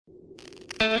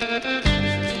I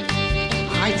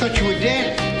thought you were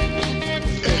dead.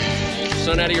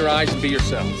 Sun out of your eyes and be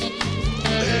yourselves.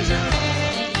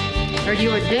 Heard you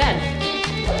were dead.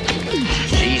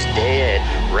 She's dead,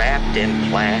 wrapped in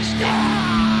plastic.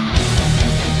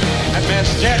 That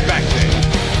man's dead back there.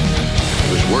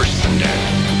 He was worse than dead.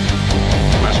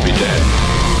 He must be dead.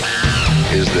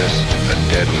 Is this a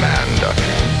dead man, Doctor?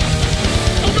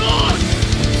 Oh, God!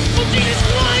 Oh, Jesus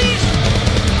Christ!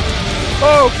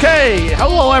 Okay,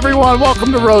 hello everyone.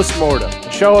 Welcome to Roast Mortem,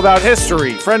 a show about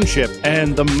history, friendship,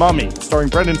 and the Mummy, starring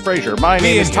Brendan Fraser. My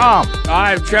name is Tom.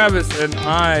 I'm Travis, and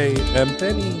I am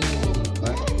Penny.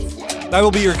 I will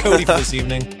be your Cody for this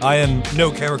evening. I am no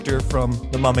character from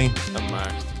The Mummy. I'm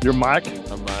Mac. You're Mike.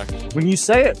 I'm Mac. When you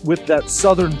say it with that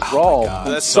southern drawl,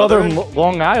 That's southern Southern?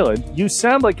 Long Island, you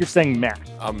sound like you're saying Mac.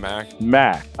 I'm Mac.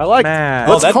 Mac. I like Mac.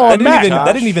 Let's that, call that him didn't Mac. even,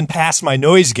 that didn't even pass my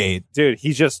noise gate. Dude,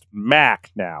 he's just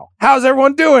Mac now. How's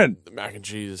everyone doing? The mac and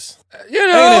cheese. You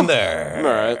Hanging in there. I'm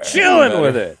all right. chilling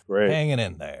with it. Great. Hanging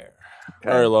in there.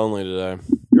 Very lonely today.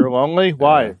 You're lonely?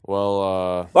 Why?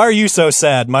 Well, Why are you so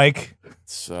sad, Mike?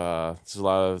 it's a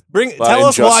lot of Tell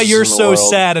us why injustice you're in the so world.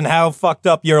 sad and how fucked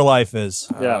up your life is.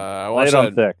 Yeah, I lay watched it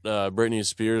on that thick. Britney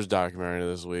Spears documentary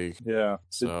this week. Yeah.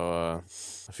 So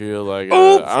I feel like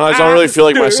Oops, I don't really feel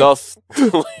like myself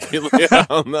lately. I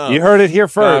don't know. You heard it here I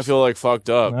first. feel like fucked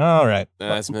up. All right.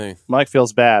 That's me. Mike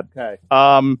feels bad. Okay.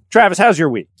 Travis, how's your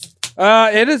week?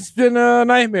 It has been a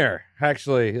nightmare,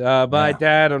 actually. My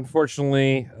dad,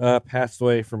 unfortunately, passed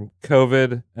away from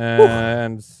COVID.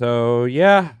 And so,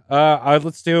 yeah,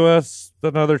 let's do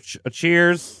another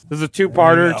cheers. This is a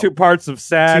two-parter, 2 parts of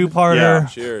sad. Two-parter.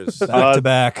 Cheers. Back to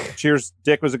back. Cheers.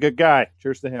 Dick was a good guy.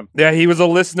 Cheers to him. Yeah, he was a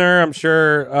listener, I'm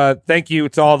sure. Thank you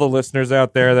to all the listeners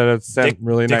out there that have sent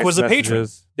really Dick nice was a messages. patron.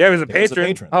 Yeah, he was a Dick was a patron.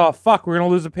 patron. Oh, fuck, we're going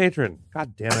to lose a patron.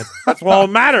 God damn it. That's all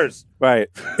that matters. Right.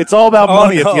 It's all about Oh,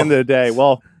 money at no. the end of the day.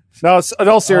 Well, no, in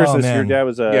all seriousness, man. your dad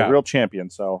was a Yeah. real champion.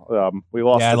 So we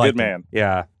lost Yeah, I a liked good him. man.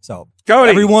 Yeah. So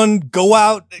Cody. everyone go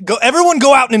out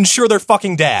and ensure their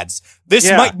fucking dads. This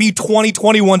Yeah. might be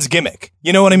 2021's gimmick.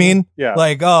 You know what I mean? Yeah.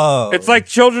 Like, It's like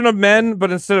Children of Men, but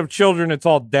instead of children, it's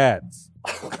all dads.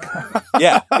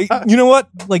 yeah. You know what?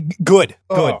 Like, good.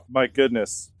 Oh, my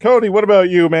goodness. Cody, what about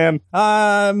you, man?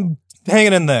 Hanging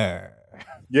in there.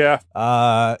 Yeah.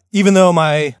 Even though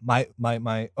my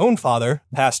own father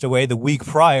passed away the week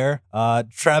prior,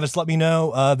 Travis let me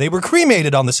know they were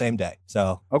cremated on the same day.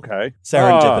 So Okay.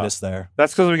 serendipitous there.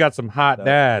 That's because we got some hot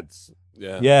dads.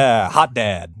 Yeah. Yeah, hot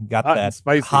dad. Got Hot and that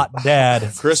spicy. hot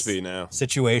dad Crispy now.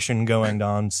 situation going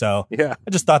on. So Yeah.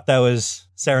 I just thought that was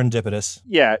serendipitous.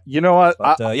 Yeah. You know what?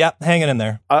 But yeah, hanging in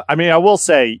there. I mean, I will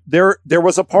say there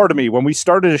was a part of me when we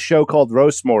started a show called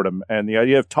Roast Mortem, and the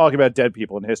idea of talking about dead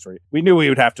people in history, we knew we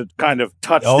would have to kind of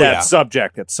touch that yeah.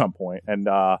 subject at some point. And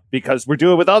because we're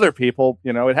doing it with other people,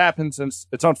 you know, it happens, and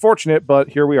it's unfortunate, but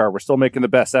here we are. We're still making the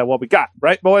best out of what we got,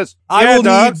 right, boys? I will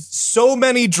dog. need so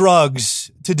many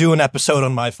drugs to do an episode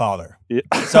on my father. Yeah.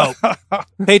 So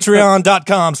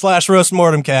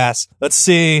patreon.com/roastmortemcast. Let's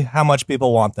see how much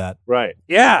people want that. Right.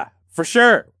 Yeah, for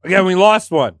sure. Again, we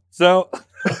lost one. So,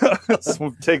 So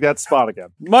we'll take that spot again.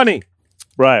 money.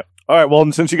 Right. All right. Well,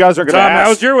 since you guys are going to Tom, ask, how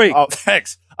was your week? Oh,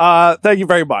 thanks. Thank you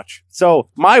very much. So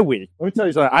my week. Let me tell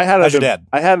you something. How's your dad?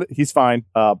 He's fine.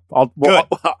 I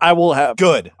will have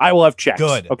checks.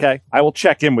 Good. Okay. I will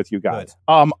check in with you guys.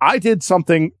 I did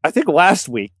something, I think last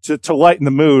week to lighten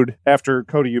the mood after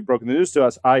Cody, you'd broken the news to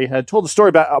us. I had told a story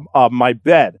about my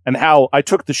bed and how I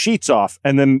took the sheets off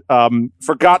and then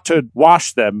forgot to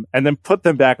wash them and then put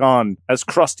them back on as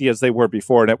crusty as they were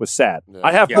before. And it was sad. Yeah.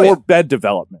 I have more bed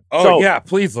development. Oh, So- yeah,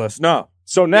 please, let's know.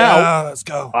 So now Yeah, let's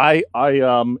go. I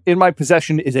in my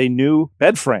possession is a new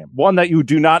bed frame, one that you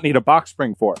do not need a box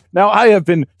spring for. Now I have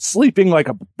been sleeping like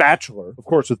a bachelor, of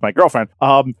course, with my girlfriend,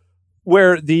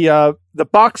 where the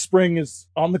box spring is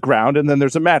on the ground and then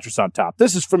there's a mattress on top.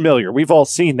 This is familiar. We've all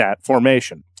seen that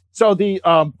formation. So the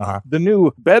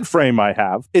new bed frame I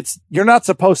have, you're not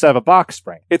supposed to have a box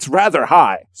spring. It's rather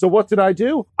high. So what did I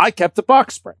do? I kept the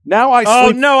box spring. Now I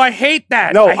sleep. Oh, no, I hate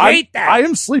that. No, I hate that. I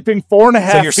am sleeping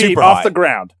 4.5 you're feet super off high. the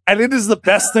ground, and it is the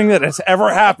best thing that has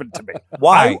ever happened to me.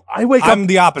 Why? I wake up. I'm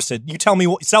the opposite. You tell me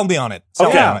on it. Sell me on it.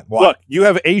 Why? Look, you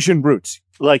have Asian roots.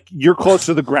 Like, you're close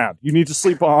to the ground. You need to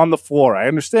sleep on the floor. I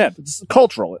understand. It's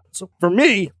cultural. So for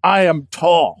me, I am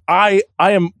tall. I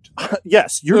am.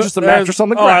 Yes, you're just a mattress on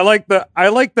the ground. I like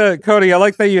the Cody. I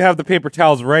like that you have the paper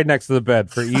towels right next to the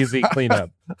bed for easy cleanup.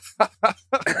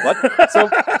 What? So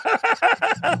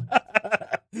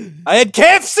I had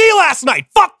KFC last night.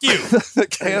 Fuck you.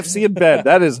 KFC in bed.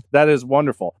 That is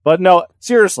wonderful. But no,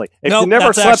 seriously, if No, you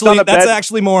never slept on a that's bed,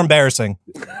 actually more embarrassing.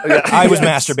 I was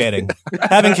masturbating.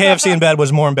 Having KFC in bed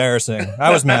was more embarrassing.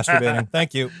 I was masturbating.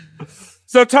 Thank you.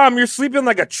 So, Tom, you're sleeping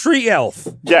like a tree elf.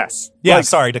 yes. Yeah, Like,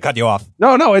 sorry to cut you off.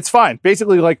 no, it's fine.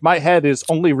 Basically, like my head is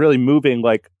only really moving.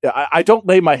 Like I don't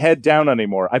lay my head down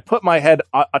anymore. I put my head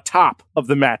atop of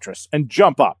the mattress and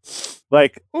jump up,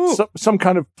 like some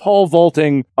kind of pole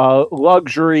vaulting,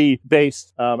 luxury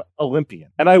based Olympian.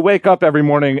 And I wake up every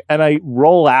morning and I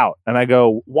roll out and I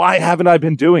go, why haven't I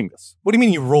been doing this? What do you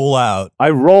mean you roll out? I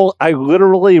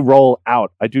literally roll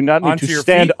out. I do not need Onto to your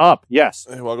stand feet? up. Yes.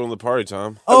 Hey, welcome to the party,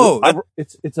 Tom. Oh,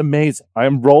 It's amazing. I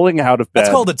am rolling out of bed.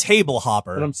 that's called a table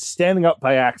hopper. And I'm standing up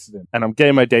by accident and I'm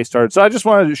getting my day started. So I just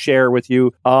wanted to share with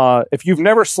you, if you've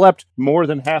never slept more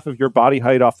than half of your body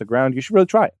height off the ground, you should really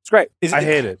try it. It's great. I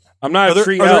hate it. I'm not Are a there,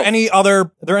 tree are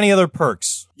elf. there any other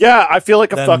perks? Yeah, I feel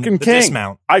like a Then fucking the king.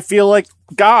 dismount. I feel like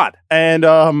God. And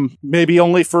maybe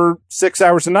only for 6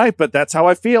 hours a night, but that's how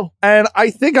I feel. And I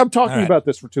think I'm talking All right. about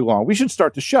this for too long. We should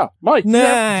start the show. Mike,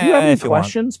 Nah, do you have any if you want.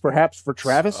 questions, perhaps, for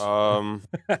Travis?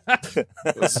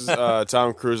 This is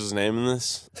Tom Cruise's name in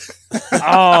this.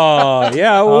 Oh,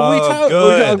 yeah. Well, we talked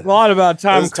a lot about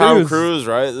Tom This is Cruise. Tom Cruise,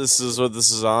 right? This is what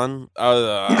this is on.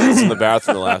 I was in the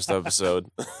bathroom the last episode.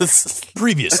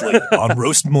 Previously on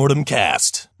Roast Mortem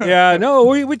Cast. Yeah, no,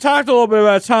 we talked a little bit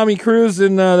about Tommy Cruise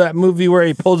in that movie where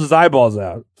he pulls his eyeballs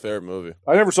out. Favorite movie.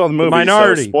 I never saw the movie.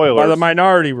 Minority, so spoilers. by the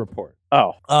Minority Report.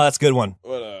 Oh, That's a good one.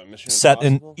 What Mission Set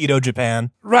in Impossible? Edo,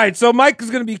 Japan. Right, so Mike is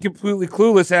going to be completely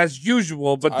clueless as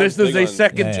usual, but this I'm is big a on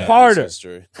second Japanese parter.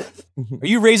 history. Are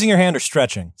you raising your hand or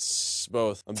stretching? It's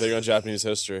both. I'm big on Japanese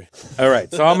history. All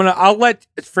right, so I'll let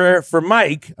for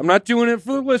Mike. I'm not doing it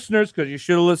for the listeners because you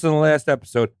should have listened to the last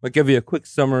episode. I'll give you a quick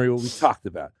summary of what we talked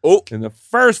about. Oh, In the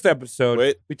first episode,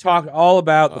 Wait. we talked all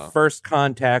about the first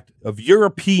contact of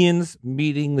Europeans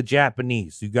meeting the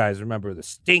Japanese. You guys remember the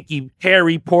stinky,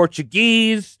 hairy Portuguese?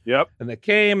 yep. And they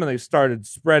came and they started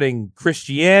spreading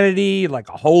Christianity like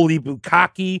a holy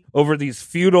bukkake over these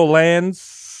feudal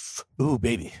lands. Ooh,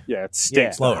 baby. Yeah, it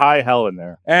stinks. Yeah. The high hell in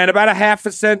there. And about a half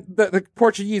a cent, the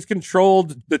Portuguese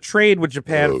controlled the trade with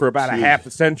Japan for about a half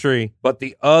a century. But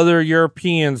the other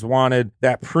Europeans wanted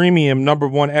that premium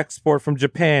 #1 export from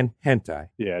Japan, hentai.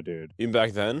 Yeah, dude. even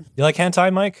back then, You like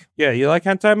hentai, Mike? Yeah, you like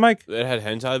hentai, Mike? they had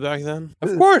hentai back then.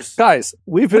 Of course. Guys,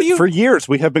 for years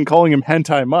we have been calling him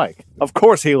Hentai Mike. Of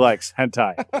course he likes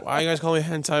hentai. Why you guys call me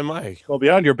hentai Mike? Well,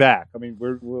 beyond your back. I mean,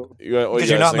 You guys, what, 'Cause you you're guys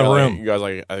not in think the I room. you guys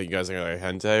like? I think you guys think I like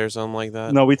hentai or something like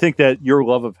that. no, we think that your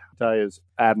love of hentai is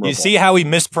admirable. You see how he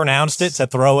mispronounced it to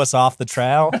throw us off the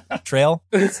trail?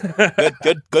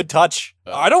 Good touch.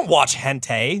 I don't watch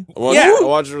hentai. I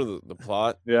watched the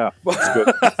plot. Yeah, it's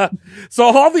good. So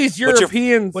all these What's your-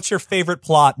 Europeans. What's your favorite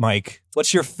plot, Mike?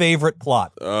 What's your favorite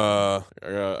plot? I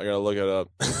gotta look it up.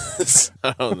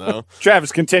 I don't know.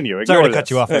 Travis, continue. Sorry Ignore to cut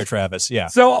this. you off there, Travis. Yeah.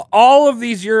 So all of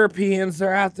these Europeans,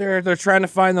 they're out there. They're trying to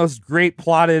find those great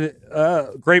plotted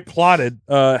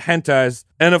hentais.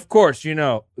 And of course, you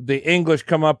know, the English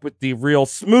come up with the real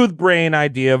smooth brain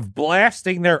idea of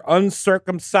blasting their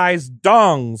uncircumcised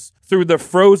dongs through the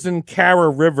frozen Kara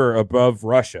River above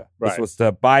Russia. This Right. was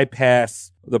to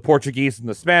bypass the Portuguese and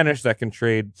the Spanish that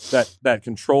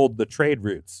controlled the trade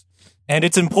routes. And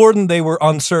it's important they were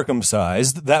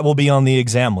uncircumcised. That will be on the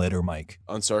exam later, Mike.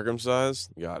 Uncircumcised.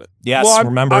 Got it. Yes, Well,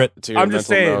 remember it. To your I'm just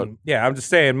mental saying, note. yeah, I'm just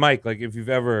saying, Mike, like if you've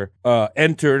ever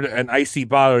entered an icy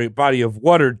body of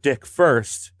water dick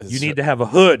first, you need to have a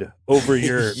hood over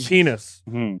your penis.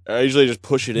 I usually just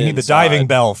push it in. You need the diving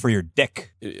bell for your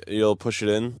dick. You'll push it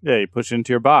in. Yeah, you push it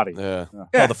into your body. Yeah.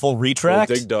 Oh, the full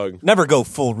retract? Dig dug. Never go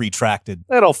full retracted.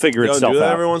 That'll figure You don't itself do that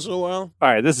out. every once in a while.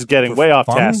 All right, this is getting way off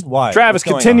fun? task. Why? Travis,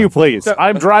 What's going continue, on? please.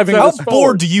 I'm driving How this bored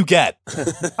forward. do you get?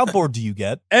 How bored do you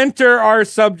get? Enter our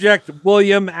subject,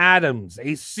 William Adams,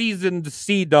 a seasoned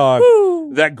sea dog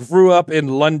that grew up in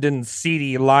London's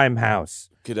seedy Limehouse,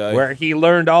 G'day. where he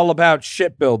learned all about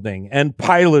shipbuilding and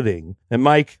piloting. And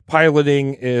Mike,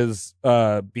 piloting is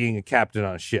being a captain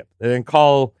on a ship. They didn't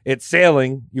call it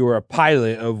sailing. You were a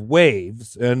pilot of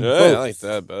waves and Yeah, boats. I like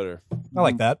that better. I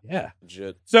like that. Yeah.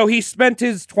 Legit. So he spent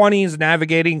his 20s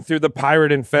navigating through the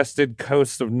pirate-infested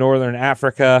coast of northern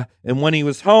Africa, and when he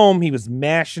was home, he was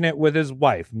mashing it with his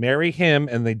wife. Marry him,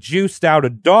 and they juiced out a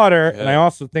daughter, and I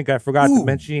also think I forgot to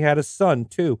mention he had a son,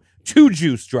 too. 2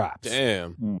 juice drops.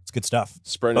 Damn. It's good stuff.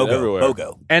 Spreading it everywhere.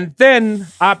 Bogo. And then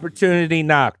opportunity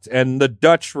knocked, and the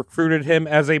Dutch recruited him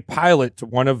as a pilot to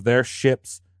one of their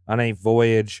ships on a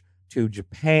voyage to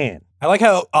Japan. I like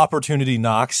how opportunity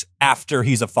knocks after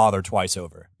he's a father twice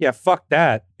over. Yeah, fuck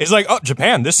that. It's like, oh,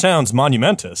 Japan, this sounds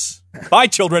monumentous. Bye,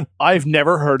 children. I've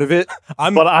never heard of it,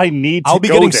 but I need to I'll be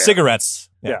go getting there. cigarettes.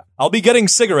 Yeah. I'll be getting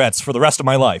cigarettes for the rest of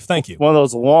my life. Thank you. One of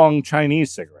those long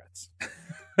Chinese cigarettes.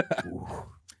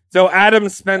 So Adam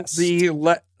spent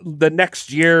the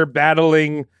next year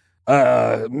battling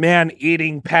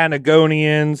man-eating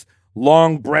Patagonians,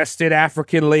 long-breasted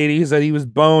African ladies that he was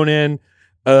boning.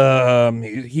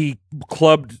 He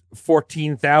clubbed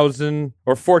 14,000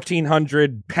 or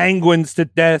 1,400 penguins to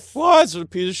death. What? It's a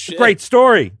piece of shit. Great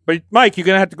story. But Mike, you're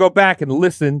going to have to go back and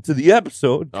listen to the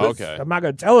episode. 'Cause Okay. I'm not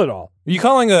going to tell it all. Are you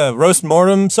calling a roast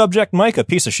mortem subject, Mike, a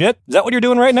piece of shit? Is that what you're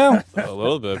doing right now? A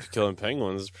little bit. Killing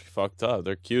penguins is pretty fucked up.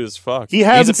 They're cute as fuck. He He's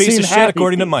hasn't a piece seen of shit, Happy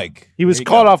according to Feet. Mike. He was There you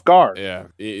caught go. off guard. Yeah,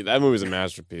 that movie's a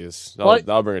masterpiece. Like-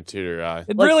 That'll bring a tear to your eye.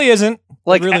 It really isn't.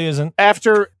 Like, it really isn't.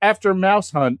 After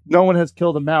Mouse Hunt, no one has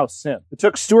killed a mouse since. It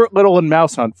took Stuart Little and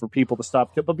Mouse Hunt for people to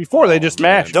stop killing, but before they just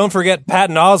mashed. Don't forget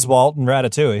Patton Oswalt and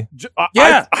Ratatouille.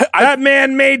 Yeah, that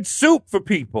man made soup for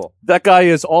people. That guy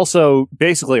is also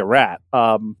basically a rat.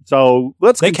 So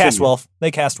let's They continue. cast well.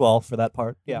 They cast well for that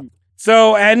part. Yeah.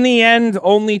 So, in the end,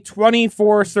 only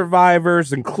 24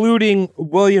 survivors, including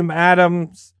William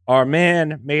Adams, our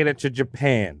man, made it to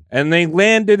Japan. And they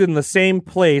landed in the same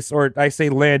place, or I say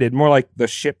landed, more like the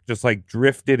ship just like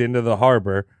drifted into the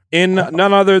harbor, in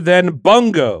none other than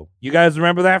Bungo. You guys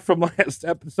remember that from last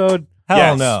episode? Hell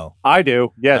Yes. no. I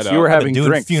do. Yes, I know. you were I've been having doing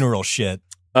drinks. funeral shit.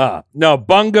 No,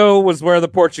 Bungo was where the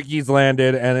Portuguese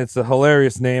landed, and it's a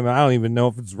hilarious name. I don't even know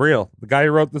if it's real. The guy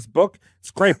who wrote this book, it's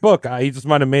a great book. He just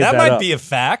might have made that, That might up. be a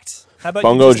fact. How about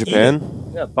Bungo, you just eat it?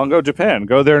 Japan. Yeah, Bungo, Japan.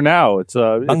 Go there now. It's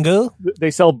Bungo? they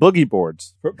sell boogie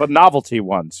boards, but novelty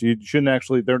ones. You shouldn't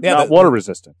actually. They're Yeah, not the- water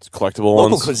resistant. It's collectible Local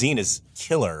ones. cuisine is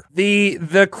killer.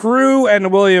 The crew and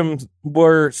Williams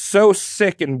were so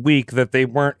sick and weak that they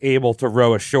weren't able to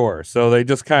row ashore. So they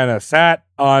just kind of sat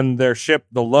on their ship,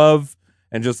 the Love,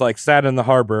 and just like sat in the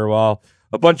harbor while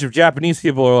a bunch of Japanese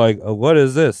people are like, oh, what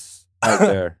is this out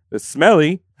there? It's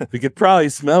smelly. We could probably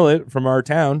smell it from our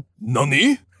town.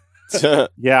 Nani?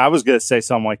 Yeah, I was gonna say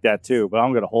something like that too, but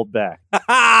I'm gonna hold back.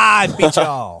 I beat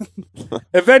y'all.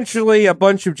 Eventually, a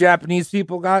bunch of Japanese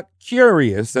people got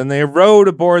curious and they rowed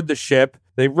aboard the ship.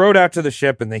 They rowed out to the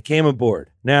ship and they came aboard.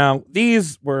 Now,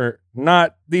 these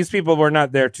people were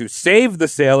not there to save the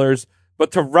sailors,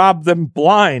 but to rob them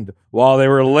blind while they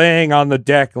were laying on the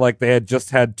deck like they had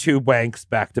just had two wanks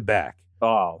back to back.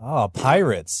 Oh, Oh,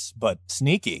 pirates, but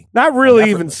sneaky. Not really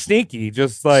even Effortless. sneaky,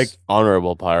 just like,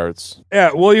 Honorable pirates. yeah,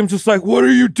 William's just like, what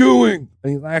are you doing?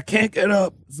 And he's like, I can't get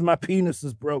up. My penis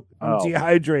is broken. I'm Oh.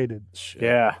 dehydrated. Shit.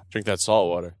 yeah. Drink that salt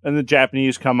water. And the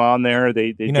Japanese come on there.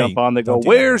 They You know, jump on. They go, don't do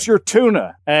 "Where's that. your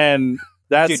tuna?" And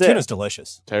that's Dude, it. tuna's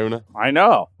delicious. Tuna. I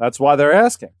know. That's why they're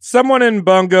asking. Someone in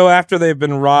Bungo, after they've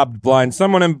been robbed blind,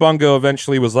 someone in Bungo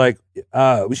eventually was like,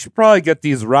 we should probably get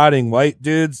these rotting white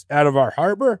dudes out of our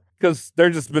harbor because they're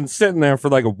just been sitting there for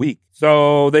like a week.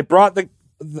 So they brought the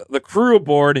crew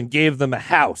aboard and gave them a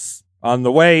house. On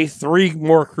the way, 3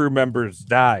 more crew members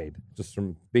died just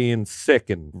from being sick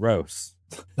and gross.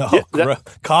 Oh, Yeah,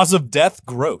 that- cause of death,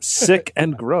 gross. Sick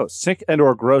and gross. Sick and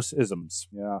or gross isms.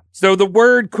 Yeah. So the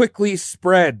word quickly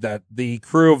spread that the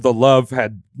crew of the Love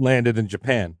had landed in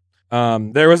Japan.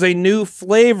 There was a new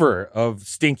flavor of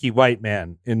stinky white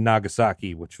man in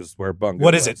Nagasaki, which was where Bungo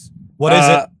What was. is it? What is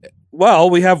it? Well,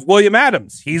 we have William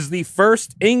Adams. He's the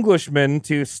first Englishman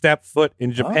to step foot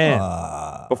in Japan.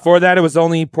 Ah. Before that, it was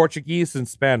only Portuguese and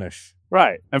Spanish.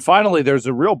 Right. And finally, there's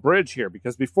a real bridge here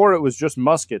because before it was just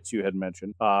muskets you had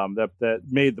mentioned that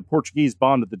made the Portuguese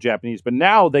bond with the Japanese. But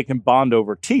now they can bond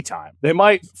over tea time. They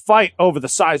might fight over the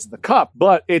size of the cup,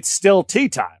 but it's still tea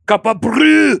time. Cup of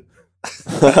brew.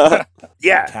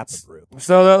 Yeah. Kappa brew.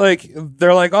 So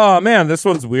they're like, oh man, this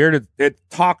one's weird. It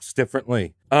talks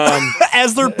differently.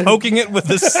 As they're poking it with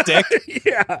a stick.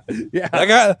 Yeah. I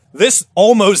got this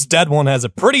almost dead one has a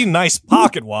pretty nice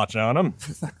pocket watch on him.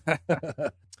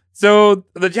 So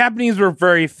the Japanese were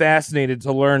very fascinated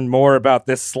to learn more about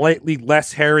this slightly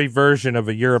less hairy version of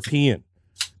a European.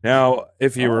 Now,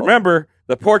 if you remember,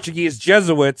 the Portuguese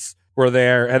Jesuits were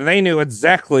there and they knew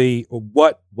exactly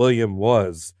what William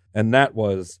was, and that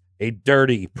was a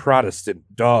dirty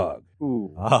Protestant dog.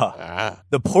 Ooh.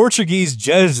 The Portuguese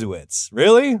Jesuits.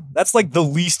 Really? That's like the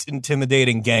least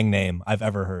intimidating gang name I've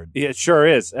ever heard. Yeah, it sure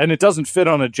is. And it doesn't fit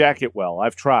on a jacket well.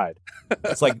 I've tried.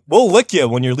 It's like, we'll lick you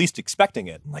when you're least expecting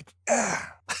it. I'm like,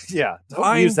 Yeah. Don't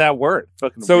Fine. use that word.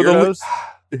 Fucking So weirdos.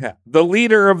 the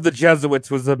leader of the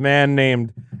Jesuits was a man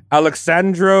named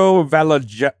Alexandro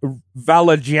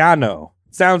Valagiano.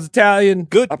 Sounds Italian.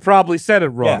 Good. I probably said it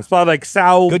wrong. Yeah. It's probably like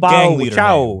Sao Good gang Bao leader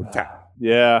Chow. name.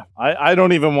 Yeah, I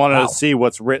don't even want to Wow. see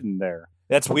what's written there.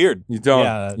 That's weird. You don't.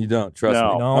 Yeah. You don't. Trust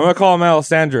No. me. No. I'm going to call him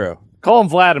Alessandro. Call him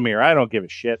Vladimir. I don't give a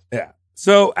shit. Yeah.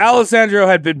 So Alessandro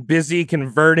had been busy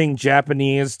converting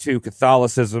Japanese to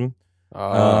Catholicism.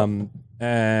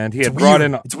 And he It's had brought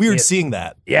weird. in. It's weird he- seeing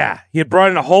that. Yeah. He had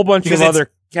brought in a whole bunch Because of it's-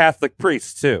 other Catholic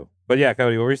priests, too. But yeah,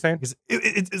 Cody, what were you saying? Because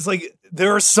it's like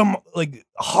there are some like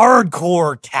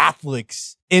hardcore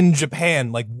Catholics in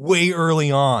Japan, like way early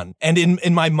on. And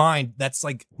in my mind, that's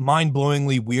like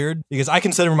mind-blowingly weird because I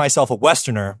consider myself a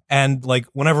Westerner. And like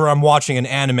whenever I'm watching an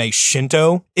anime,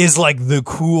 Shinto is like the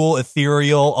cool,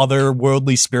 ethereal,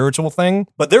 otherworldly, spiritual thing.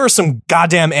 But there are some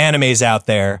goddamn animes out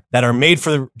there that are made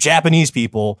for Japanese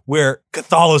people where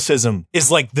Catholicism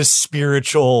is like the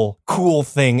spiritual, cool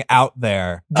thing out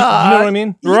there. Do you know what I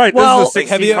mean? Right. Well, this is the like,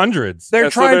 have you- 1600s. they're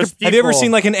So trying there's to- Have you ever people-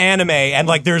 seen like an anime and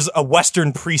like there's a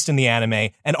Western priest in the anime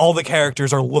and all the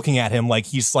characters are looking at him like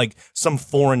he's like some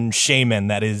foreign shaman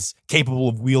that is capable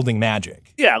of wielding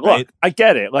magic? Yeah, look, Right. I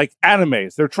get it. Like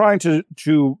animes, they're trying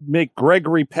to make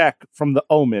Gregory Peck from The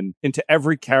Omen into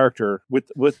every character with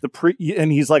the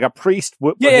and he's like a priest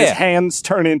with his Yeah. hands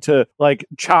turn into like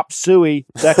chop suey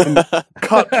that can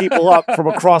cut people up from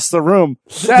across the room.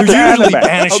 They're That's usually anime.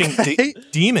 banishing Okay?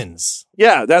 demons.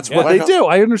 Yeah, that's what Yeah. they do.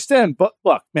 I understand. But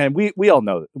look, man, we all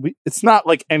know that it's not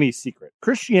like any secret.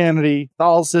 Christianity,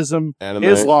 Catholicism, Anime.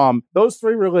 Islam, those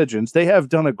three religions, they have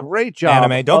done a great job.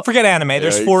 Anime. Don't forget anime.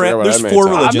 There's you four. forget what There's anime four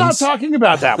is. I'm religions. I'm not talking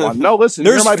about that one. No, listen.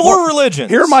 There's hear my four point.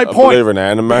 religions. Hear my I point. believe in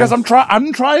anime. Because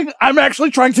I'm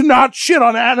actually trying to not shit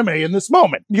on anime in this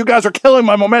moment. You guys are killing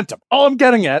my momentum. All I'm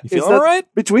getting at You is feeling that all right?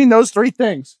 between those three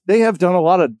things, they have done a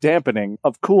lot of dampening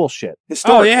of cool shit. Oh,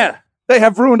 Historically. yeah. They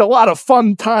have ruined a lot of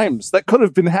fun times that could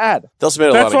have been had. They also made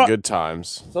a That's lot what- of good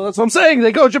times. So that's what I'm saying.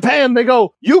 They go Japan, they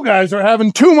go, you guys are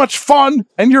having too much fun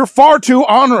and you're far too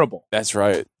honorable. That's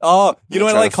right. Oh, you know what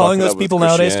I Trying like to calling fuck it those up with people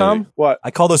nowadays, Christianity. Tom? What?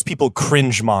 I call those people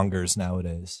cringe mongers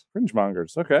nowadays. Cringe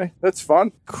mongers. Okay. That's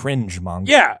fun. Cringe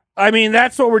mongers. Yeah. I mean,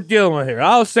 that's what we're dealing with here.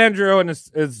 Alessandro and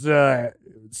his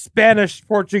Spanish,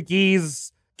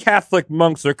 Portuguese, Catholic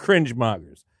monks are cringe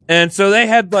mongers. And so they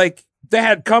had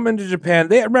come into Japan.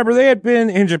 They had been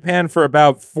in Japan for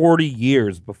about 40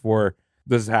 years before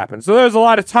this happened. So there was a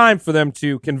lot of time for them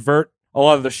to convert a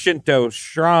lot of the Shinto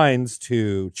shrines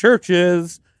to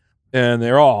churches. And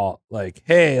they're all like,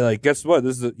 hey, like, guess what?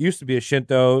 Used to be a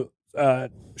Shinto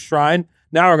shrine.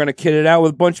 Now we're going to kit it out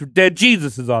with a bunch of dead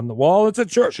Jesuses on the wall. It's a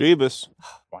church. Jeebus.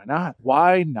 Why not?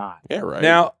 Why not? Yeah, right.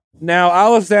 Now,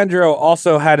 Alessandro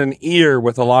also had an ear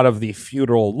with a lot of the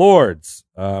feudal lords.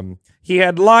 He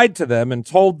had lied to them and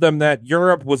told them that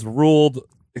Europe was ruled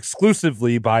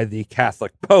exclusively by the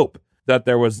Catholic Pope, that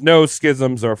there was no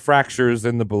schisms or fractures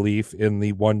in the belief in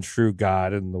the one true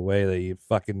God and the way that you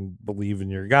fucking believe in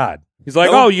your God. He's like,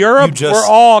 No, Europe, you we're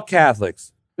all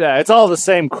Catholics. Yeah, it's all the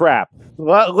same crap.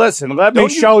 Listen, let me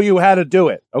Don't you- show you how to do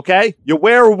it, okay? You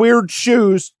wear weird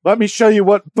shoes. Let me show you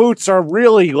what boots are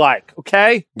really like,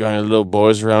 okay? Got any little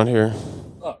boys around here?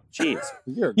 Oh, jeez.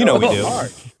 You know we do.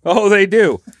 Oh, they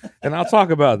do. And I'll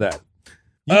talk about that.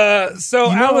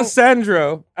 So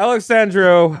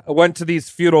Alessandro went to these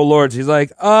feudal lords. He's like,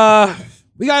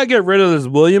 we gotta get rid of this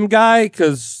William guy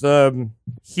because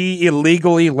he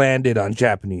illegally landed on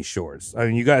Japanese shores. I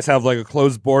mean, you guys have like a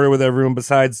closed border with everyone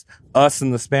besides us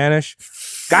and the Spanish.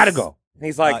 Gotta go. And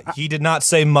he's like, He did not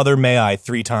say "Mother May I"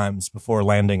 3 times before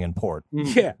landing in port.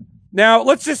 yeah. Now,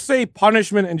 let's just say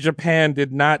punishment in Japan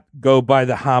did not go by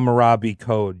the Hammurabi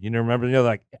Code. You know, remember,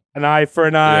 like an eye for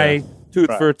an eye, tooth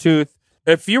for a tooth.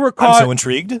 If you were I'm caught, so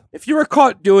intrigued. if you were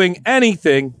caught doing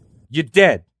anything, you're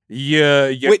dead. You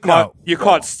Wait, caught no. you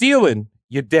caught stealing,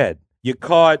 you're dead. You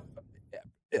caught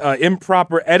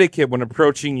improper etiquette when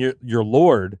approaching your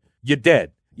lord, you're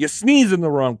dead. You sneeze in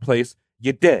the wrong place,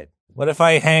 you're dead. What if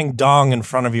I hang dong in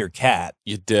front of your cat?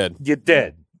 You dead. You're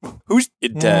dead. Who's You're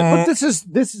dead. But this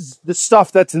is the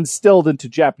stuff that's instilled into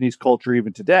Japanese culture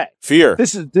even today. Fear.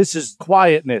 This is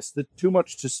quietness, too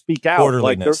much to speak out.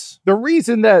 Like Orderliness. the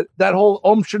reason that whole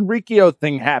Om Shinrikyo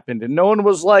thing happened and no one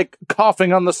was like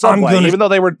coughing on the subway, gonna even though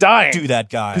they were dying. do that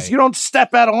guy? Because you don't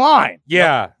step out of line.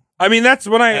 Yeah. I mean, that's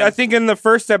when I think in the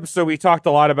first episode we talked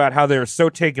a lot about how they were so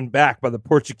taken back by the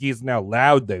Portuguese and how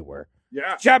loud they were.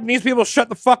 Yeah. Japanese people shut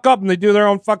the fuck up and they do their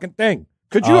own fucking thing.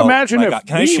 Could you Oh, imagine my if God.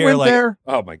 Can I we share, went like- there?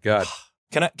 Oh my god.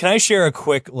 Can I share a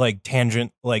quick like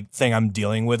tangent like thing I'm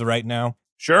dealing with right now?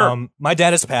 Sure. My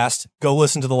dad has passed. Go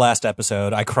listen to the last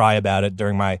episode. I cry about it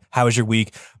during my "How was your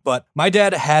week?" but my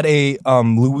dad had a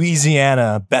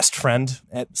Louisiana best friend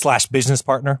 / business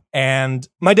partner, and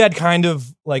my dad kind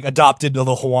of like adopted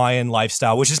the Hawaiian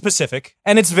lifestyle, which is Pacific,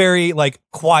 and it's very like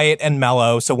quiet and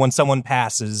mellow. So when someone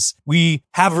passes, we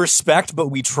have respect, but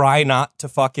we try not to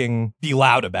fucking be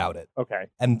loud about it. Okay.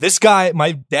 And this guy,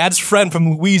 my dad's friend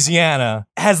from Louisiana,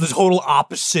 has the total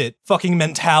opposite fucking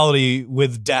mentality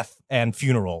with death and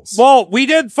funerals. Well, we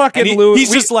did fucking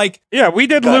He's just like, yeah, we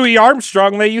did Louis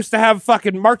Armstrong. They used to have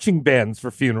fucking marching bands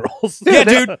for funerals. yeah,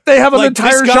 dude. They have an Like,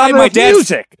 entire this guy, genre of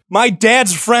music. My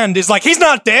dad's friend is like, he's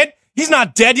not dead. He's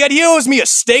not dead yet. He owes me a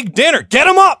steak dinner. Get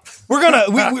him up. We're gonna,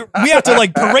 we have to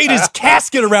like parade his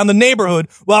casket around the neighborhood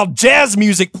while jazz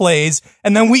music plays,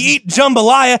 and then we eat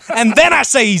jambalaya, and then I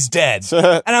say he's dead.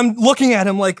 And I'm looking at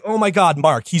him like, oh my God,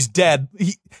 Mark, he's dead.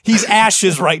 He's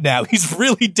ashes right now. He's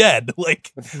really dead.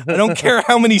 Like, I don't care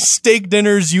how many steak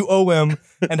dinners you owe him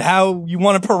and how you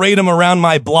want to parade him around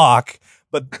my block,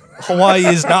 but Hawaii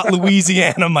is not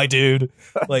Louisiana, my dude.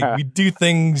 Like, we do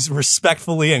things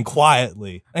respectfully and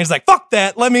quietly. And he's like, fuck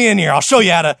that. Let me in here. I'll show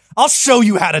you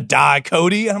how to die,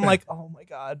 Cody. And I'm like, oh my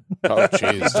God. Oh,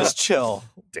 jeez. Just chill.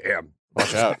 Damn.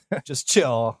 Watch out. Just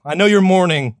chill. I know you're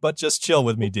mourning, but just chill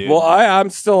with me, dude. Well, I'm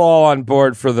still all on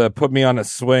board for the put me on a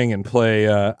swing and play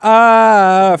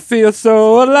I Feel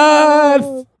So Alive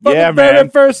for Yeah, the very man.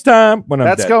 first time when I'm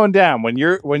That's dead. going down. When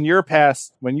you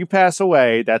pass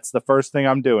away, that's the first thing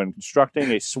I'm doing.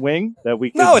 Constructing a swing that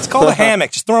we can. no, it's called a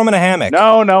hammock. Just throw him in a hammock.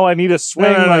 No, I need a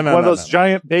swing, No, like no, one of no, those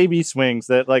giant baby swings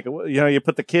that, like, you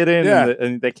put the kid in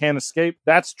and they can't escape.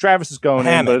 That's Travis is going in,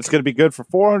 Hammock. but it's going to be good for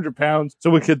 400 pounds. So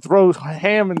we could throw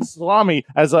ham and salami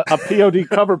as a POD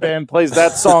cover band plays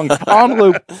that song on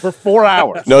loop for 4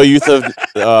 hours. No Youth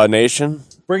of Nation?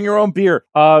 Bring your own beer.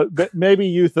 Maybe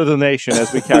Youth of the Nation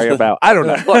as we carry about. I don't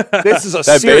know. Look, this is a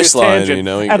That serious bass line, tangent. you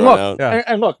know, and look,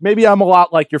 and look, maybe I'm a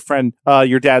lot like your friend,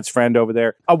 your dad's friend over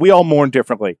there. We all mourn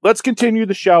differently. Let's continue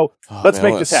the show. Let's Man, I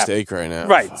make want this a happen. steak right now.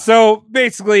 Right. So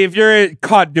basically, if you're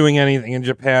caught doing anything in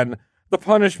Japan, the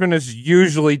punishment is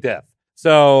usually death.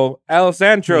 So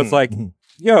Alessandro's like,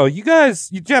 yo, you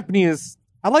Japanese,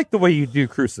 I like the way you do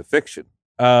crucifixion.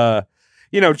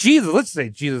 Jesus, let's say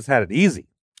Jesus had it easy.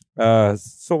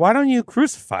 So why don't you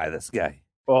crucify this guy?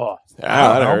 Oh,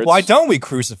 Ah, that hurts. Why don't we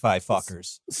crucify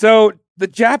fuckers? So the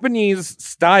Japanese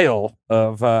style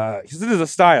of, because it is a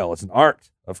style, it's an art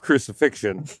of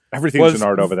crucifixion, everything's an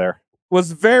art over there.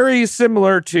 was very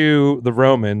similar to the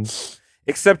Romans,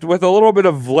 except with a little bit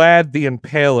of Vlad the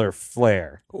Impaler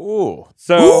flair. Ooh.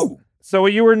 So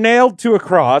you were nailed to a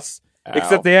cross, Ow.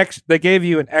 except they gave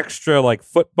you an extra like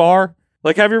foot bar.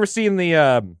 Like, have you ever seen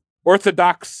the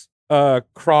Orthodox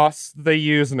cross they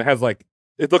use, and it has like,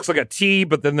 it looks like a T,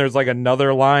 but then there's like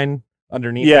another line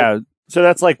underneath. Yeah. it? So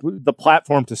that's like the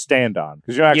platform to stand on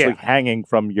because you're actually Yeah. hanging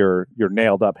from your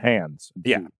nailed up hands.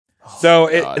 Yeah. So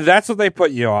God. that's what they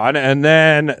put you on, and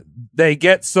then they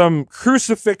get some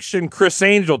crucifixion Chris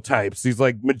Angel types, these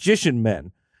like magician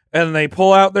men, and they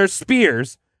pull out their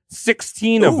spears,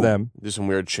 16 of them, Do some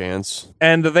weird chants.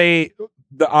 and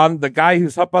on the guy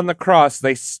who's up on the cross,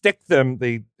 they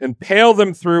impale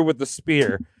them through with the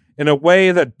spear in a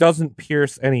way that doesn't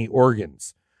pierce any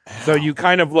organs. So you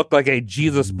kind of look like a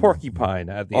Jesus porcupine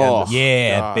at the end. Oh. Of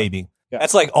Yeah, God. baby.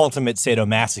 That's like ultimate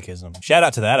sadomasochism. Shout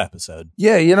out to that episode.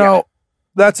 Yeah,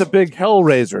 that's a big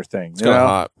Hellraiser thing. It's kind of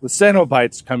hot. The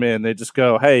Cenobites come in, they just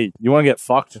go, "Hey, you want to get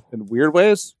fucked in weird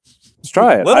ways? Let's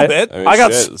try it." A little bit. I mean, I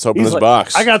got. shit, let's open he's this like,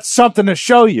 box. I got something to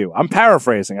show you. I'm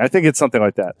paraphrasing. I think it's something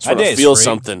like that. Just wanna Idea is feel free.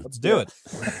 something. Let's do it.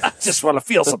 I just want to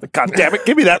feel something. God damn it!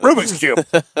 Give me that Rubik's cube.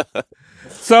 I'm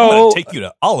So gonna take you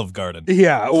to Olive Garden.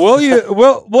 yeah,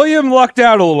 William lucked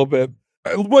out a little bit.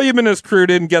 William and his crew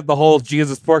didn't get the whole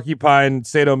Jesus porcupine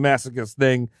sadomasochist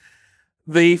thing.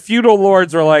 The feudal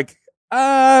lords are like,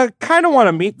 kind of want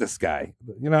to meet this guy.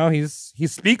 He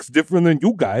speaks different than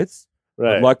you guys.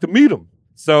 Right. I'd like to meet him.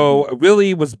 So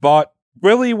Willie was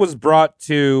brought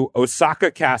to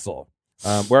Osaka Castle,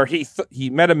 where he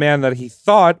met a man that he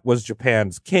thought was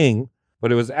Japan's king,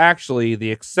 but it was actually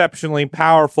the exceptionally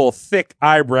powerful,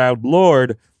 thick-eyebrowed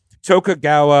lord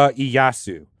Tokugawa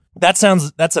Ieyasu. That's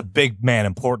a big man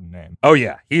important name. Oh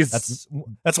yeah, That's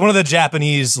one of the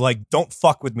Japanese like don't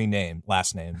fuck with me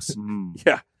last names.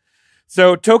 yeah.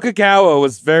 So Tokugawa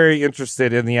was very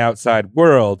interested in the outside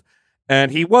world,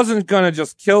 and he wasn't going to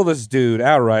just kill this dude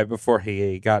outright before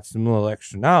he got some little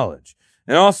extra knowledge.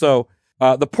 And also,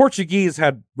 the Portuguese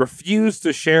had refused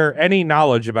to share any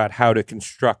knowledge about how to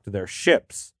construct their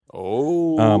ships,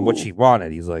 which he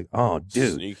wanted. He's like, oh,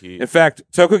 dude. Sneaky. In fact,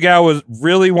 Tokugawa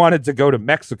really wanted to go to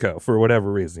Mexico for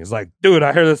whatever reason. He's like, dude,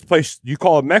 I heard this place, you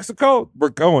call it Mexico? We're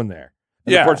going there.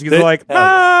 And Yeah, the Portuguese they- are like, hell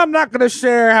yeah. I'm not going to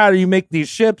share how you make these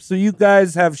ships. So you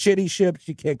guys have shitty ships.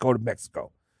 You can't go to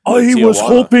Mexico. I was Tijuana.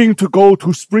 hoping to go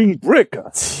to Spring Break.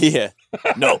 Yeah.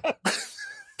 No.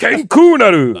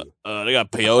 Cancun. They got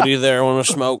peyote there. I want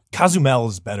to smoke. Cozumel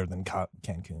is better than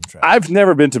Cancun. Travis. I've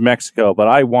never been to Mexico, but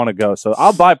I want to go. So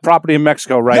I'll buy property in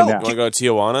Mexico right Yo, now. You want to go to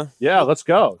Tijuana? Yeah, let's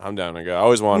go. I'm down to go. I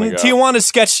always want to go. Tijuana's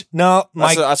sketch. No,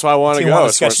 Mike. That's why I want to go.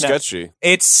 Tijuana's It's more now. sketchy.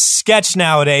 It's sketch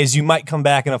nowadays. You might come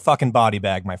back in a fucking body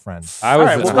bag, my friend. I was All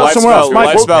right, just- well, Life's somewhere else. about, Mike,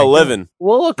 life's we'll- about living.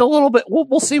 We'll look a little bit.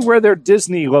 We'll see where their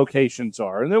Disney locations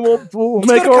are, and then we'll Let's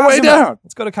make go to our way Cozumel. down.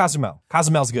 Let's go to Cozumel.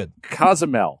 Cozumel's good.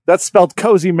 Cozumel. That's spelled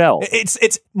Cozy Mel.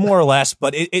 It's more or less,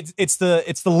 but it's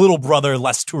the little brother,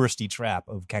 less touristy trap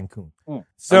of Cancun.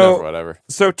 so, Whatever.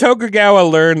 so Tokugawa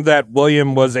learned that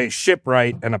William was a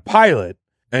shipwright and a pilot.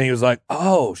 And he was like,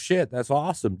 oh, shit, that's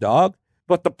awesome, dog.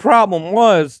 But the problem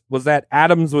was that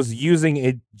Adams was using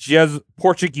a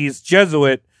Portuguese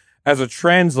Jesuit as a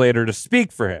translator to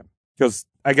speak for him. Because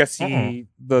I guess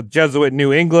the Jesuit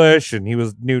knew English and he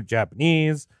knew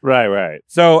Japanese. Right.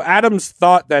 So Adams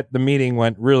thought that the meeting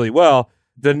went really well.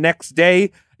 The next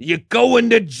day, you go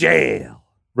into jail.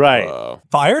 Right.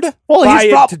 Fired? Well, he's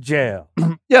Fired probably to jail.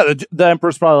 yeah. The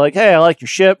emperor's probably like, "Hey, I like your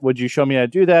ship. Would you show me how to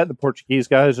do that?" The Portuguese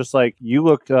guy is just like, "You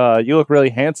look really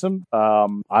handsome.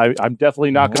 I'm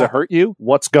definitely not going to hurt you.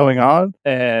 What's going on?"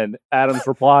 And Adams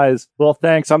replies, "Well,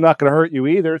 thanks. I'm not going to hurt you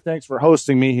either. Thanks for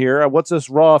hosting me here. What's this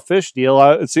raw fish deal?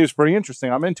 It seems pretty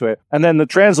interesting. I'm into it." And then the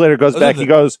translator goes back. He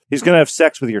goes, "He's going to have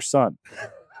sex with your son.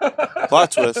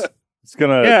 Plot twist. He's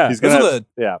gonna. Yeah. He's gonna. Those are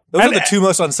yeah. Those are the two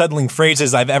most unsettling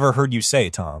phrases I've ever heard you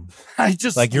say, Tom. I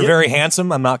just Like, you're very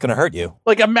handsome. I'm not going to hurt you.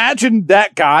 like imagine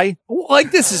that guy.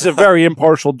 Like this is a very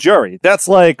impartial jury. That's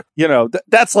like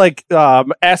that's like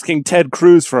asking Ted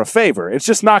Cruz for a favor. It's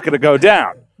just not going to go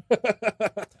down.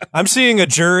 I'm seeing a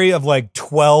jury of like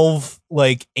 12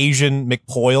 like Asian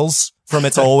McPoyles from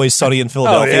It's Always Sunny in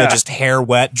Philadelphia, yeah. just hair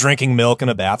wet, drinking milk in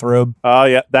a bathrobe. Oh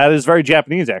yeah, that is very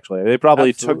Japanese. Actually, they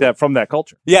probably took that from that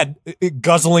culture. Yeah,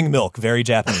 guzzling milk, very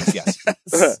Japanese.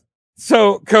 Yes.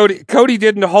 So Cody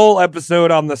did a whole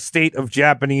episode on the state of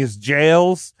Japanese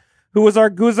jails. Who was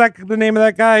that the name of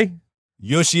that guy?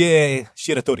 Yoshie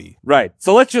Shiratori. Right.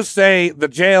 So let's just say the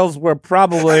jails were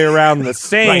probably around the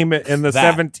same Right. in the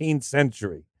That. 17th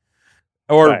century.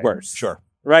 Or Right. worse. Sure.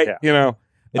 Right? Yeah. You know,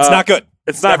 It's not good.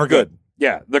 it's not never good.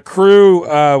 Yeah. The crew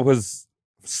was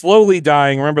slowly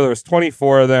dying. Remember, there was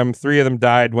 24 of them. 3 of them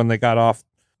died when they got off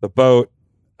the boat.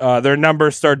 Their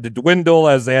numbers started to dwindle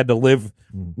as they had to live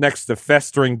next to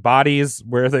festering bodies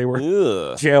where they were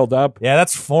Ugh. jailed up. Yeah,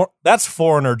 that's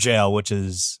foreigner jail, which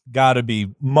has got to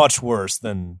be much worse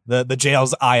than the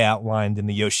jails I outlined in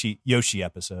the Yoshi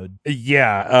episode.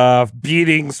 Yeah,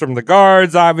 beatings from the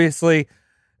guards, obviously.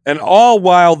 And all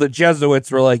while the Jesuits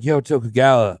were like, yo,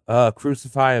 Tokugawa,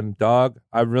 crucify him, dog.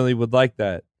 I really would like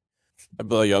that. I'd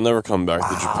be like, I'll never come back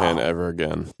to Japan ever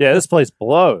again. Yeah, this place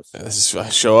blows. I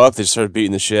show up, they start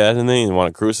beating the shit out of me and want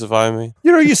to crucify me.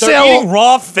 You They're sail, eating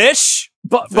raw fish?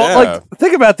 but Yeah. like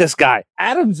think about this guy.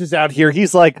 Adams is out here.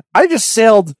 He's like, I just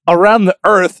sailed around the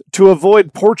earth to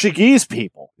avoid Portuguese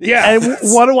people. Yeah. And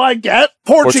what do I get?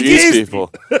 Portuguese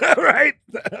people. Right?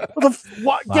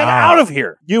 What? Get Wow. out of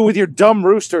here, you with your dumb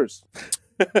roosters.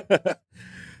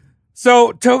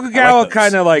 So Tokugawa I like those.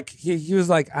 kind of like, he was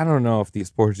like, I don't know if these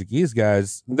Portuguese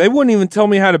guys, they wouldn't even tell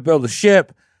me how to build a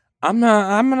ship. I'm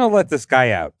going to let this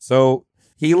guy out. So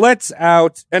he lets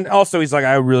out, and also he's like,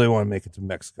 I really want to make it to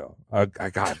Mexico. I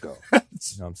got to go. You know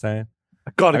what I'm saying?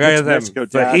 I gotta I get got to them Mexico,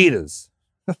 Dad. fajitas.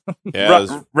 Yeah,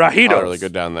 it's Rajitos. really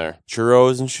good down there.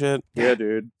 Churros and shit. Yeah,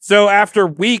 dude. So after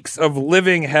weeks of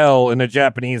living hell in a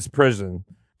Japanese prison,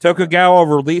 Tokugawa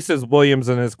releases Williams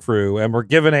and his crew and were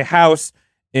given a house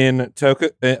in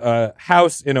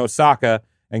Osaka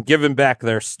and given back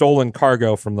their stolen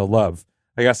cargo from the Love.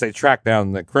 I guess they tracked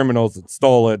down the criminals that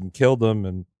stole it and killed them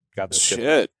and got the ship.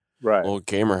 Shit. Right. Old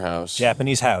gamer house.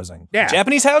 Japanese housing. Yeah.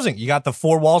 Japanese housing. You got the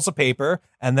 4 walls of paper,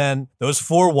 and then those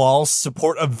 4 walls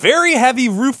support a very heavy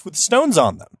roof with stones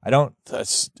on them. I don't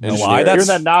That's know why. engineering. That's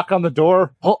Hearing that knock on the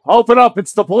door? Open up.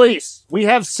 It's the police. We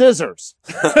have scissors.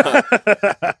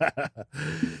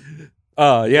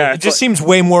 Yeah. it just seems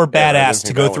way more I didn't badass to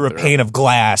think go that through a went through. pane of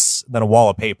glass than a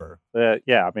wall of paper.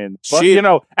 Yeah, I mean, but, Shit.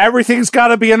 everything's got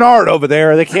to be an art over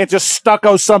there. They can't just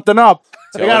stucco something up.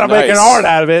 They got to make an art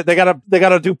out of it. They got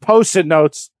to do post-it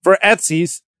notes for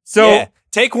Etsy's. so Yeah.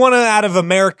 Take one out of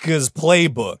America's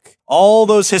playbook. All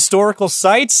those historical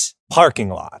sites, parking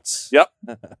lots. Yep.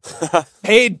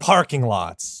 Paid parking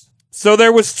lots. So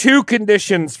there was 2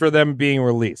 conditions for them being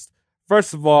released.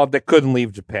 First of all, they couldn't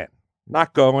leave Japan.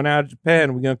 not going out of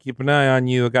Japan. We're going to keep an eye on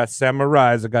you. I got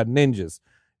samurais. I got ninjas.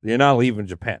 You're not leaving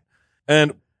Japan.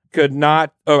 And could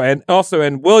not. Oh, and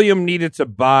William needed to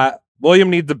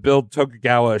build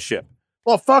Tokugawa a ship.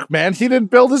 Well, fuck, man. He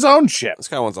didn't build his own ship. This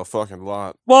guy wants a fucking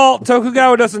lot. Well,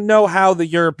 Tokugawa doesn't know how the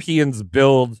Europeans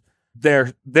build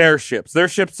their ships. Their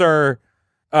ships are,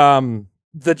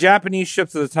 the Japanese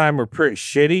ships at the time were pretty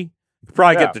shitty. You could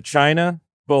probably get to China,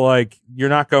 but like you're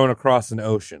not going across an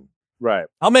ocean. Right.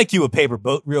 I'll make you a paper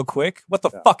boat real quick. What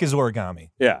the fuck is origami?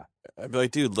 Yeah. I'd be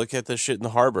like, dude, look at this shit in the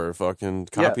harbor. Fucking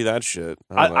copy that shit.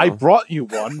 I brought you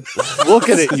one. Look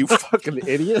at it, you fucking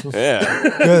idiot. Yeah.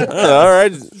 Good. All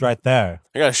right. It's right there.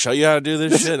 I gotta show you how to do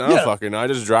this shit. I don't fucking know. I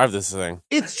just drive this thing.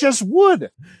 It's just wood.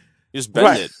 You just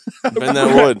bend it. Bend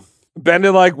that wood. Bend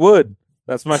it like wood.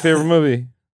 That's my favorite movie.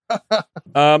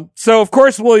 So of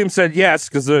course William said yes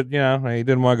because he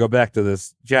didn't want to go back to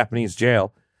this Japanese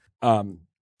jail.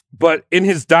 But in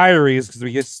his diaries, because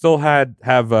we still have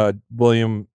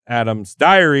William Adams'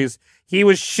 diaries, he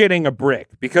was shitting a brick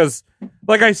because,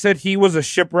 like I said, he was a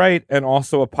shipwright and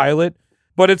also a pilot.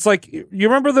 But it's like, you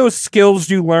remember those skills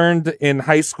you learned in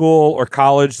high school or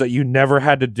college that you never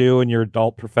had to do in your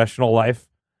adult professional life?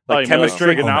 Like chemistry,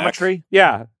 trigonometry?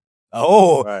 Yeah.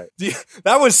 Oh, Right.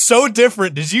 That was so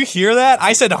different. Did you hear that?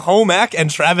 I said home ec and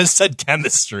Travis said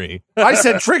chemistry. I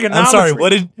said trigonometry. I'm sorry, what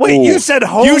did... Wait, you said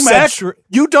home You said ec?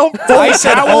 You don't fold I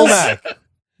said home towels? ec.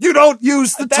 You don't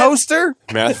use the toaster?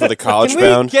 Math for the college Can we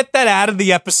bound. get that out of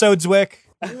the episode, Zwick?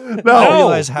 No. I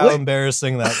realize how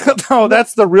embarrassing that. No,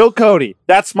 that's the real Cody.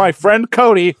 That's my friend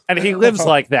Cody, and he lives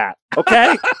like that.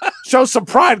 Okay? Show some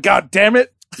pride, goddammit.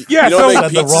 Yeah, You don't said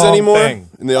make the pizzas wrong anymore thing.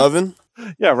 in the oven?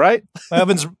 Yeah, right? My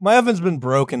oven's been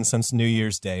broken since New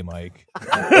Year's Day, Mike.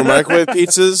 Or microwave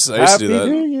pizzas? I used to do that.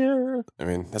 New Year. I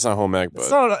mean, that's not home ec, but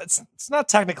It's not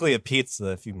technically a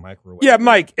pizza if you microwave. Yeah,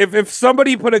 Mike, if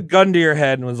somebody put a gun to your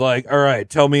head and was like, all right,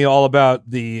 tell me all about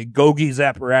the Golgi's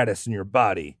apparatus in your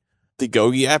body. the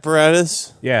Golgi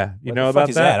apparatus. Yeah, you What know the fuck about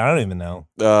is that? I don't even know.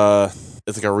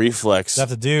 It's like a reflex Does that have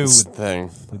to do with thing.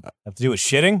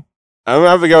 shitting? I'm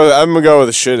gonna go with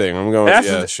the shitting. I'm going with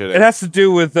shitting. It has to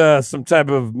do with some type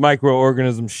of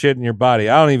microorganism shit in your body.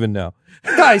 I don't even know.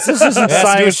 Guys, this isn't It has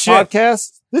to do with science shit.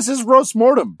 podcast. This is roast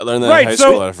mortem. I learned that Right, in high so-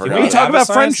 school. I We forgot. talk have a about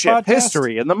science friendship, podcast?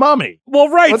 history, and the mummy. Well,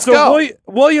 right. Let's So go.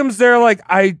 William's there like,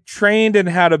 I trained in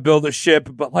how to build a ship,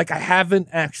 but like I haven't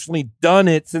actually done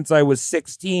it since I was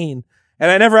 16.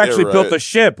 And I never actually right. built a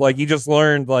ship. Like he just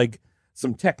learned like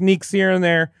some techniques here and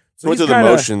there. So Went he's through the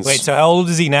kinda- motions. Wait, so how old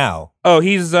is he now? Oh,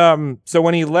 he's so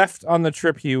when he left on the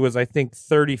trip, he was I think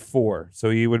 34. So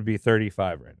he would be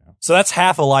 35 right now. So that's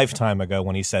half a lifetime ago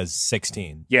when he says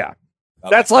 16. Yeah.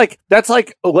 That's like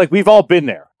we've all been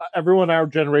there. Everyone in our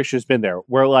generation has been there,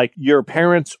 where like your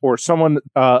parents or someone,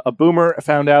 a boomer,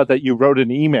 found out that you wrote an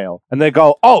email, and they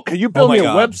go, "Oh, can you build my me a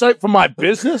God. website for my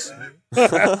business?"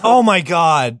 Oh my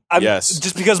God. Yes.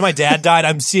 Just because my dad died,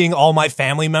 I'm seeing all my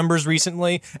family members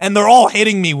recently, and they're all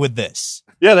hitting me with this.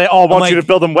 Yeah, they all want like- you to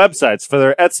build them websites for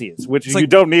their Etsy's, which you like,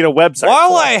 don't need a website.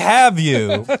 While for. I have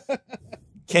you,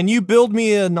 can you build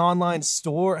me an online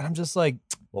store? And I'm just like,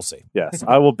 we'll see. Yes,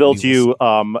 I will build We you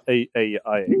a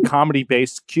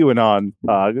comedy-based QAnon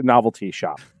novelty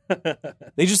shop.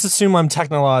 They just assume I'm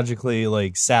technologically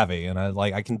like savvy, and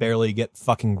I can barely get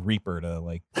fucking Reaper to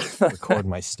like record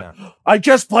my stuff. I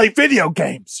just play video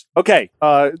games. Okay,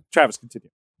 Travis, continue.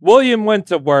 William went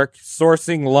to work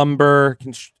sourcing lumber,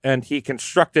 and he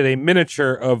constructed a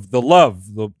miniature of the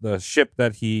Love, the ship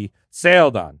that he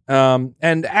sailed on.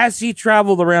 And as he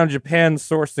traveled around Japan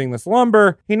sourcing this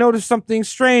lumber, he noticed something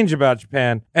strange about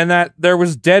Japan, and that there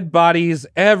was dead bodies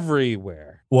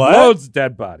everywhere. What? Loads of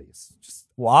dead bodies. Just,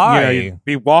 Why? you'd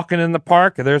be walking in the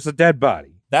park, and there's a dead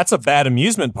body. That's a bad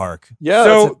amusement park. Yeah.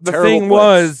 So the thing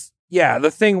was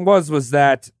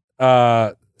that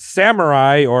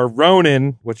samurai or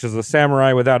ronin, which is a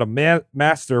samurai without a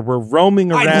master, were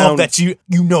roaming around. I love that you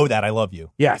know that. I love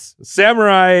you. Yes,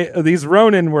 samurai. These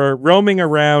ronin were roaming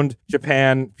around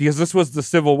Japan because this was the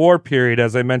Civil War period,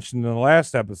 as I mentioned in the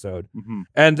last episode. Mhm.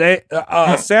 And they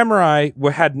samurai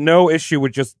had no issue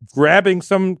with just grabbing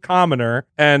some commoner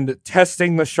and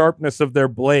testing the sharpness of their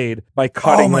blade by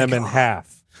cutting my them in God.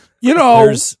 half. You know,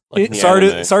 There's Like in the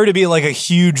sorry anime. to be like a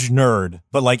huge nerd,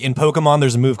 but like in Pokemon,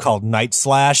 there's a move called Night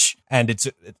Slash, and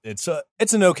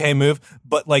it's an okay move.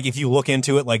 But like if you look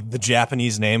into it, like the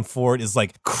Japanese name for it is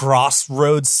like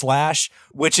Crossroads Slash,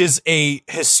 which is a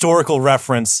historical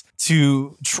reference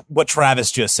to what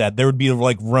Travis just said. There would be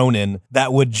like Ronin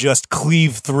that would just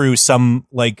cleave through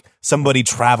somebody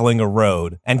traveling a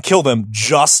road and kill them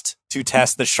just to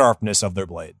test the sharpness of their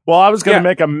blade. Well, I was going to Yeah.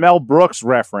 make a Mel Brooks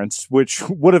reference, which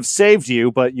would have saved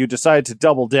you, but you decided to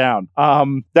double down.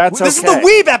 That's This is okay. the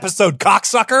Weave episode,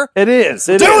 cocksucker. It is.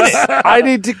 It Doing is. I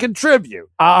need to contribute.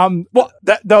 Well,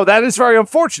 that is very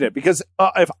unfortunate because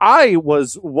if I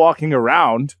was walking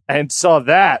around and saw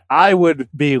that, I would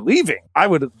be leaving. I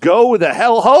would go the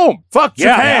hell home. Fuck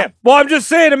Japan. Well, I'm just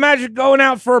saying, imagine going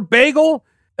out for a bagel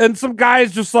and some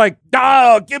guy's just like,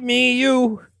 give me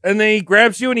you. And then he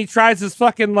grabs you and he tries his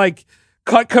fucking like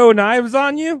Cutco knives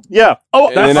on you. Yeah. Oh,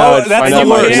 And then that's, I would that's find the out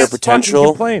my worst. inner Fucking potential.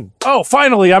 complain.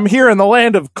 finally, I'm here in the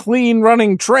land of clean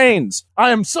running trains. I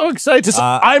am so excited to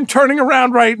I'm turning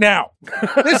around right now.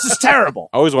 This is terrible.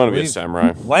 I always want to be a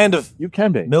samurai. Land of You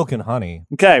can be. milk and honey.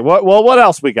 Okay, what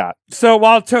else we got? So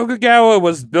while while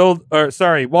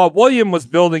William was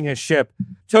building his ship,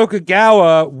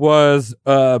 Tokugawa was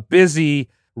busy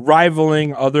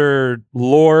rivaling other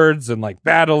lords and like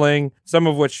battling, some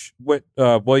of which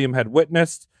William had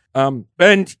witnessed.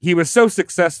 And he was so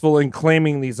successful in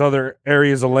claiming these other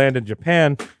areas of land in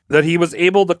Japan that he was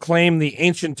able to claim the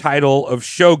ancient title of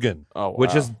shogun, Oh, wow.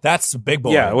 which is That's big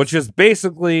boy. yeah, which is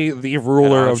basically the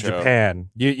ruler of Gotcha. Japan.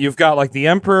 You've got like the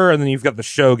emperor, and then you've got the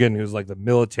shogun, who's like the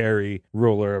military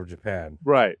ruler of Japan.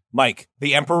 Right. Mike,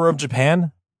 the Emperor of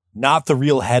Japan, not the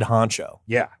real head honcho.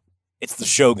 Yeah. It's the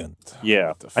shogun.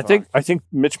 Yeah, the I fuck? think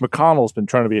Mitch McConnell's been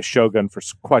trying to be a shogun for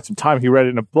quite some time. He read it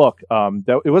in a book.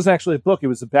 That it wasn't actually a book; it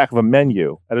was the back of a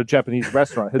menu at a Japanese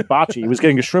restaurant. Hibachi. He was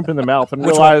getting a shrimp in the mouth and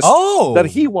Which realized one? Oh. that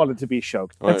he wanted to be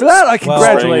shogun. Right. And for that, I Well-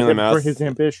 congratulate Spraying in the him for mouth. his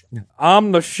ambition.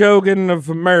 I'm the shogun of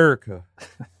America.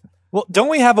 Well, don't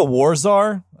we have a war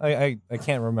czar? I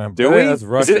can't remember. Do we? That's Is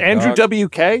Russia, it Andrew dog.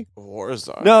 WK?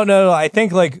 Warzone. No. I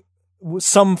think like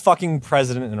some fucking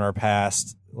president in our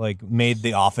past like made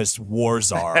the office war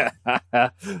czar,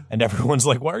 and everyone's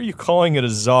like, "Why are you calling it a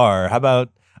czar? How about?"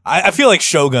 I feel like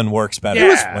shogun works better.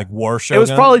 Yeah. Like war shogun. It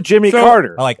was probably Jimmy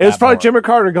Carter. I like it was that probably more. Jimmy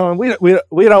Carter going.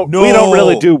 We don't No.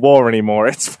 really do war anymore.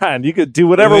 It's fine. You could do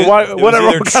whatever It was whatever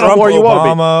either kind of Trump, war you want to be.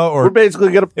 Obama, or We're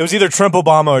basically gonna. it was either Trump,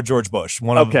 Obama, or George Bush.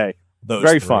 One of Okay. those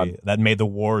Very three fun. that made the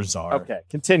war czar. Okay,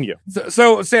 continue.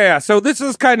 So this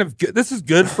is kind of this is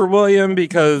good for William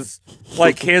because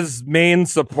like his main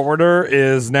supporter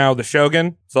is now the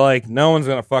shogun. So like no one's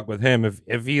gonna fuck with him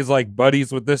if he's like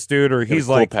buddies with this dude or he's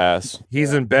Full like pass.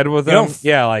 he's in bed with You him. don't-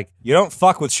 Yeah, like You don't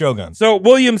fuck with shoguns. so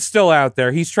William's still out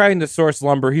there. He's trying to source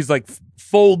lumber. He's like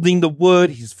folding the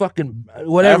wood. He's fucking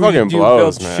whatever That you fucking do,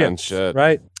 blows, build man. ships, Shit.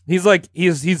 right? He's like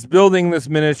he's building this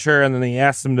miniature, and then he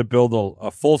asks him to build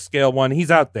a full scale one.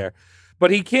 He's out there,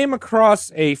 but he came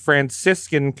across a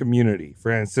Franciscan community,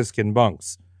 Franciscan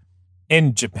monks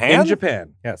In Japan? in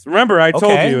Japan. Yes, remember I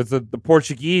told Okay. you it's the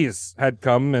Portuguese had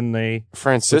come and they.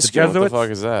 Franciscan. What the Jesuits? fuck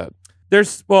is that?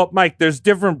 Mike, there's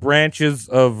different branches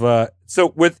of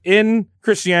so within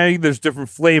Christianity, there's different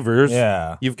flavors.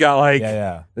 Yeah. You've got like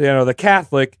Yeah. the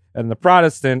Catholic and the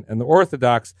Protestant and the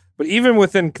Orthodox. But even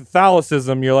within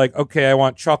Catholicism, you're like, okay, I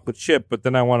want chocolate chip, but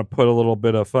then I want to put a little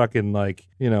bit of fucking like,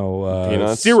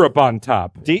 Peanuts? syrup on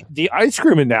top, The ice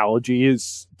cream analogy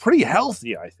is pretty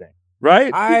healthy, I think.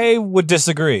 right? I would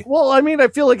disagree. Well, I mean, I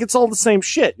feel like it's all the same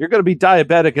shit. You're going to be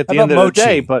diabetic at the How end about of the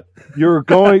day, mochi? but you're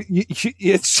going.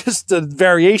 It's just the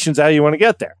variations how you want to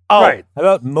get there. Oh, Right. How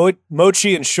about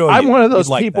mochi and shoyu? I'm one of those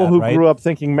You'd like people that, who right? grew up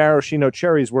thinking maraschino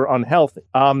cherries were unhealthy.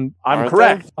 I'm Aren't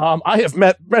correct. I have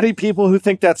met many people who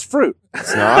think that's fruit.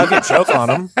 It's not. You can choke on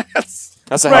them.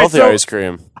 That's a Right, healthy so- ice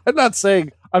cream. I'm not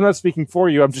saying. I'm not speaking for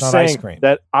you. I'm just not ice saying cream.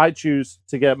 that I choose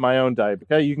to get my own diet.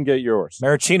 Okay, you can get yours.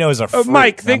 Maraschino is a fruit,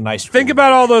 Mike, not think an ice cream. think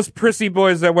about all those prissy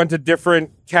boys that went to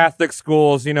different Catholic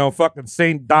schools. Fucking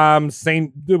Saint Dom's,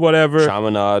 Saint whatever.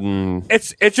 Chaminade and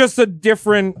It's just a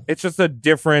different.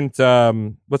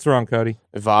 What's wrong, Cody?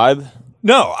 vibe.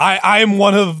 No, I am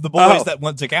one of the boys Oh. that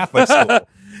went to Catholic school.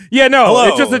 Yeah, no, Hello.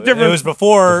 it's just a different. It was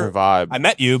before Different vibe. I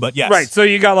met you, but yes. Right. So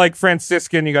you got like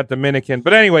Franciscan, you got Dominican.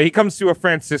 But anyway, he comes to a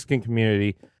Franciscan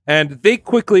community and they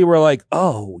quickly were like,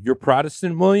 "Oh, you're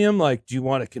Protestant, William? Like, do you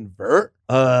want to convert?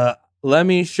 Let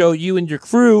me show you and your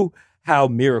crew how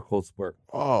miracles work.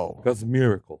 Oh. Because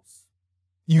miracles."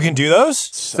 You can do those?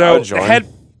 So the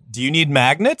Do you need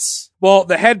magnets?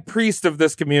 the head priest of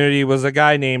this community was a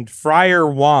guy named Friar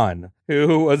Juan,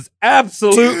 who was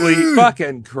absolutely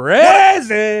fucking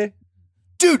crazy.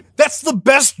 Dude, that's the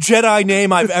best Jedi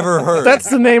name I've ever heard. That's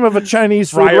the name of a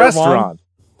Chinese food Friar restaurant.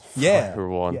 yeah. For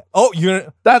one. Yeah. Oh,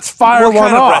 you're That's fire What one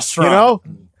kind of off. restaurant? You know,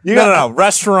 you no.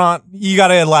 Restaurant. You got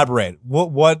to elaborate.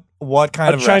 What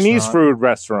kind a of Chinese restaurant? food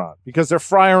restaurant because they're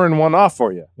firing one off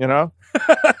for you. You know,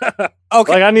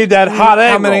 Okay. Like I need that hot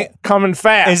How egg many- roll coming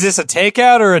fast. Is this a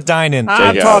takeout or a dine-in?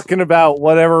 I'm Takeout. talking about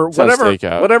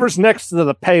whatever's next to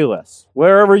the Payless.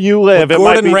 Wherever you live, Would it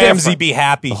might Gordon be Ramsay different. be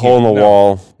happy? The hole in the here?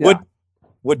 wall. Yeah.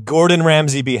 Would Gordon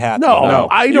Ramsay be happy? No,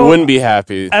 I You don't. wouldn't be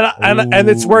happy. And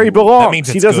it's where he belongs. That means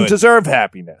He it's doesn't good. deserve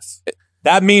happiness.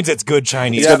 That means it's good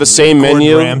Chinese. It's got the same Gordon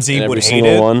menu Ramsay in every would hate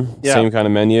single it. one. Yeah. Same kind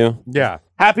of menu. Yeah.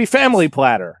 Happy family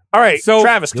platter. All right, So-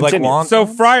 Travis, You like continue. wonton? So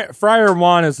Friar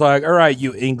Juan is like, all right,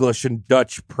 you English and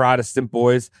Dutch Protestant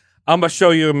boys, I'm going to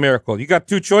show you a miracle. You got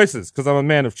two choices because I'm a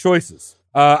man of choices.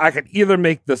 I can either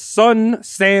make the sun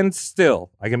stand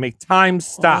still. I can make time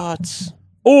stop.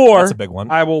 Or That's a big one.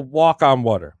 I will walk on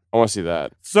water. I want to see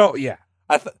that. So, yeah.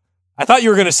 I thought you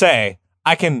were going to say,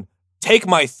 I can take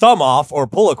my thumb off or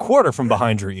pull a quarter from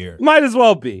behind your ear. Might as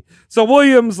well be. So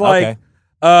William's like,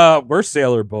 Okay. we're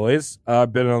sailor boys.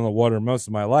 I've been on the water most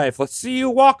of my life. Let's see you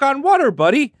walk on water,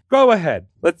 buddy. Go ahead.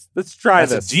 Let's try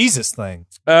That's this. a Jesus thing.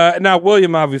 Now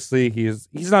William, obviously, he's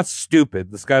not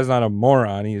stupid. This guy's not a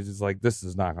moron. He's just like, this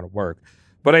is not going to work.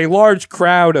 But a large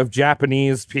crowd of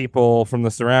Japanese people from the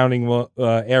surrounding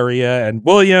area and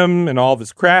William and all of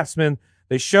his craftsmen,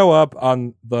 they show up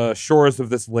on the shores of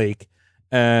this lake,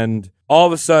 and all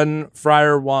of a sudden,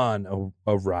 Friar Juan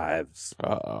arrives.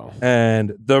 Uh-oh.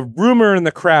 And the rumor in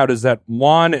the crowd is that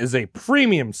Juan is a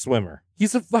premium swimmer.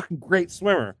 He's a fucking great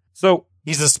swimmer. So,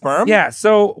 He's a sperm? yeah,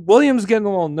 so William's getting a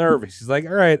little nervous. He's like,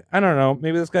 all right, I don't know.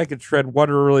 Maybe this guy could tread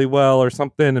water really well or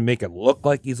something and make it look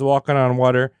like he's walking on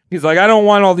water. He's like, I don't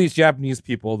want all these Japanese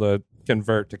people to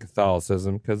convert to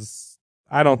Catholicism because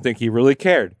I don't think he really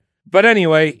cared. But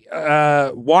anyway,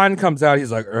 Juan comes out.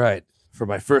 He's like, all right, for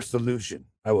my first illusion,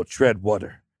 I will tread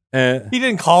water. He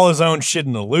didn't call his own shit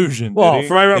an illusion. Well, did he?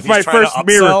 for my, If for my he's trying to first upsell?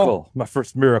 miracle. My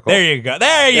first miracle. There you go.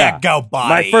 There Yeah. you go, buddy.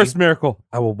 My first miracle,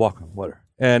 I will walk on water.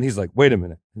 And he's like, wait a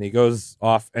minute. And he goes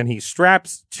off and he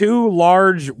straps two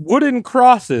large wooden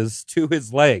crosses to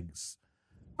his legs,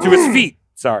 to his feet.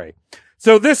 Sorry.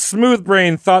 So this smooth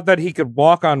brain thought that he could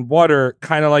walk on water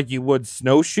kind of like you would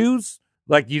snowshoes.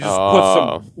 Like you just put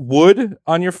some wood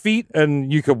on your feet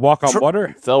and you could walk on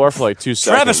water. They'll work for like 2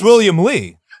 seconds. Travis William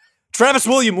Lee. Travis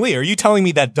William Lee, are you telling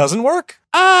me that doesn't work?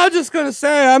 I'm just going to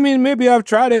say, I mean, maybe I've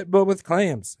tried it, but with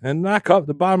clams and not up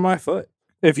the bottom of my foot.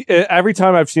 If every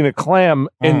time I've seen a clam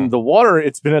in the water,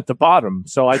 it's been at the bottom.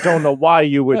 So I don't know why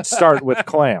you would start with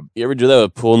clam. You ever do that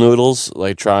with pool noodles?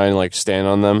 Like try and like stand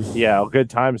on them? Yeah,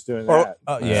 good times doing that.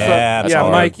 Yeah. That's Yeah,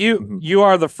 hard. Mike, you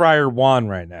are the Friar Juan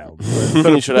right now.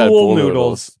 You should have had pool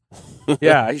noodles.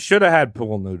 Yeah, he should have had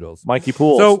pool noodles. Mikey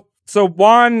Pools. So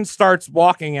Juan starts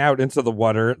walking out into the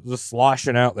water, just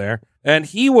sloshing out there, and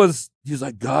he's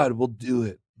like, God, we'll do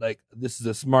it. Like, this is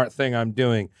a smart thing I'm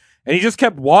doing. And he just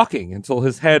kept walking until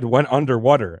his head went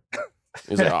underwater.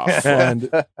 He's like, oh, fuck. And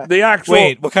the actual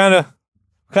Wait, what kind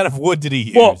of wood did he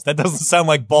use? Well- that doesn't sound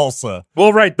like balsa.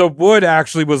 Well, right, the wood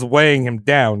actually was weighing him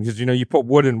down because you put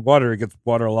wood in water, it gets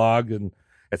waterlogged and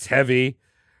it's heavy,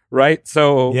 right?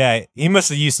 So Yeah, he must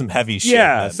have used some heavy shit.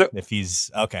 Yeah, then, so- if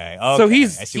he's okay. So I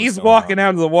see he's what's going walking on. out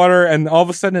of the water, and all of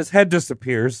a sudden his head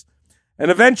disappears. And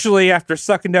eventually, after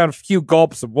sucking down a few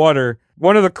gulps of water,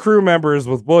 one of the crew members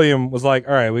with William was like,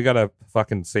 all right, we got to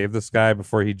fucking save this guy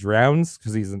before he drowns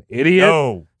because he's an idiot.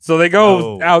 No. So they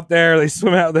go No. out there, they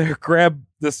swim out there, grab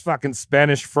this fucking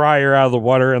Spanish friar out of the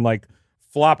water and like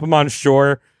flop him on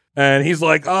shore. And he's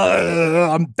like,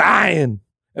 I'm dying.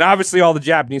 And obviously all the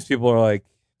Japanese people are like,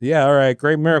 yeah, all right,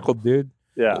 great miracle, dude.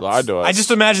 yeah. I do it. I just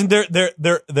imagine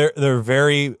they're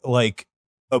very like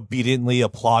obediently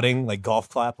applauding, like golf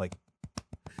clap, like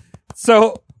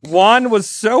So Juan was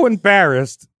so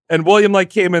embarrassed, and William like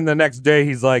came in the next day.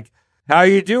 He's like, "How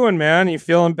you doing, man? You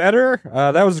feeling better?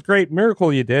 That was a great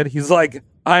miracle you did." He's like,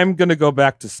 "I'm gonna go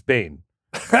back to Spain."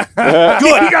 Good.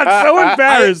 He got so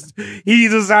embarrassed, he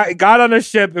just got on a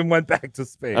ship and went back to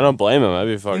Spain. I don't blame him. I'd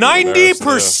be fucking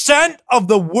 90% of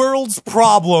the world's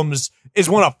problems is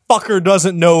when a fucker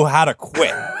doesn't know how to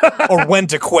quit or when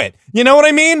to quit. You know what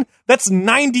I mean? That's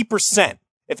 90%.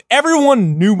 If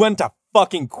everyone knew when to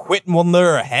fucking quit when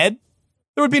they're ahead,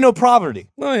 there would be no poverty.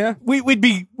 Oh yeah, We'd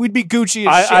be Gucci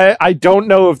as shit. I don't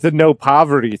know if the no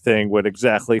poverty thing would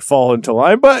exactly fall into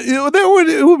line, but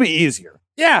it would be easier.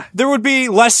 yeah. There would be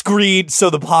less greed, so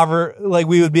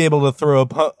we would be able to throw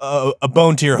a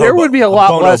bone to your There hobo. would be a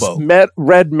lot less bonobo.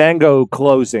 red mango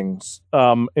closings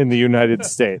in the United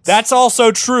States. That's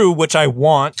also true, which I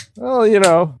want. Well,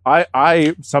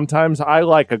 I sometimes I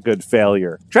like a good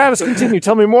failure. Travis, continue.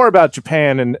 Tell me more about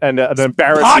Japan and an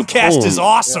embarrassing Podcast poem. is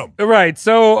awesome. Right.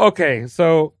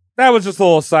 So that was just a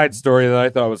little side story that I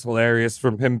thought was hilarious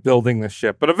from him building the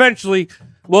ship. But eventually,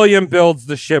 William builds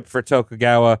the ship for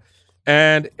Tokugawa.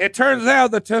 And it turns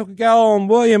out that Tokugawa and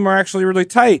William are actually really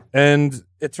tight. And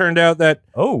it turned out that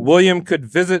William could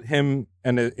visit him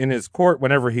in his court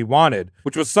whenever he wanted,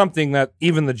 which was something that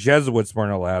even the Jesuits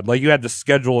weren't allowed. Like, you had to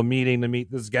schedule a meeting to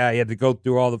meet this guy. You had to go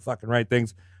through all the fucking right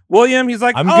things. William, he's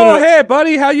like, hey,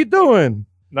 buddy, how you doing?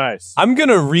 Nice. I'm going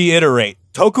to reiterate.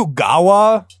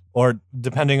 Tokugawa, or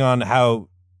depending on how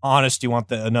honest you want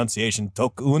the enunciation,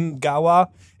 Tokungawa,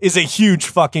 is a huge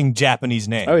fucking Japanese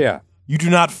name. Oh, yeah. You do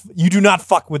not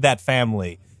fuck with that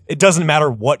family. It doesn't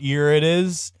matter what year it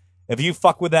is. If you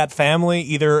fuck with that family,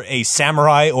 either a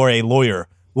samurai or a lawyer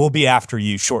will be after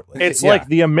you shortly. It's like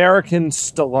the American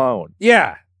Stallone.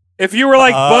 Yeah. If you were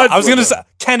like Bud, I was going to say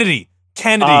Kennedy.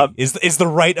 Is the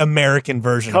right American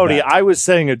version. Cody, of that. I was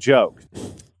saying a joke.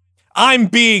 I'm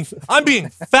being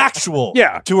factual.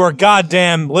 Yeah. To our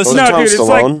goddamn Was listeners. it Tom dude, it's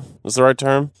Stallone? Was the right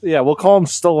term? Yeah, we'll call him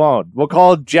Stallone. We'll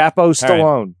call it Japo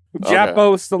Stallone.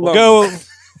 Japo Stallone.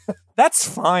 Go. That's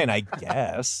fine, I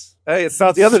guess. Hey, it's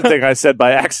not the other thing I said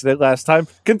by accident last time.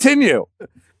 Continue.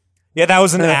 Yeah, that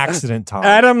was an accident, Tom.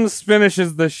 Adams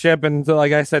finishes the ship, and so,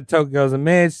 like I said, Toku goes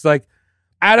amazed. She's like,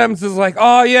 Adams is like,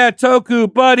 oh yeah,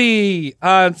 Toku, buddy,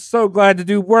 I'm so glad to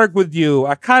do work with you.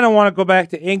 I kind of want to go back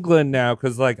to England now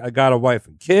because, like, I got a wife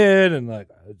and kid, and like,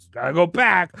 I just gotta go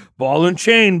back, ball and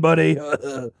chain, buddy.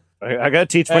 I got to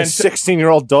teach my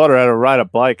 16-year-old daughter how to ride a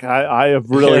bike. I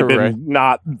have really been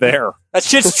not there. That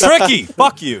shit's tricky.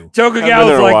 Fuck you.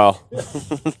 Tokugawa's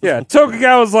like, yeah,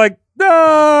 Tokugawa's like, no,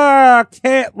 I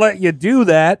can't let you do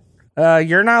that.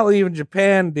 You're not leaving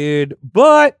Japan, dude,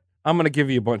 but I'm going to give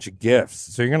you a bunch of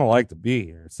gifts, so you're going to like to be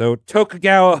here. So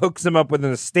Tokugawa hooks him up with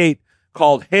an estate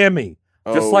called Hemi,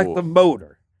 just like the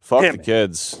motor. Fuck Hemi. the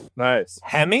kids. Nice.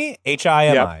 Hemi?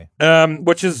 Himi.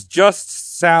 Which is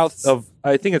just south of,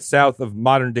 I think it's south of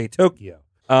modern-day Tokyo.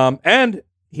 And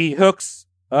he hooks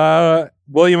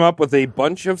William up with a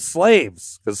bunch of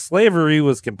slaves, because slavery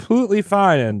was completely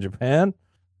fine in Japan.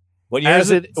 What year As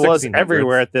is it? it was 1600s.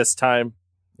 everywhere at this time.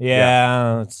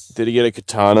 Yeah. It's Did he get a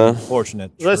katana?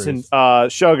 unfortunate. Listen,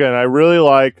 truth. Shogun, I really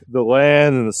like the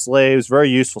land and the slaves. Very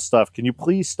useful stuff. Can you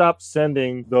please stop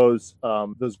sending those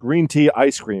green tea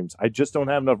ice creams? I just don't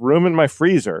have enough room in my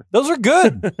freezer. Those are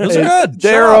good. Those are good.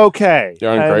 They're Shut up. okay.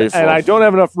 You're And- ungrateful. And I don't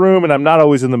have enough room, and I'm not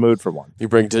always in the mood for one. You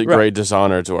bring great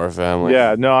dishonor to our family.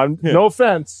 Yeah, no, I'm no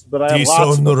offense, but I have lots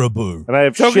of, Dishonorable. and I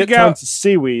have shit Tokugawa- tons of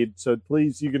seaweed. So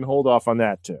please, you can hold off on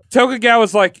that too.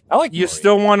 Tokugawa's like, I like you Mori.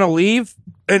 still want to leave?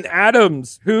 And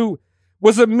Adams, who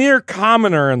was a mere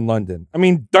commoner in London. I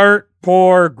mean, dirt,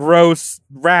 poor, gross,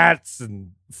 rats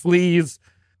and fleas.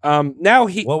 Now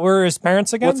he... What were his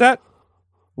parents again? What's that?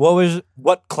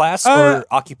 What class or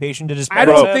occupation did his I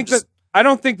parents don't have? think that... I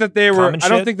don't think that they were. Common I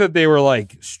don't shit? think that they were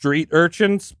like street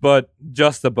urchins, but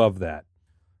just above that.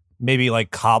 Maybe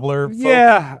like cobbler folk?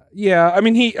 Yeah. I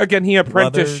mean, he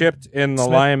apprenticeshiped in the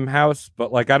Smith? Limehouse,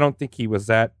 but like I don't think he was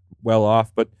that well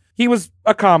off. But he was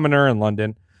a commoner in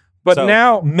London. But So,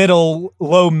 now,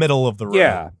 low middle of the road.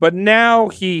 yeah. But now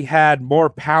he had more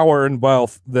power and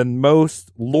wealth than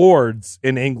most lords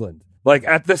in England. Like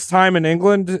at this time in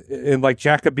England, in like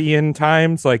Jacobean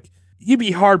times, like you'd be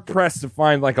hard pressed to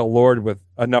find like a lord with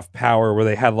enough power where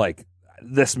they had like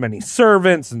this many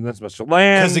servants and this much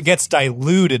land. Because it gets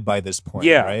diluted by this point,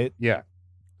 yeah, right? yeah.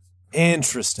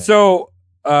 Interesting. So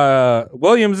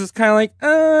Williams is kind of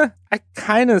like, I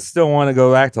kind of still want to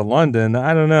go back to London.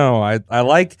 I don't know. I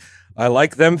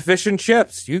like them fish and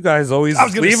chips. You guys always I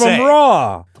was gonna leave say. them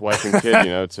raw. Wife and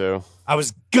kid, too. I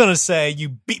was gonna say you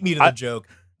beat me to the joke,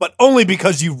 but only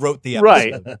because you wrote the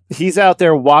episode. Right. He's out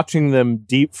there watching them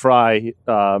deep fry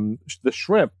the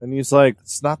shrimp, and he's like,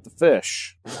 "It's not the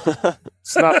fish.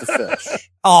 It's not the fish."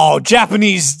 Oh,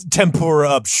 Japanese tempura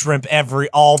up shrimp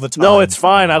all the time. No, it's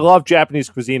fine. I love Japanese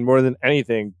cuisine more than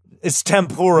anything. It's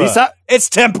tempura. Besi- It's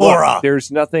tempura. Look, there's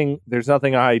nothing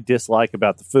I dislike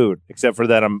about the food except for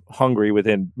that I'm hungry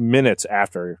within minutes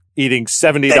after eating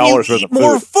 $70 Then you worth eat of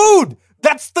more food. food.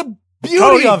 That's the beauty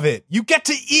Cody. of it. You get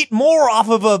to eat more off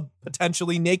of a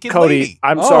potentially naked Cody, lady.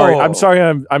 I'm sorry. Oh. I'm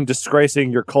sorry. I'm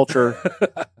disgracing your culture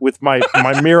with my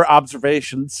mere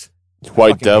observations.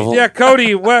 White devil. Yeah,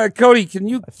 Cody. Cody, can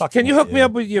you fucking hook hate me you.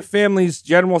 up with your family's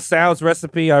General Tso's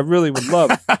recipe? I really would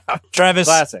love. Travis,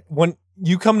 Classic. when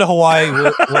you come to Hawaii,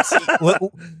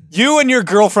 you and your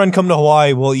girlfriend come to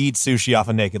Hawaii, we'll eat sushi off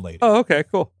a naked lady. Oh, okay,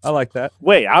 cool. I like that.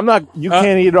 Wait, I'm not. You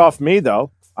can't eat it off me though.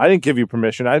 I didn't give you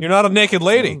permission. You're not a naked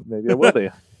lady. Maybe I will be.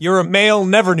 You're a male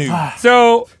never knew.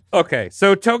 So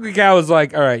Tokugawa's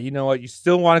like, all right, you know what? You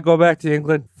still want to go back to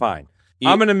England? Fine.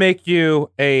 I'm going to make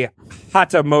you a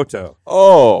hatamoto,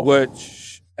 Oh.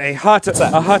 which a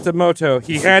Hatamoto.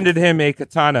 He handed him a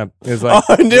katana. He was like,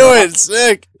 I knew it.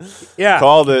 Sick. yeah,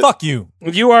 Called it. Fuck you.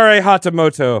 you are a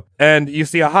Hatamoto. And you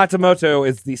see, a Hatamoto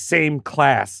is the same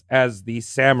class as the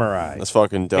samurai. That's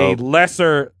fucking A dope.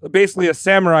 lesser, basically a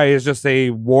samurai is just a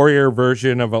warrior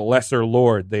version of a lesser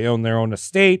lord. They own their own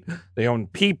estate. They own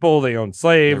people. They own They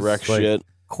slaves. wreck Like, shit.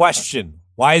 Question.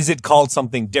 Why is it called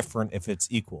something different if it's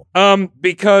equal?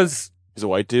 Because He's a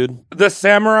white dude. the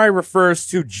samurai refers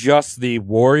to just the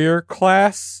warrior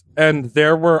class, and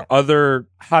there were other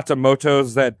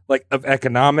Hatamotos that, like, of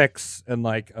economics and,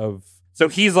 like, of... So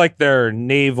he's, like, their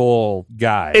naval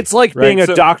guy. It's like right? being a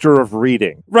So- doctor of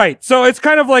reading. Right. So it's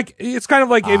kind of like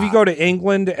if you go to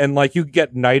England and, like, you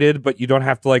get knighted, but you don't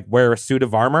have to, like, wear a suit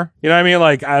of armor. You know what I mean?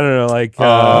 Like, I don't know, like...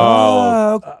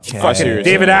 Okay. I see what you're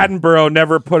David saying. Attenborough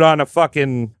never put on a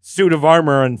fucking suit of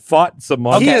armor and fought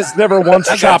someone. He has never once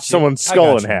I got chopped you. someone's I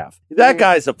skull got in you. half. That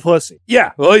guy's a pussy.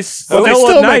 Yeah. Well, he's But they still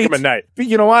still a make him a knight. knight. But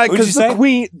you know why? What'd you Because the say?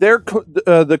 queen,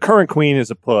 the current queen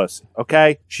is a pussy.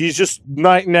 Okay, she's just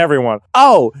knighting everyone.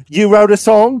 Oh, you wrote a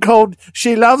song called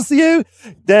 "She Loves You,"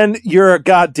 then you're a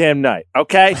goddamn knight.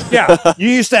 Okay, Yeah. you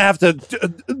used to have to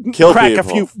Kill crack a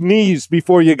people. few knees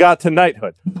before you got to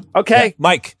knighthood. Okay,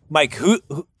 Mike, who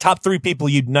top 3 people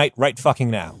you'd knight right fucking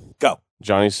now? Go.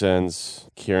 Johnny Sins,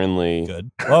 Kieran Lee, Good.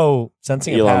 Whoa,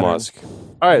 sensing a Elon pattern. Musk.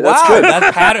 all right, Wow, that's good.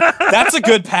 that pattern. That's a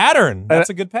good pattern. That's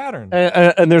a good pattern.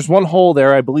 And there's one hole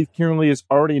there. I believe Kieran Lee is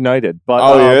already knighted, but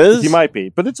Oh, he is? He might be,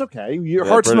 but it's okay. Your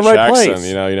Yeah, heart's in the British right accent, place.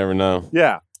 You know, you never know.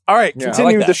 Yeah. All right, I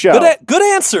continue like the that. show. Good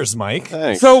answers, Mike.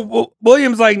 Thanks. So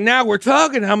William's like, now we're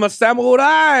talking. I'm a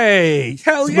samurai.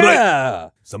 Hell yeah.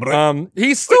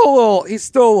 He's still a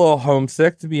little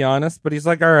homesick, to be honest. But he's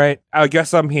like, all right, I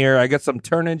guess I'm here. I guess I'm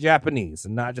turning Japanese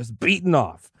and not just beating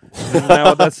off. Isn't that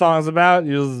what that song's about?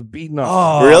 You're just beating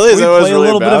off. Oh, Really? Is can that we what it's play a really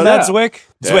little bit of about? that, Zwick?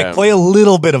 Damn. Zwick, play a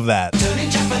little bit of that.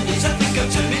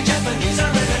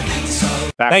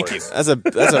 Backwards. Thank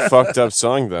you. That's a fucked up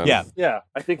song then. Yeah. Yeah,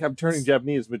 I think I'm turning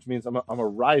Japanese, which means I'm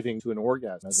arriving to an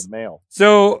orgasm as a male.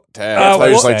 So Damn, that's why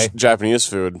you just well- like Japanese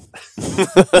food.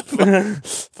 Fuck.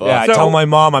 Yeah, I So- tell my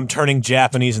mom I'm turning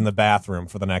Japanese in the bathroom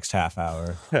for the next half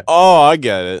hour. Oh, I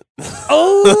get it.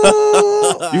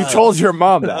 You told your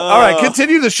mom that. All right,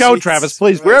 continue the show, Travis,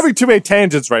 please. We're having too many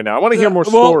tangents right now. I want to hear more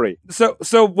Well, story.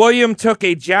 So William took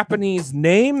a Japanese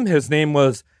name. His name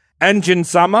was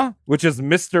Enjin-sama, which is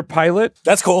Mr. Pilot.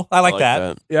 That's cool. I like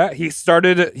that. Yeah, he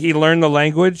learned the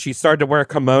language. He started to wear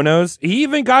kimonos. He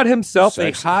even got himself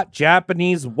Sexy. a hot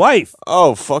Japanese wife.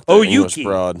 Oh, fuck that Oh, English Yuki.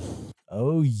 broad.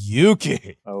 Oh,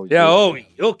 Yuki. Oh, Yeah, oh,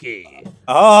 Yuki.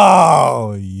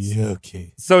 Oh,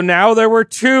 Yuki. So now there were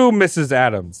 2 Mrs.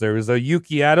 Adams. There was a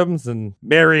Yuki Adams and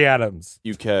Mary Adams.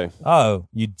 UK. Oh,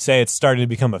 you'd say it's starting to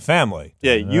become a family.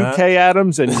 Yeah, UK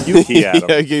Adams and Yuki Adams.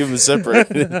 Yeah, give them separate.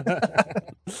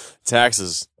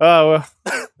 Taxes. Oh, well,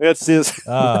 that's this.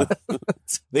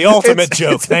 The ultimate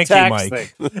joke. It's a Thank you, tax Mike. thing.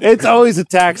 It's always a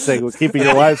tax thing with keeping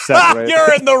your wife separated.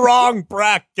 You're in the wrong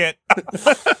bracket.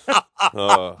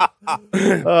 Oh.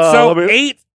 So let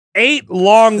me- eight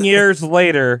long years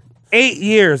later, 8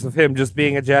 years of him just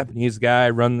being a Japanese guy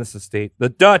running this estate. The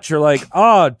Dutch are like,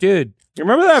 oh, dude, you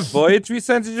remember that voyage we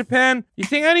sent to Japan? You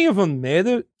think any of them made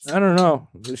it? I don't know.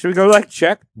 Should we go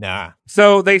check? Nah.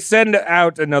 So they send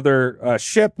out another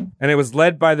ship, and it was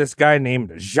led by this guy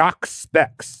named Jacques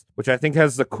Spex, which I think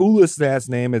has the coolest ass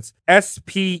name. It's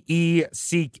SPECX.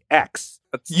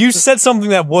 You said something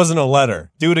that wasn't a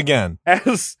letter. Do it again.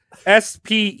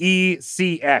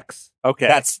 SPECX.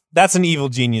 Okay. That's an evil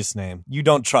genius name. You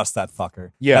don't trust that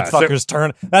fucker. Yeah, That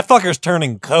fucker's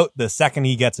turning coat the second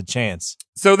he gets a chance.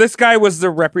 So this guy was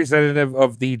the representative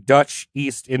of the Dutch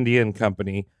East Indian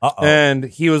Company. Uh-oh. And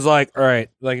he was like, all right,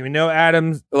 like, we know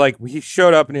Adams, like, he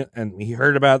showed up and he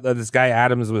heard about that this guy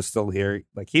Adams was still here.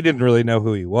 Like, he didn't really know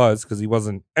who he was because he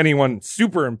wasn't anyone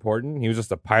super important. He was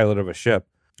just a pilot of a ship.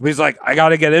 But he's like, I got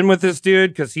to get in with this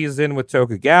dude because he's in with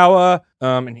Tokugawa.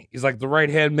 And he's like the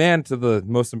right-hand man to the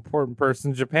most important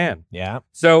person in Japan. Yeah.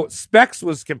 So Specs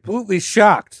was completely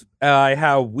shocked at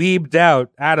how weebed out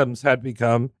Adams had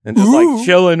become and just like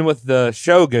chilling with the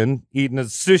shogun, eating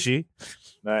his sushi.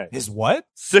 Nice. His what?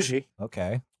 Sushi.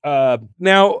 Okay.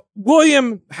 Now,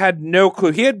 William had no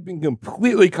clue. He had been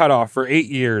completely cut off for 8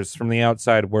 years from the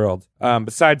outside world,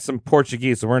 besides some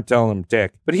Portuguese who weren't telling him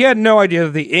dick. But he had no idea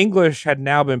that the English had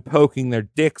now been poking their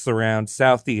dicks around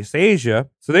Southeast Asia.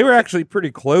 So they were actually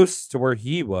pretty close to where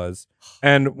he was.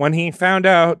 And when he found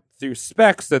out through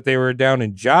Specs that they were down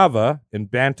in Java, in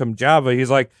Bantam, Java, he's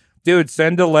like, dude,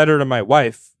 send a letter to my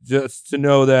wife just to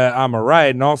know that I'm all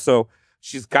right. And also,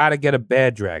 she's got to get a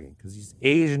bad dragon because these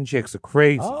Asian chicks are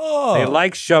crazy. Oh. They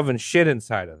like shoving shit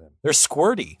inside of them. They're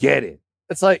squirty. Get it.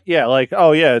 It's like, yeah, like,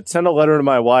 oh yeah, send a letter to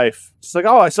my wife. It's like,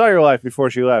 oh, I saw your wife before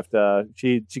she left.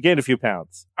 She gained a few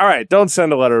pounds. All right, don't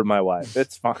send a letter to my wife.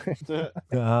 It's fine.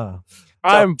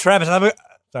 I'm Travis.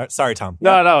 Sorry, Tom.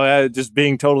 No, just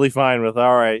being totally fine with.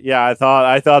 All right, yeah, I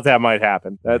thought that might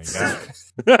happen. That's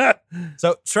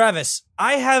So, Travis,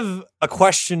 I have a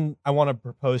question I want to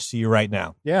propose to you right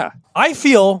now. yeah. I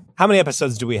feel, how many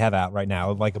episodes do we have out right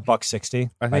now? Like $160?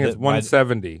 I think it's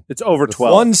 170. It's over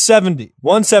 12. 170.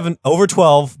 Over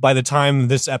 12 by the time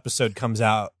this episode comes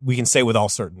out, we can say with all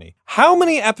certainty. How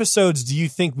many episodes do you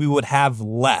think we would have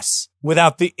less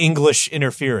without the English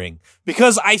interfering?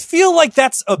 Because I feel like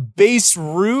that's a base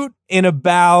route in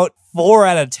about 4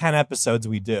 out of 10 episodes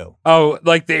we do. Oh,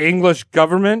 like the English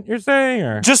government, you're saying?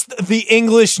 Or? Just the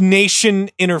English nation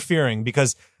interfering,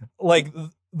 because like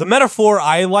the metaphor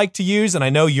I like to use, and I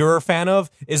know you're a fan of,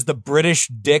 is the British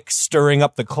dick stirring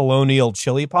up the colonial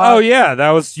chili pot. Oh,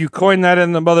 yeah. You coined that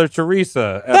in the Mother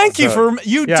Teresa episode. Thank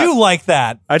you do like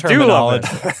that I do love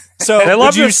terminology. it. So They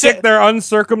love would you to stick their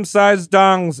uncircumcised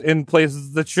dongs in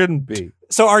places that shouldn't be.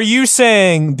 So are you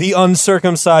saying the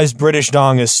uncircumcised British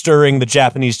dong is stirring the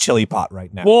Japanese chili pot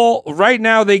right now? Well, right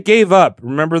now they gave up.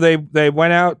 Remember, they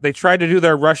went out, they tried to do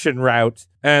their Russian route,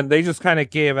 and they just kind of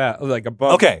gave out, like,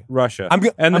 above Russia. I'm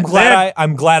glad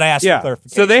I asked for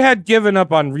clarification. So they had given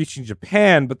up on reaching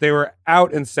Japan, but they were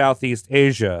out in Southeast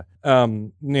Asia.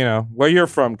 Where you're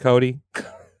from, Cody.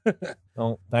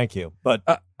 Oh, thank you. But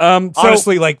So,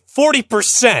 honestly, like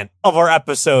 40% of our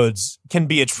episodes can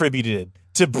be attributed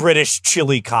to British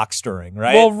chili cock stirring,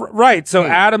 right? Well, right. So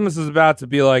Adams is about to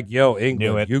be like, "Yo,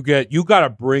 England, Knew you got to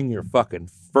bring your fucking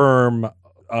firm,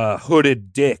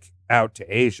 hooded dick out to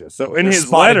Asia." So in his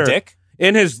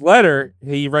letter,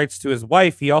 he writes to his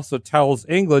wife. He also tells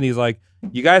England, he's like,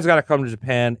 "You guys got to come to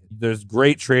Japan. There's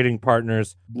great trading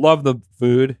partners. Love the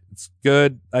food. It's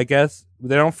good, I guess.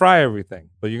 They don't fry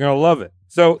everything, but you're gonna love it."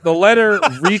 So the letter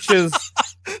reaches.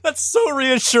 That's so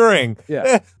reassuring.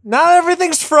 Yeah. Not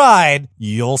everything's fried.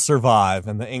 You'll survive.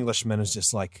 And the Englishman is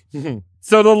just like...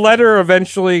 So the letter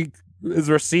eventually is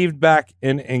received back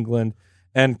in England,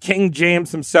 and King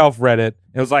James himself read it.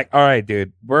 It was like, all right,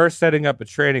 dude, we're setting up a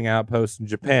trading outpost in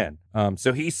Japan.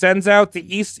 So he sends out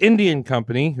the East Indian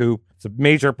Company, who is a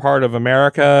major part of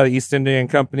America, East Indian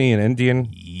Company and Indian.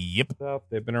 Yep. Stuff.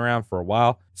 They've been around for a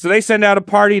while. So they send out a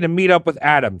party to meet up with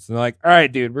Adams. And they're like, all right,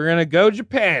 dude, we're going to go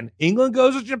Japan. England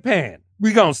goes to Japan.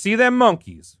 We're going to see them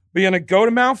monkeys. We're going to go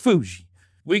to Mount Fuji.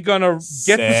 We're going to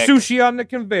get the sushi on the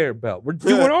conveyor belt. We're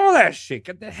doing all that shit.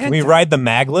 Get the hentai. Can we ride the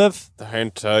maglev? The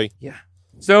hentai. Yeah.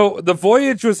 So the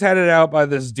voyage was headed out by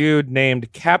this dude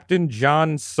named Captain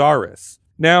John Saris.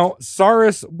 Now,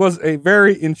 Saris was a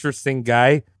very interesting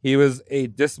guy. He was a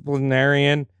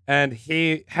disciplinarian, and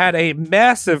he had a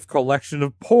massive collection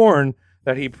of porn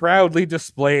that he proudly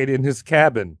displayed in his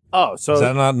cabin. Oh, so is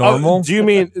that not normal? Do you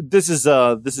mean this is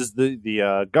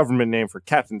the government name for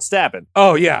Captain Stabbin?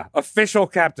 Oh yeah, official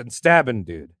Captain Stabbin,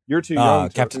 dude. You're too young.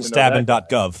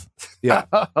 CaptainStabbin.gov. Yeah.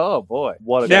 Oh boy,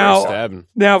 what a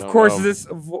now of course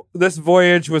this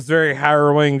voyage was very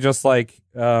harrowing, just like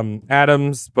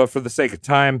Adams. But for the sake of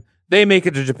time, they make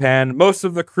it to Japan. Most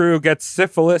of the crew gets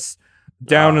syphilis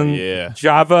down in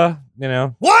Java. You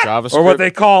know what? JavaScript? Or what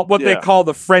they call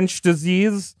the French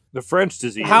disease. The French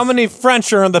disease. How many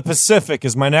French are in the Pacific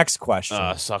is my next question.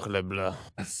 Sacre bleu.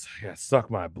 Yeah, suck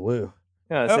my blue.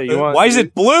 Yeah, so you want, why is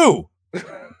it blue?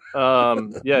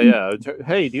 Yeah.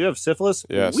 Hey, do you have syphilis?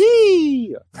 Yes.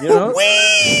 Wee! You know?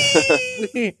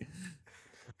 Wee!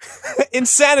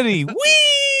 Insanity. Wee!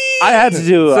 I had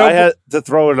to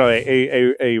throw in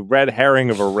a red herring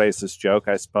of a racist joke,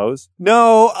 I suppose.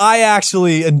 No, I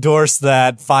actually endorse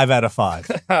that 5 out of 5.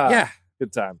 Yeah.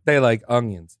 Good time. They like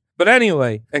onions. But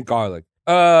anyway, and garlic.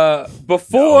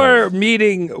 Before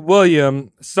meeting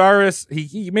William, Saris,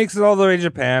 he makes it all the way to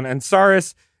Japan, and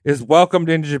Saris is welcomed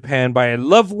into Japan by a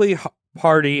lovely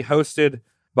party hosted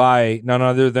by none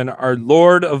other than our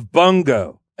Lord of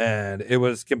Bungo. And it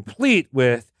was complete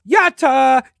with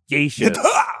Yatta geishas.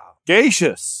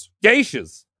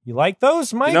 Geishas. You like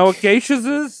those, Mike? You know what geishas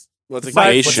is? What's a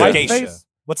Mike, geisha? what's a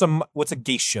geisha? What's a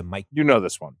geisha, Mike? You know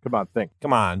this one. Come on, think.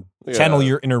 Come on. Yeah. Channel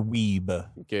your inner weeb.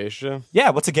 Geisha? Yeah,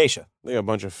 what's a geisha? They got a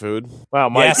bunch of food. Wow,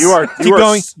 Mike, Yes. you are Keep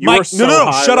going. Mike, so no,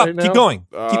 high shut up. right Keep now. going.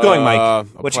 Keep going, Mike.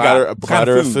 What you got? A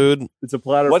platter of food. It's a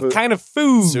platter. What food. kind of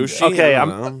food? Sushi? Okay, I I'm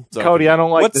don't know. It's Cody. I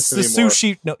don't like What's this the anymore.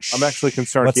 sushi? No, I'm actually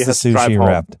concerned. What's He the has to drive sushi home.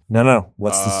 wrapped? No.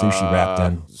 What's the sushi wrapped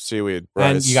in? Seaweed.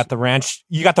 And Rice. you got the ranch.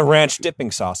 You got the ranch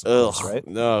dipping sauce, of Ugh, course, right?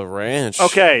 No, ranch.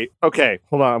 Okay.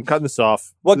 Hold on. I'm cutting this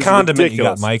off. What This is condiment you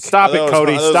ridiculous. got, Mike? Stop it,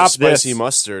 Cody. Stop this. Spicy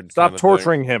mustard. Stop kind of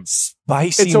torturing him.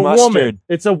 Spicy It's a mustard. woman.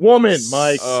 It's a woman,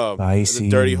 Mike. Spicy the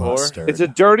dirty whore. mustard. It's a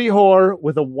dirty whore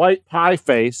with a white pie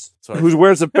face Sorry. who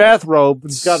wears a bathrobe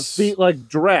and's got feet like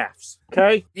giraffes.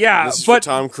 Okay? Yeah, This is for but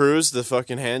Tom Cruise, the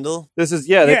fucking handle. This is,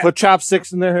 they Yeah. put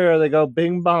chopsticks in their hair. They go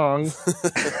bing bong.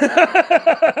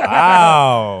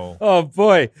 Wow. oh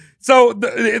boy. So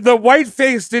the white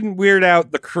face didn't weird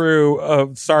out the crew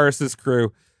of Cyrus's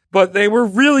crew, but they were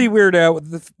really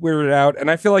weirded out,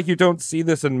 and I feel like you don't see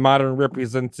this in modern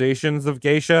representations of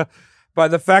geisha by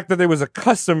the fact that there was a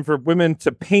custom for women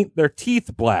to paint their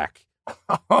teeth black.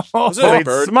 Was So it a they'd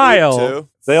bird smile. poop, too?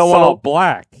 They all Salt want to.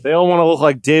 black. They all want to look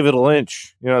like David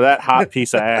Lynch. You know, that hot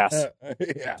piece of ass.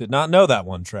 Yeah. Did not know that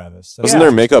one, Travis. Wasn't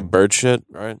there makeup bird shit,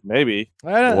 right? Maybe.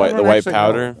 I The white don't actually know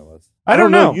powder? what that was. I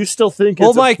don't know. You still think Well,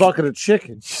 it's Mike- a bucket of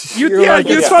chicken. You You're like,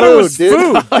 it's thought it was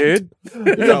dude. food, dude. It's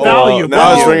Yeah, a value.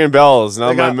 now it's value. ringing bells. Now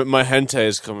They got- my hentai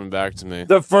is coming back to me.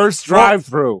 The first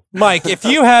drive-through. Mike, if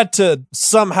you had to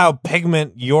somehow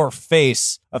pigment your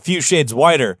face a few shades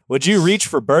whiter, would you reach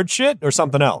for bird shit or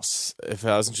something else? If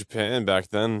I was in Japan back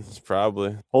then,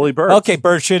 probably. Holy bird. Okay,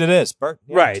 bird shit it is. Bird,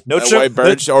 yeah. Right. No That white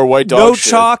bird or white dog No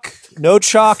shit. chalk. No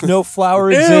chalk. No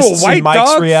flour Ew, exists white in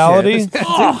Mike's dog reality. shit.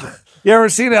 Ugh. You ever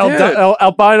seen Dude.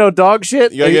 albino dog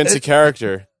shit? You gotta get into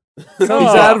character. He's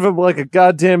out of him like a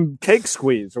goddamn cake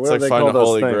squeeze or It's whatever like they call finding a those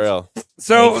holy things. grail.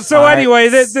 So anyway,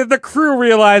 the crew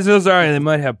realizes, all right, they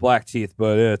might have black teeth,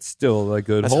 but it's still a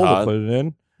good That's hole hot. to put it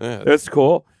in. Yeah. That's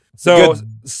cool. So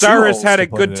Good Cyrus holes had to a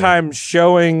put good it in. time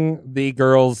showing the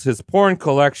girls his porn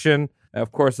collection.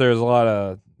 Of course, there was a lot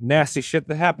of nasty shit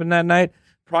that happened that night.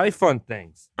 Probably fun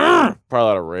things. Probably a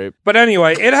lot of rape. But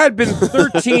anyway, it had been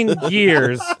 13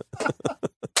 years.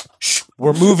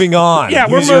 We're moving on. Yeah,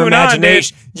 we're Use your moving on,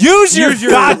 imagination. Use your Use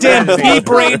your goddamn imagination.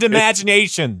 pea-brained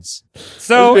imaginations.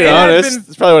 So Be it had honest, been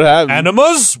that's probably what happened.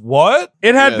 Enemas? What?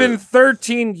 It had Yeah. been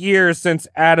 13 years since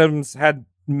Adams had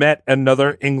met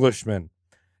another Englishman,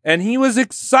 and he was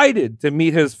excited to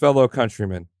meet his fellow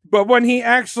countrymen. But when he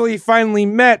actually finally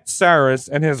met Cyrus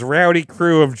and his rowdy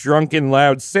crew of drunken,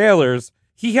 loud sailors,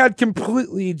 he had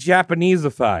completely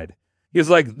Japaneseified. He was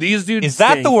like, these dudes Is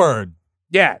that stink. the word?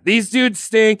 Yeah, these dudes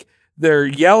stink. They're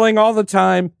yelling all the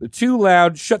time. They're too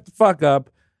loud. Shut the fuck up.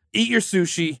 Eat your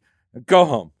sushi. Go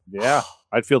home. Yeah,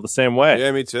 I'd feel the same way.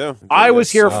 Yeah, me too. I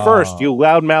was here Oh. first, you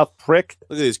loudmouth prick.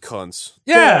 Look at these cunts.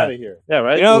 Get Yeah. out of here. Yeah,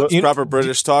 right. You know, That's proper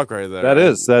British talk right there. that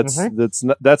is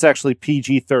that's actually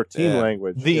PG-13 Yeah.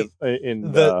 language. The-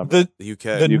 in The The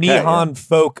UK. the UK, Nihon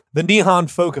folk, the Nihon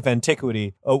folk of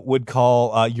antiquity would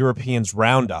call Europeans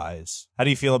round eyes. How do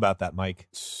you feel about that, Mike?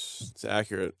 It's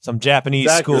accurate. Some Japanese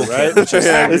It's school accurate, kid right? just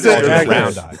Yeah, is called it it a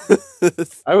accurate? round eye.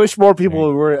 I wish more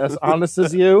people were as honest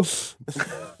as you.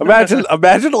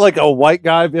 Imagine like a white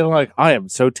guy being like, "I am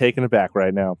so taken aback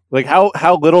right now." Like how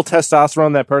little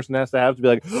testosterone that person has to be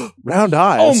like, "Round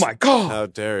eyes." Oh my God. How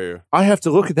dare you? I have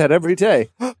to look at that every day.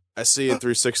 I see in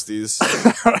 360s.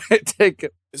 All right, take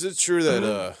it. Is it true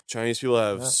that Chinese people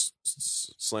have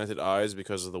slanted eyes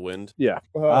because of the wind? Yeah,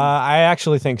 I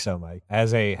actually think so, Mike.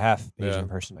 As a half Asian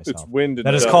Yeah. person it's myself, wind. And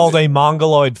that is dust. called a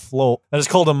mongoloid fold. That is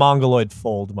called a mongoloid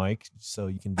fold, Mike. So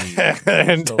you can be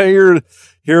and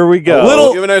here we go. A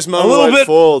little- Give a nice little mongoloid bit-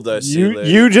 fold. I see. lady.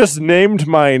 You just named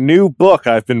my new book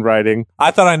I've been writing.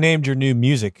 I thought I named your new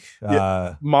music.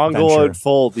 Mongoloid venture.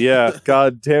 Fold. Yeah.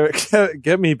 God damn it.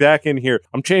 Get me back in here.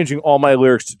 I'm changing all my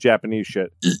lyrics to Japanese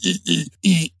shit.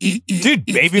 Dude,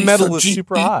 baby metal is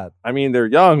super hot. I mean, they're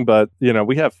young, but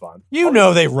we have fun. You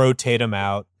know they rotate them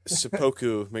out.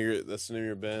 Seppuku. That's the name of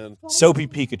your band. Soapy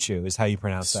Pikachu is how you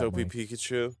pronounce that. Soapy Mike.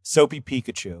 Pikachu. Soapy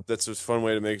Pikachu. That's a fun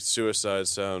way to make suicide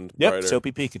sound Yep, brighter.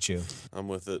 Soapy Pikachu. I'm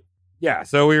with it. Yeah,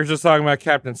 so we were just talking about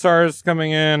Captain Cyrus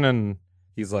coming in, and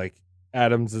he's like,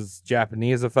 Adams is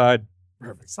Japaneseified.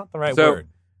 Perfect. It's not the right So- word.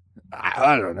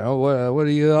 I don't know. What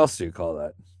do you else do you call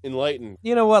that? Enlighten.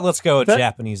 You know what? Let's go with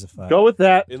That- Japaneseified. Go with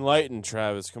that. Enlighten,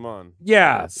 Travis. Come on.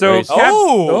 Yeah, so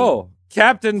Right.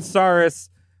 Captain Cyrus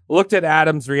looked at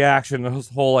Adams' reaction and his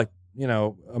whole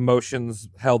emotions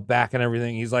held back and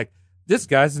everything. He's like, this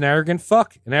guy's an arrogant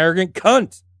fuck, an arrogant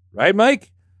cunt. Right,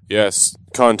 Mike? Yes.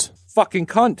 Cunt. Fucking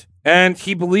cunt. And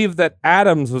he believed that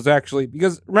Adams was actually,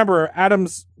 because remember,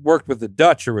 Adams worked with the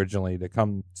Dutch originally to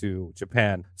come to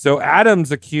Japan. So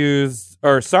Cyrus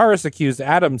accused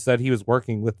Adams that he was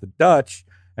working with the Dutch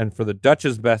and for the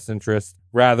Dutch's best interest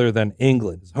rather than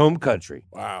England, his home country.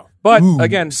 Wow. But Ooh,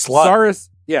 again, slut.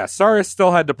 Cyrus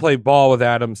still had to play ball with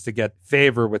Adams to get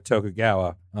favor with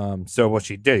Tokugawa. So what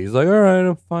she did, he's like, all right,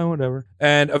 I'm fine, whatever.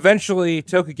 And eventually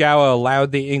Tokugawa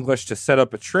allowed the English to set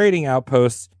up a trading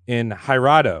outpost in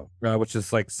Hirado, which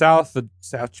is like South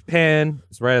Japan.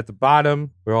 It's right at the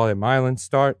bottom where all the islands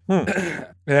start.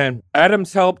 And And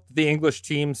Adams helped the English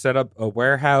team set up a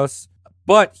warehouse,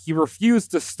 but he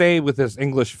refused to stay with his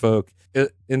English folk,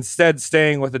 instead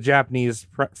staying with a Japanese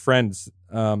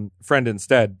friend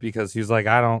instead, because he's like,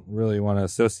 I don't really want to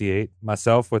associate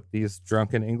myself with these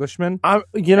drunken Englishmen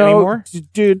anymore.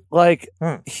 Dude, like,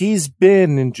 he's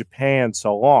been in Japan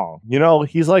so long. You know,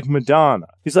 he's like Madonna.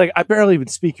 He's like, I barely even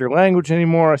speak your language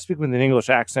anymore. I speak with an English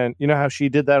accent. You know how she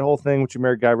did that whole thing with your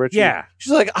married Guy Ritchie? Yeah.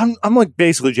 She's like, I'm like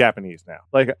basically Japanese now.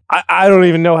 Like, I don't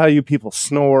even know how you people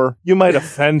snore. You might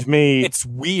offend me. It's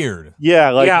weird. Yeah,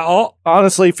 like,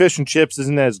 honestly, fish and chips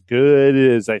isn't as good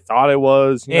as I thought it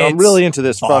was. You know, I'm It's really into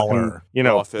this baller. fucking,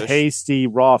 Raw fish. pasty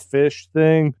raw fish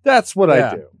thing. That's what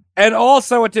I do. And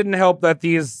also, it didn't help that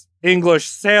these English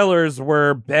sailors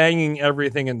were banging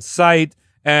everything in sight.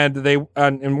 And they,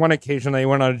 on one occasion, they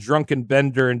went on a drunken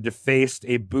bender and defaced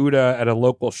a Buddha at a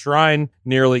local shrine,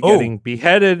 nearly getting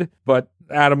beheaded. But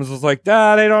Adams was like,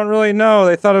 they don't really know.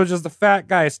 They thought it was just a fat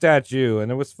guy statue,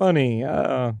 and it was funny.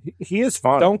 He is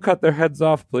fun. Don't cut their heads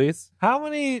off, please. How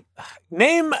many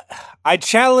I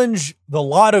challenge the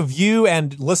lot of you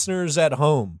and listeners at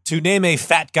home to name a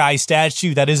fat guy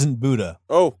statue that isn't Buddha.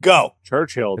 Oh, go.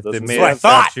 Churchill. If they doesn't made say a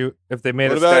that. statue, if they made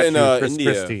what a about statue in of Chris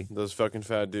India? Christie. Those fucking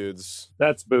fat dudes.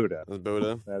 That's Buddha. That's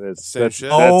Buddha. That is Same that's, shit.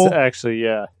 That's actually,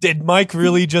 yeah. Did Mike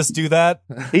really just do that?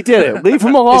 He did it. Leave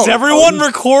him alone. Is everyone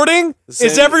recording?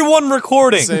 Is everyone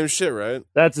recording? Same shit, right?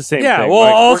 That's the same Yeah, thing. well,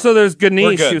 Mike. also there's we're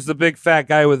Ganesh, good. who's the big fat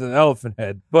guy with an elephant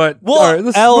head. But Well, all right,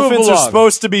 let's elephants move are along.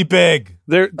 supposed to be big.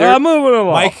 They're moving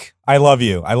along. Mike, I love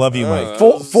you. I love you, Mike.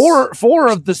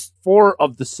 four of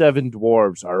the seven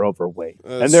dwarves are overweight,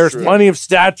 That's and there's true. plenty of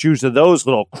statues of those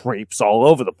little creeps all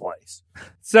over the place.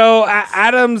 So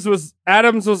Adams was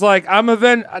like,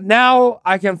 now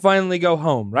I can finally go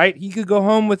home, right? He could go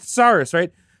home with Cyrus,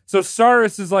 right? So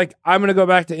Cyrus is like, I'm going to go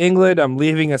back to England. I'm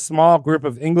leaving a small group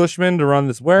of Englishmen to run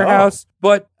this warehouse.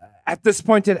 But at this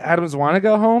point, did Adams want to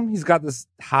go home? He's got this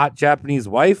hot Japanese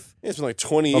wife. It's been like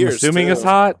 20 I'm years. assuming too. it's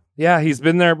hot. Yeah, he's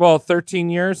been there,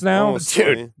 13 years now. Almost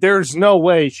Dude, 20. there's no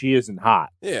way she isn't hot.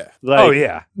 Yeah. Like, Oh,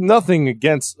 yeah. Nothing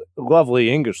against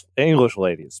lovely English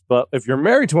ladies, but if you're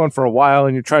married to one for a while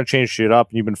and you're trying to change shit up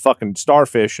and you've been fucking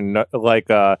starfish and I'm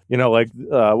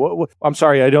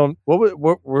sorry, I don't.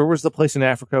 Where was the place in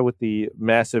Africa with the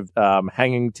massive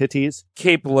hanging titties?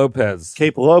 Cape Lopez.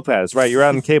 Cape Lopez, right? You're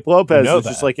out in Cape Lopez. You know It's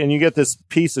just that. like, and you get this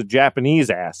piece of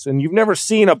Japanese ass, and you've never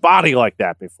seen a body like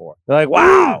that before. You're like,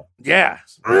 wow. Yeah.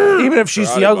 Even if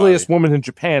she's the Karate ugliest body. woman in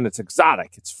Japan, it's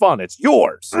exotic. It's fun. It's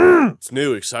yours. It's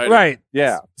new, exciting. Right.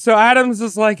 Yeah. So Adams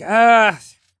is like,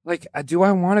 do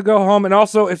I want to go home? And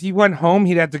also, if he went home,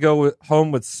 he'd have to go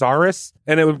home with Cyrus,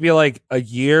 and it would be like a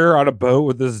year on a boat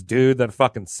with this dude that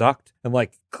fucking sucked and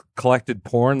like collected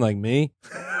porn like me.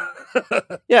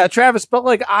 Yeah, Travis, but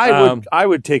like I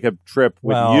would take a trip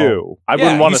with Well, you. I yeah,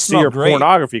 wouldn't want you to see smell your great.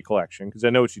 pornography collection because I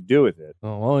know what you do with it.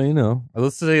 Oh, well, you know,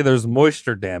 let's say there's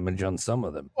moisture damage on some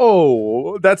of them.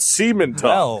 Oh, that's semen talk.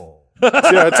 Well,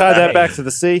 Yeah, tie that back to the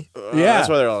sea. Yeah. That's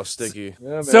why they're all sticky.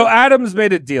 So Adams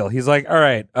made a deal. He's like, all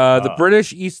right, the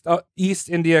British East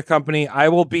India Company, I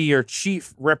will be your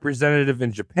chief representative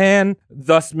in Japan,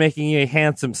 thus making a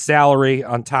handsome salary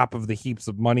on top of the heaps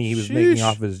of money he was making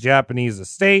off his Japanese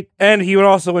estate. And he would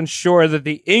also ensure that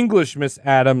the English Miss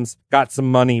Adams got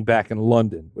some money back in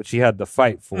London, which he had to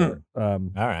fight for. all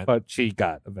right. But she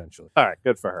got eventually. All right,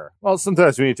 good for her. Well,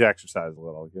 sometimes we need to exercise a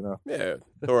little, you know. Yeah,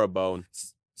 throw a bone.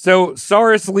 So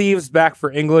Cyrus leaves back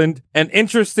for England, and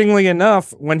interestingly enough,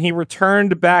 when he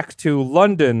returned back to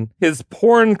London, his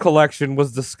porn collection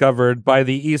was discovered by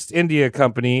the East India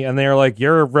Company, and they're like,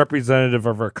 you're a representative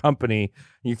of our company,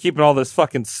 you're keeping all this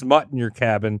fucking smut in your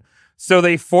cabin. So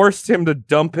they forced him to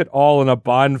dump it all in a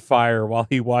bonfire while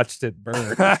he watched it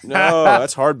burn. No,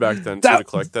 that's hard back then, too, to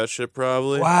collect that shit,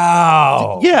 probably.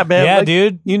 Wow. Yeah, man. Yeah, like,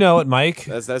 dude. You know it, Mike.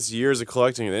 That's years of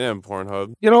collecting. They didn't have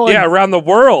Pornhub. You know, like, Yeah, around the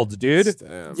world, dude.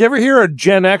 Damn. you ever hear a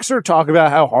Gen Xer talk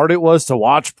about how hard it was to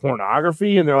watch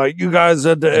pornography? And they're like, you guys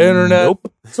had the internet.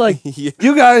 Nope. It's like, Yeah.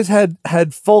 you guys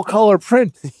had full color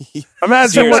print.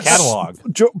 Imagine Sears what catalog.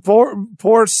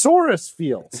 poor Soros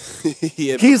feels. He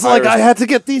had He's like, papyrus. I had to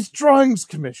get these drawings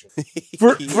commissioned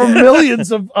for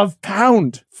millions of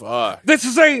pound. Fuck. This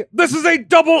is a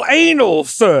double anal,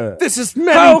 sir. This is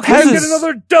many How can I get pennies.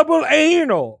 another double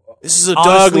anal? This is a dog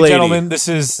Honestly, lady. gentlemen,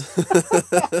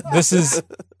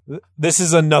 this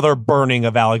is another burning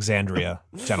of Alexandria,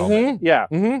 gentlemen. Yeah.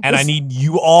 And I need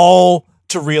you all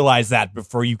to realize that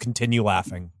before you continue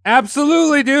laughing.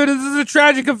 Absolutely, dude. This is a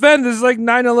tragic event. This is like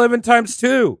 9/11 times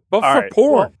 2, but All for right,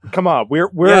 porn. well, come on, we're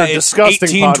Yeah, a it's disgusting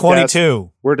podcast.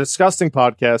 1822. We're a disgusting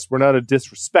podcast. We're not a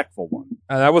disrespectful one.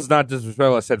 That was not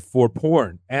disrespectful. I said for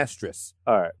porn. Asterisk.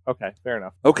 All right, okay, fair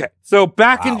enough. Okay. So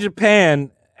back in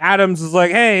Japan, Adams is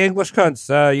like, hey, English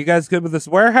cunts, you guys good with this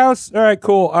warehouse? All right,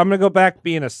 cool. I'm going to go back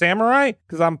being a samurai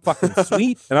because I'm fucking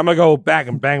sweet. And I'm going to go back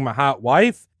and bang my hot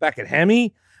wife back at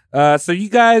Hemi. So you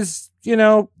guys,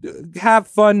 have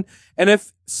fun. And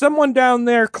if someone down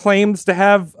there claims to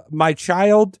have my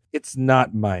child, it's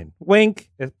not mine.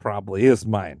 Wink, it probably is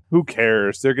mine. Who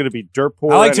cares? They're going to be dirt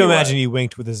poor. I like to anyway. imagine he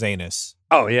winked with his anus.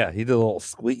 Oh, yeah, he did a little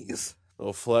squeeze.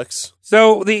 Little flex.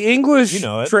 So the English, You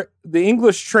know it. the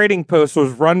English Trading Post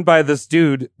was run by this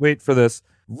dude. Wait for this,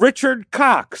 Richard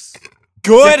Cox,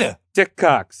 Good. Dick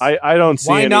Cox. I don't see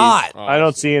Why any. not? I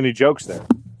don't see any jokes there.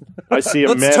 I see a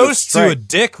man. Let's of toast to a strength.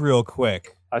 dick real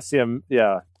quick. I see him.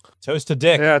 Yeah. Toast to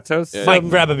dick. yeah, toast. Yeah. Mike,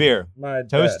 grab a beer. My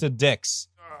Toast to dicks.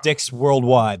 Dicks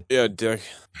worldwide. Yeah, Dick.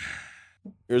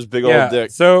 Here's big yeah. old Dick.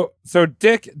 So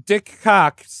Dick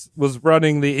Cox was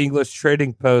running the English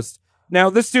Trading Post. Now,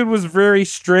 this dude was very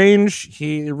strange.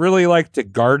 He really liked to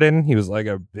garden. He was like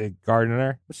a big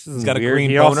gardener, which is got a weird. green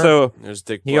He boner. also There's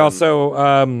Dick. He Button.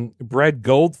 also bred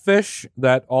goldfish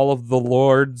that all of the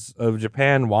lords of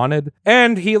Japan wanted.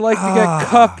 And he liked to get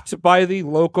cucked by the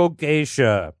local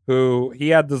geisha, who he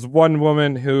had this one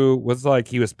woman who was like,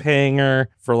 he was paying her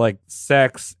for like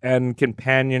sex and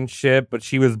companionship, but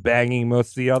she was banging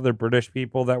most of the other British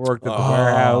people that worked at the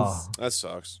warehouse. That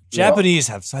sucks. Japanese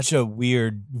have such a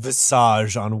weird visage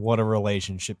on what a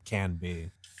relationship can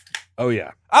be. Oh,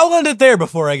 yeah. I'll end it there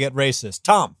before I get racist.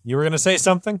 Tom, you were going to say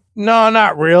something? No,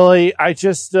 not really. I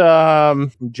just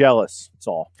I'm jealous. That's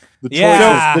all.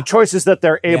 The choices that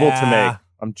they're able to make.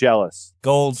 I'm jealous.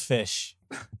 Goldfish.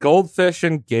 Goldfish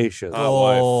and geishas.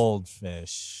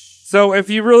 Goldfish. So if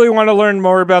you really want to learn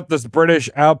more about this British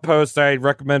outpost, I'd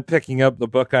recommend picking up the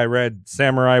book I read,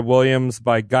 Samurai Williams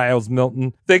by Giles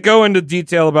Milton. They go into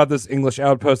detail about this English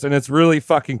outpost, and it's really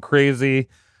fucking crazy.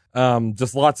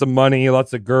 Just lots of money,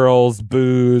 lots of girls,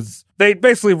 booze. They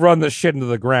basically run the shit into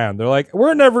the ground. They're like,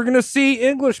 we're never going to see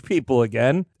English people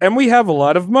again, and we have a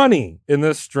lot of money in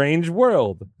this strange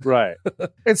world. Right.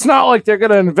 It's not like they're going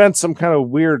to invent some kind of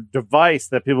weird device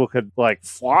that people could like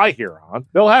fly here on.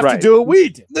 They'll have to do what we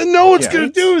did. Then no one's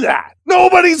going to do that.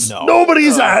 Nobody's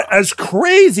as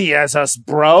crazy as us,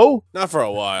 bro. Not for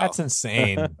a while. That's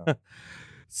insane.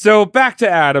 So back to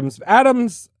Adams.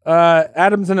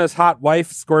 Adams and his hot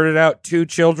wife squirted out 2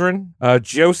 children,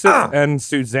 Joseph and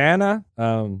Susanna.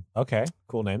 Okay,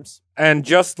 cool names. And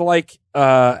just like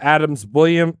Adams'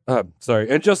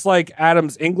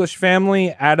 English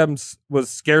family, Adams was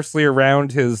scarcely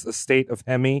around his estate of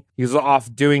Hemi. He was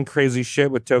off doing crazy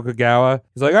shit with Tokugawa.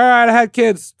 He's like, all right, I had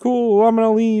kids. Cool, I'm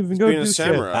gonna leave and go being do a shit.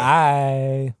 samurai.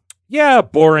 Bye. Yeah,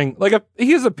 boring.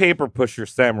 He's a paper pusher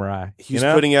samurai. He's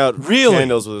putting out Really?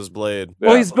 candles with his blade.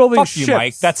 Well, he's building Fuck ships. you,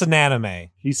 Mike. That's an anime.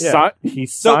 He's So,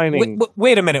 signing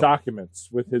wait a minute. documents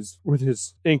with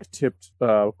his ink-tipped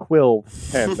quill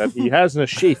pen that he has in a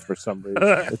sheath for some reason.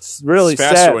 It's really It's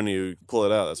faster sad. when you pull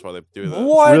it out. That's why they do that.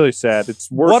 What? It's really sad. It's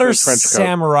worse What than are a trench coat.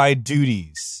 samurai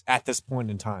duties at this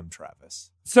point in time, Travis?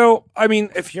 So, I mean,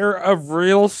 if you're a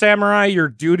real samurai, your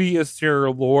duty is to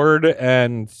your lord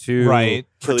and to Kill the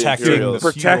Protecting Imperials.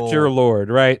 the protect feudal- your lord,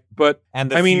 right? But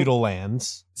and the I mean, feudal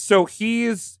lands. so he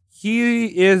is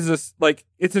like,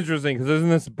 it's interesting because in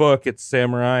this book it's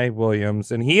Samurai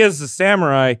Williams, and he is a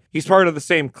samurai. He's part of the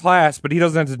same class, but he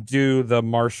doesn't have to do the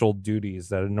martial duties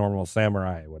that a normal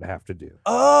samurai would have to do.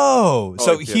 Oh,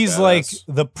 so he'd be a he's like badass.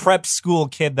 the prep school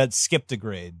kid that skipped a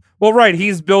grade. Well, right,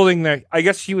 he's building their. I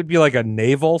guess he would be like a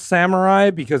naval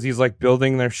samurai because he's like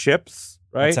building their ships,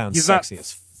 right? That sounds he's sexy not,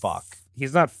 as fuck.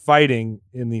 He's not fighting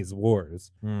in these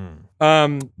wars.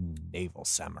 Naval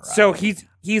samurai. So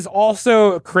he's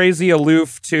also crazy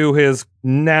aloof to his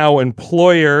now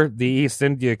employer, the East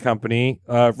India Company.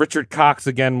 Richard Cox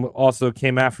again also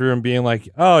came after him, being like,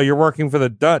 "Oh, you're working for the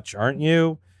Dutch, aren't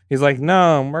you?" He's like,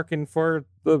 "No, I'm working for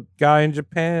the guy in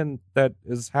Japan that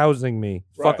is housing me.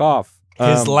 Fuck off."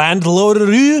 his landlord.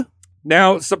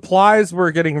 Now, supplies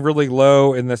were getting really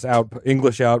low in this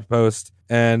English outpost,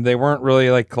 and they weren't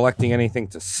really like collecting anything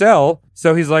to sell.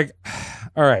 So he's like,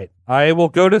 all right, I will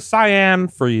go to Siam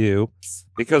for you,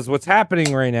 because what's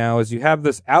happening right now is you have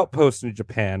this outpost in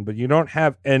Japan, but you don't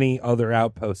have any other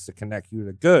outposts to connect you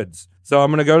to goods. So I'm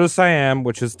going to go to Siam,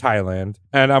 which is Thailand,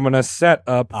 and I'm going to set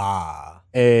up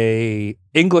a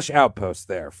English outpost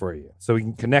there for you, so we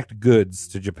can connect goods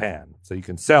to Japan, so you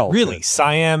can sell. Really? goods.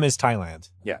 Siam is Thailand.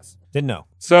 Yes. Didn't know.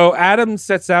 So Adam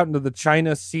sets out into the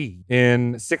China Sea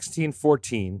in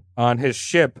 1614 on his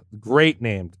ship, great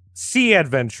named Sea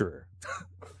Adventurer.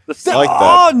 I like that.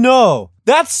 Oh no,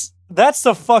 that's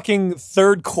the fucking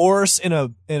third course in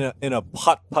a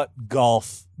putt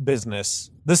golf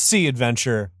business. The Sea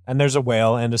Adventure, and there's a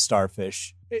whale and a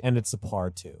starfish, and it's a par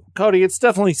too. Cody, it's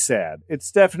definitely sad.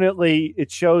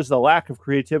 It shows the lack of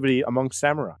creativity among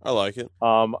samurai. I like it.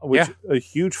 Which Yeah. a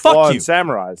huge Fuck flaw in you.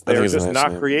 samurais. I They're think it's a just nice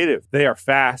not name. creative. They are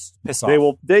fast. Piss They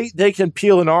off. they can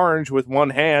peel an orange with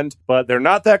one hand, but they're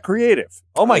not that creative.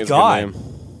 Oh I my think it's a good god.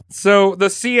 name. So the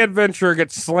Sea Adventurer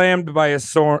gets slammed by a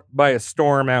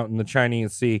storm out in the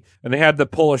Chinese Sea, and they had to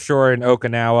pull ashore in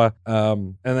Okinawa.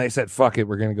 And they said, "Fuck it,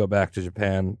 we're gonna go back to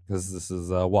Japan because this is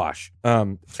a wash."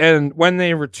 And when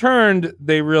they returned,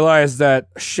 they realized that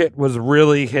shit was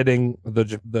really hitting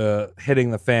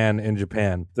the fan in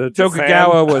Japan. The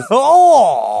Tokugawa was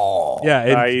Oh. in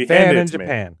Hand fan it in to me.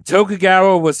 Japan.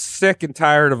 Tokugawa was sick and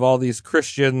tired of all these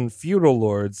Christian feudal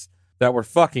lords that were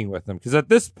fucking with him, because at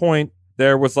this point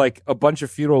there was like a bunch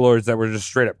of feudal lords that were just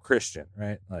straight up Christian,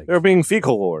 right? Like, They're being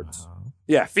fecal lords.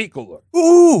 yeah, fecal lord.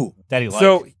 Ooh. Daddy like.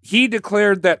 So he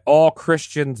declared that all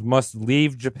Christians must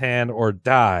leave Japan or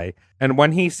die. And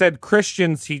when he said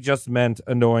Christians, he just meant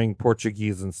annoying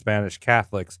Portuguese and Spanish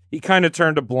Catholics. He kind of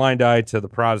turned a blind eye to the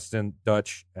Protestant,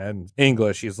 Dutch, and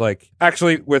English. He's like,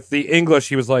 actually, with the English,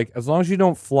 he was like, as long as you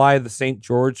don't fly the St.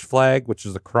 George flag, which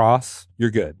is a cross,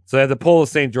 you're good. So they had to pull the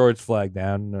St. George flag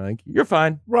down. And they're like, you're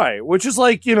fine. Right, which is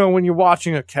like, when you're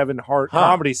watching a Kevin Hart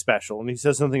comedy special and he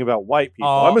says something about white people.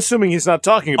 I'm assuming he's not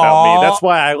talking about me. That's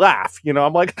why I laugh.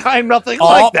 I'm like, I'm nothing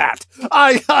like that.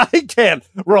 I can't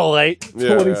relate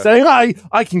to what he's saying.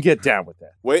 I can get down with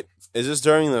that. Wait, is this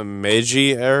during the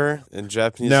Meiji era in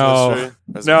Japanese No, history?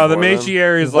 Or is it no, the before then? Meiji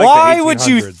era is like Why the would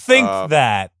you 1800s. think Uh,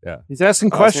 that? He's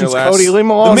asking I was questions, gonna Cody. ask- Leave him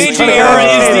The alone. Meiji He's kinda era is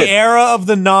complicated. the era of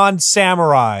the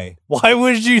non-samurai. Why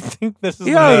would you think this is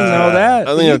You the don't Meiji know era? that.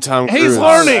 I think of Tom Cruise. He's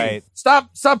learning. Right.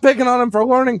 Stop picking on him for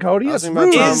learning, Cody. I was That's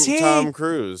thinking about rude. Is he? Tom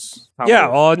Cruise. Yeah,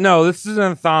 well, no, this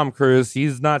isn't Tom Cruise.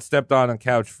 He's not stepped on a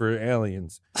couch for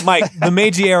aliens. Mike, the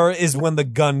Meiji era is when the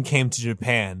gun came to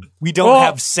Japan. We don't Well-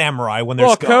 have samurai when there's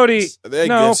Well, guns. Cody, They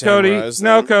no, good Cody, samurais,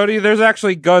 no, then. Cody. There's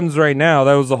actually guns right now.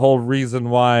 That was the whole reason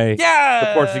why Yeah.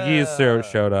 the Portuguese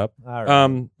showed up. All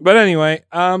right. But anyway,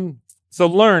 so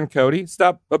learn, Cody.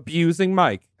 Stop abusing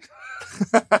Mike.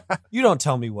 You don't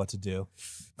tell me what to do.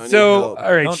 I need So, help.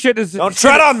 all right, Don't- shit is Don't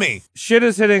tread on me. shit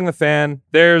is hitting the fan.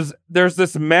 There's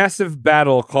this massive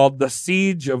battle called the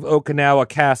Siege of Okinawa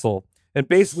Castle, and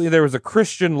basically there was a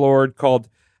Christian lord called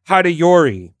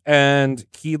Hideyori, and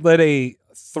he led a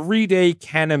 3-day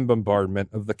cannon bombardment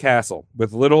of the castle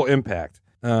with little impact.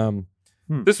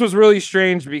 This was really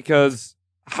strange because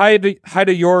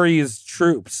Hideyori's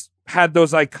troops had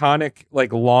those iconic,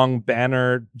 like, long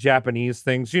banner Japanese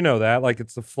things. You know that, like,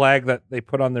 it's the flag that they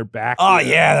put on their back. Oh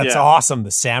yeah, that's Yeah. awesome.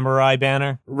 The samurai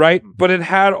banner. Right, but it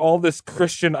had all this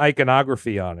Christian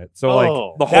iconography on it. So, Oh,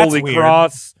 like, the that's Holy weird.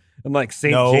 Cross and, like,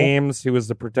 St. No. James, who was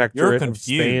the You're protectorate of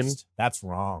Spain. confused. That's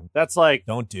wrong. That's like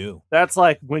Don't do.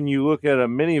 when you look at a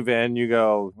minivan, you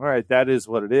go, all right, that is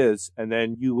what it is. And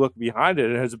then you look behind it,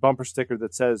 it has a bumper sticker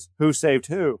that says, who saved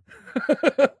who?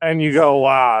 And you go,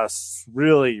 wow, it's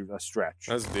really a stretch.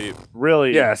 That's deep.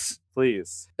 Really, Yes.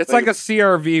 please. It's like a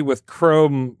CRV with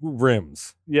chrome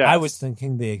rims. Yeah. I was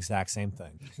thinking the exact same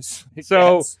thing.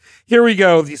 So Yes. here we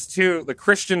go. These two, the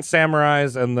Christian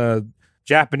samurais and the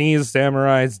Japanese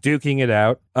samurais, duking it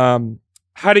out.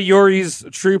 Hideyori's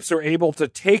troops were able to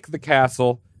take the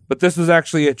castle, but this was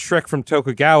actually a trick from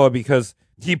Tokugawa because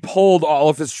he pulled all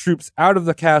of his troops out of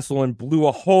the castle and blew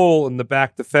a hole in the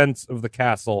back defense of the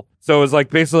castle. So it was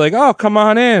like basically like, oh, come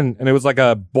on in. And it was like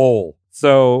a bowl.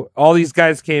 So all these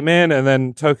guys came in, and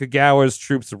then Tokugawa's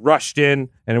troops rushed in,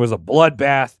 and it was a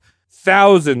bloodbath.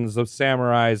 Thousands of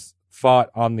samurais fought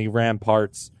on the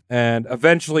ramparts. And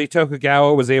eventually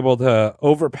Tokugawa was able to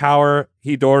overpower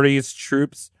Hidori's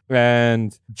troops.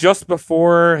 And just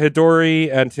before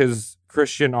Hidori and his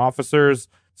Christian officers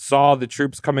saw the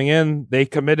troops coming in, they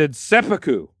committed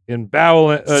seppuku in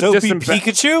Soapy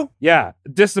Pikachu? yeah,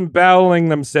 disemboweling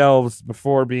themselves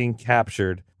before being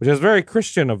captured, which is very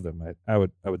Christian of them. I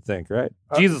would think, right?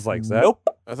 Jesus likes that. Nope.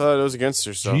 I thought it was against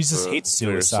yourself. Jesus to hates do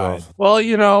suicide. yourself.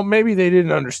 Well, maybe they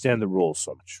didn't understand the rules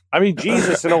so much. I mean,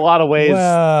 Jesus, in a lot of ways,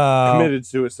 Well, committed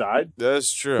suicide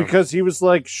That's true. because he was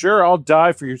like, sure, I'll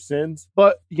die for your sins,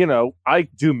 but, I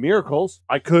do miracles.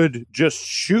 I could just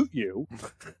shoot you.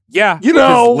 Yeah, You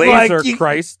know, his laser like, you-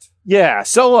 Christ. Yeah.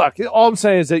 So look, all I'm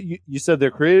saying is that you said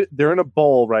they're in a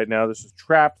bowl right now. There's this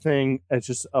trap thing. It's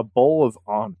just a bowl of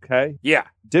on. Okay. Yeah.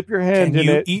 Dip your hand Can in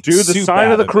you it. eat Do the soup sign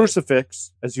out of the of it?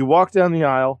 crucifix as you walk down the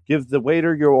aisle. Give the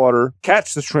waiter your order.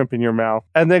 Catch the shrimp in your mouth,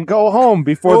 and then go home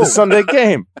before the Sunday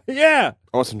game. Yeah.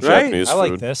 I want some Right? Japanese I food.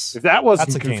 like this. If that wasn't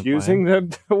That's a game confusing, then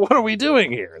what are we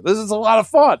doing here? This is a lot of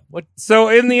fun. So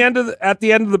at the end of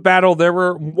the battle, there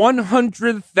were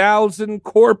 100,000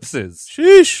 corpses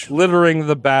Sheesh. littering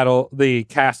the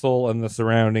castle and the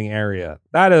surrounding area.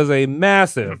 That is a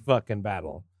massive fucking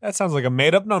battle. That sounds like a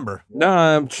made-up number. No,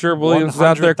 I'm sure Williams is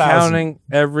out there 100,000. counting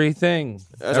everything.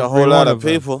 That's a Every whole lot one of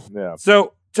them. people. Yeah.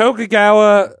 So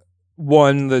Tokugawa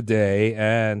won the day,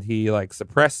 and he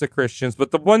suppressed the Christians. But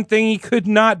the one thing he could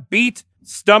not beat: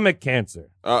 stomach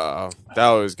cancer. Uh-oh. That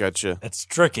always got you. It's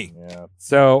tricky. Yeah.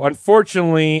 So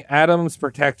unfortunately, Adam's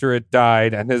protectorate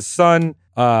died, and his son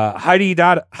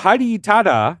Hidetada.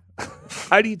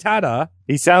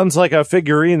 He sounds like a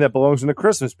figurine that belongs in a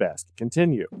Christmas basket.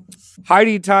 Continue.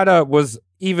 Hidetada was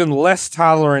even less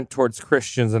tolerant towards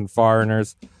Christians and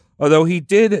foreigners, although he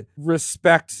did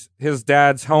respect his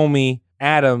dad's homie,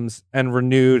 Adams, and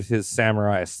renewed his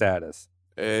samurai status.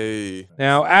 Hey.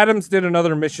 Now, Adams did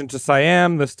another mission to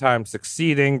Siam, this time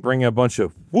succeeding, bringing a bunch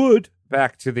of wood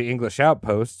back to the English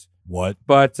outpost. What?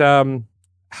 But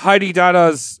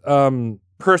Hidedata's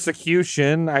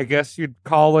persecution, I guess you'd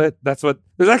call it.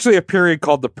 There's actually a period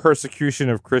called the persecution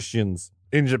of Christians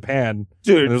in Japan.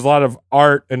 Dude. And there's a lot of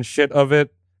art and shit of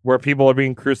it where people are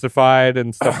being crucified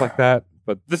and stuff like that.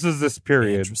 But this is this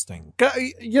period. Interesting.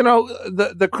 You know,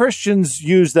 the Christians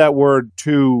use that word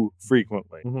too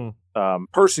frequently. Mhm.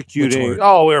 Persecuting. Which word?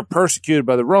 Oh, we were persecuted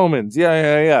by the Romans.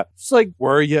 Yeah. It's like,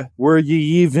 were you? Were you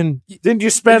even? Didn't you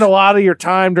spend a lot of your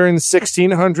time during the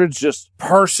 1600s just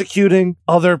persecuting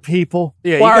other people?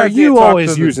 Yeah, Why you are guys need you to talk always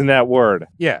to the- using that word?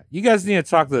 Yeah, you guys need to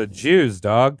talk to the Jews,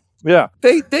 dog. Yeah,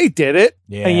 they did it.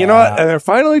 Yeah. And you know what? And they're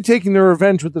finally taking their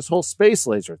revenge with this whole space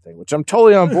laser thing, which I'm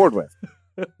totally on board with.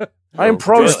 I am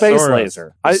pro Really? space Sort of.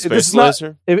 laser. Space this is not,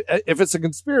 laser? if it's a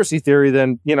conspiracy theory,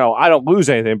 then I don't lose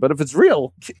anything. But if it's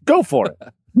real, go for it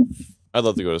I'd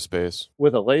love to go to space.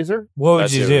 with a laser. What would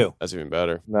That's you even- do? That's even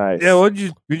better. Nice. Yeah, would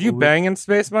you bang in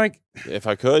space, Mike? If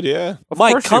I could, yeah. Of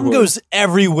Mike, course you cum would. goes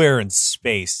everywhere in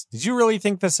space. Did you really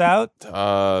think this out?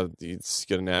 You just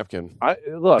get a napkin.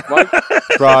 Look, Mike,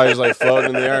 Probably just like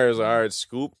floating in the air. It's like, all right,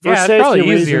 scoop. For Yeah, it's safety probably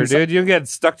easier, reasons- dude. You get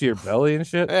stuck to your belly and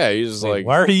shit. Yeah, you just like,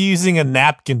 Why are you using a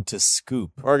napkin to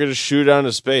scoop? or I could just shoot out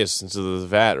into space into the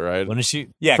vat, right? When is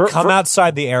you? Yeah, For- come for-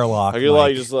 outside the airlock. I could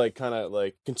like Mike. just like kind of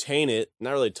like contain it,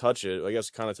 not really touch it. I guess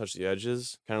kind of touch the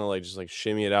edges, kind of like just like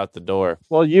shimmy it out the door.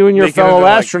 well, you and your Make it fellow into,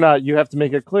 like- astronaut, you have to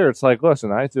make it clear. It's like,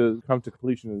 listen, I have to come to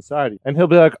completion inside you, and he'll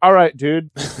be like, "All right,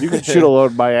 dude, you can shoot a load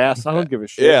in my ass. I don't give a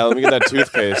shit." Yeah, let me get that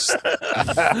toothpaste.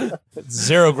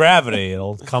 Zero gravity.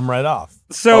 It'll come right off.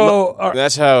 So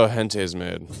That's how hente is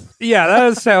made. yeah, that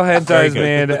is how hentai Very is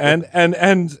good.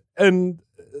 made, and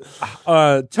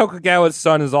Tokugawa's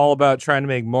son is all about trying to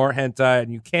make more hentai,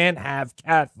 and you can't have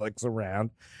Catholics around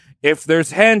if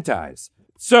there's hentais.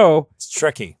 So It's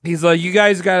tricky. he's like, you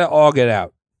guys got to all get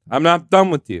out. I'm not done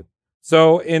with you.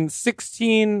 So in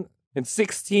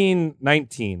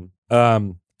 1619,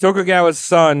 Tokugawa's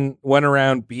son went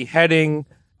around beheading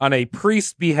on a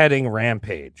priest beheading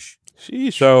rampage.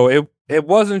 Sheesh. So it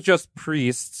wasn't just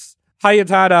priests.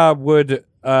 Hayatada would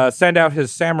send out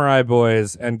his samurai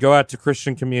boys and go out to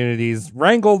Christian communities,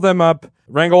 wrangle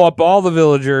up all the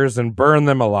villagers, and burn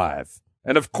them alive.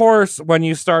 And of course, when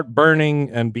you start burning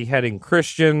and beheading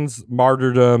Christians,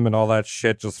 martyrdom and all that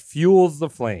shit just fuels the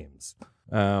flames.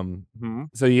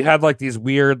 So you had like these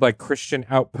weird like Christian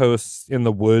outposts in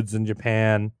the woods in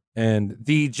Japan. And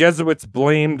the Jesuits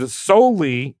blamed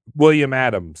solely William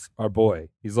Adams, our boy.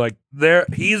 He's like,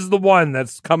 he's the one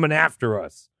that's coming after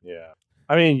us. Yeah.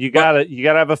 I mean, you gotta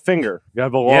have a finger. You gotta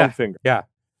have a long finger. Yeah.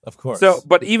 Of course. So,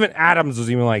 but even Adams was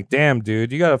even like, damn,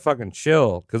 dude, you gotta fucking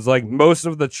chill. Cause like most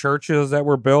of the churches that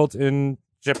were built in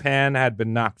Japan had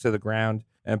been knocked to the ground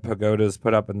and pagodas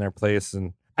put up in their place.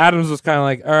 And Adams was kind of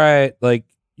like, all right, like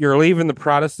you're leaving the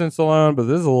Protestants alone, but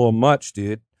this is a little much,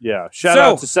 dude. Yeah. Shout So-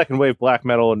 out to second wave black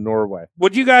metal in Norway.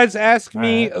 Would you guys ask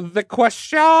me the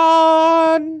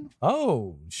question?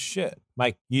 Oh shit,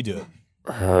 Mike, you do it.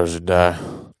 How's it die?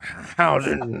 How's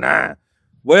it not?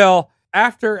 Well,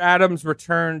 after Adams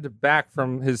returned back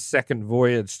from his second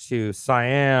voyage to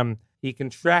Siam, he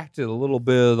contracted a little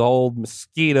bit of the old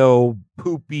mosquito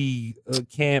poopy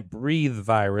can't breathe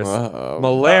virus, Uh-oh.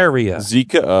 malaria.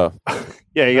 Zika.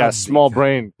 Yeah, you got a small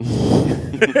brain.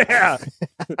 Yeah.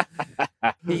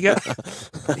 He got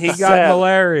Sad.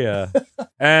 malaria.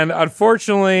 And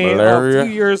unfortunately, Malaria?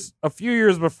 a few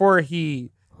years before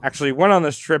he actually went on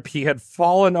this trip, he had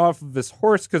fallen off of his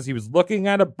horse because he was looking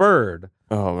at a bird.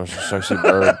 Oh, Mr. Sexy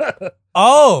Bird.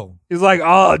 Oh, He's like,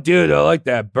 "Oh, dude, I like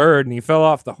that bird," and he fell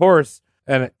off the horse,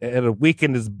 and it had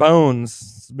weakened his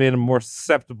bones, made him more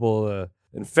susceptible to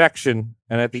infection.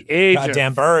 And at the age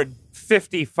goddamn of bird.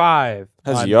 55,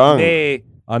 That's on young. May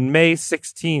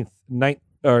 16th,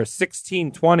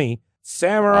 1620,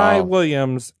 Samurai Wow.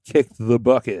 Williams kicked the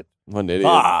bucket. What an idiot.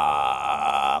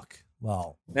 Fuck.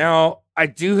 Well, Now, I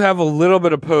do have a little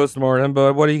bit of postmortem,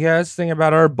 but what do you guys think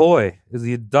about our boy? Is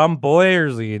he a dumb boy or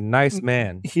is he a nice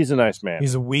man? He's a nice man.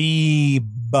 he's a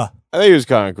weeb. I think he was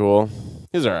kind of cool.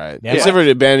 He's all right. Yeah. Except for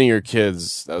abandoning your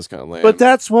kids. That was kind of lame. But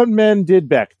that's what men did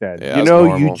back then. Yeah, you that's know,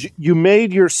 normal. you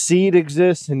made your seed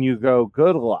exist, and you go,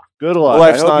 good luck, good luck.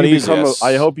 Life's I hope not you easy, become yes.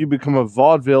 I hope you become a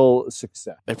vaudeville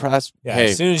success. they probably, Yeah, hey,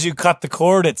 as soon as you cut the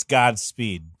cord, it's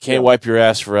Godspeed. can't wipe your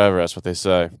ass forever. That's what they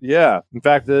say. Yeah. In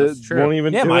fact, That's true. won't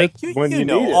even Yeah, do Mike, it you, when you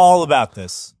know need it. all about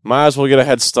this. Might as well get a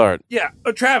head start. Yeah,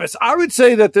 Travis, I would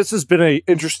say that this has been an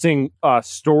interesting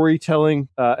storytelling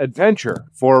adventure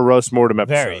for a roast mortem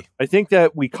episode. Very. I think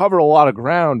that we covered a lot of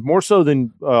ground, more so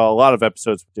than a lot of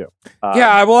episodes do.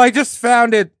 Yeah, well, I just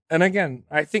found it. And again,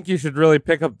 I think you should really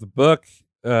pick up the book,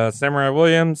 Samurai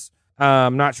Williams.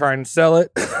 I'm not trying to sell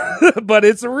it, but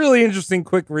it's a really interesting,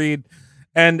 quick read.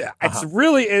 And it's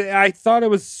really, I thought it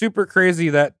was super crazy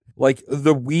that like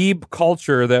the weeb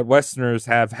culture that Westerners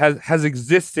has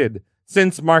existed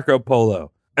since Marco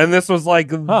Polo. And this was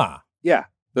like, yeah,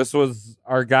 this was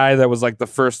our guy that was like the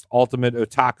first ultimate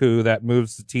otaku that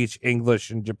moves to teach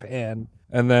English in Japan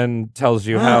and then tells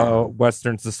you how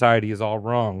Western society is all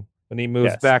wrong when he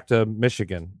moves Yes. back to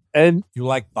Michigan. And You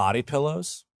like body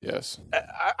pillows? Yes.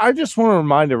 I just want to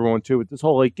remind everyone too with this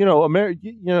whole like there's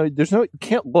no you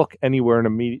can't look anywhere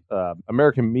in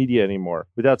American media anymore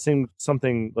without seeing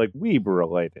something like weeb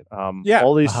related. Yeah.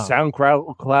 All these Uh-huh.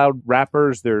 SoundCloud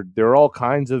rappers, they're all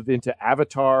kinds of into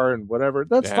Avatar and whatever.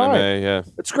 That's Anime, fine. yeah.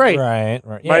 It's great. Right.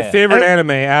 My Yeah. favorite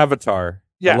anime, Avatar.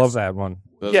 Yes. I love that one.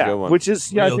 That's a Yeah, good one. which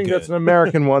is I Real think good. that's an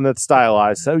American one that's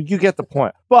stylized. So you get the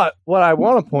point. But what I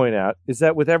want to point out is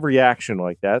that with every action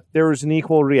like that, there is an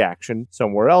equal reaction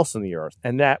somewhere else in the earth,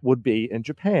 and that would be in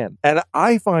Japan. And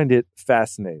I find it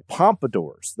fascinating.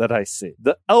 Pompadours that I see,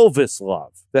 the Elvis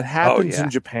love that happens yeah. in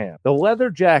Japan, the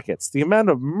leather jackets, the amount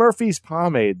of Murphy's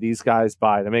pomade these guys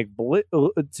buy to make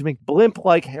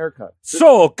blimp-like haircuts.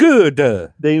 So good.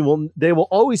 They will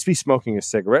always be smoking a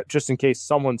cigarette just in case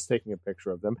someone's taking a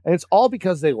picture of them, and it's all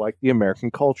because they like the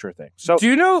American culture thing. So Do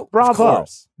you know? bravo.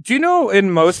 Do you know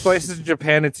in most places in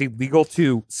Japan it's illegal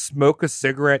to smoke a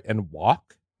cigarette and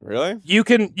walk? Really? You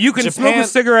can smoke Japan- a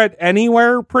cigarette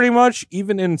anywhere pretty much,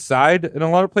 even inside in a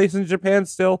lot of places in Japan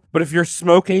still. But if you're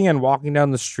smoking and walking down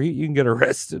the street, you can get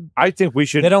arrested. I think we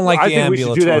should. They don't like I the think we should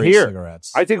ambulatory do that here.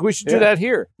 cigarettes. I think we should Yeah. do that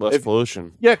here. Less If-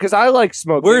 pollution. Yeah, because I like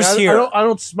smoking. Where's I here?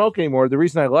 don't smoke anymore. The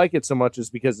reason I like it so much is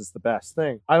because it's the best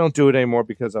thing. I don't do it anymore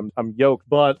because I'm yoked.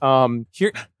 But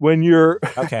Here- when you're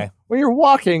Okay. when you're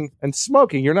walking and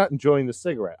smoking, you're not enjoying the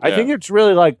cigarette. I Yeah. think it's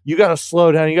really like you got to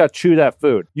slow down. You got to chew that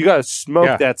food. You got to smoke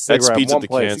Yeah. that cigarette in speeds up one the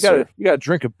place. cancer. You got to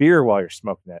drink a beer while you're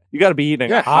smoking that. You got to be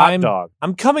eating a hot dog.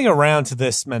 I'm coming around to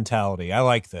this mentality. I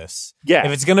like this. Yeah.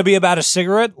 If it's going to be about a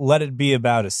cigarette, let it be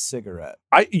about a cigarette.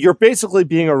 You're basically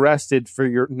being arrested for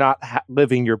your not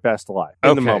living your best life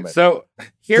in the moment. So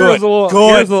here's Good. a little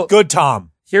Good. Good, Tom.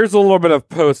 here's a little bit of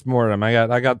post-mortem. I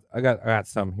got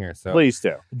some here. So Please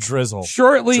do. Drizzle.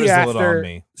 Shortly Drizzle it on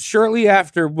me.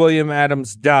 after William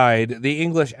Adams died, the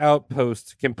English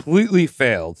outpost completely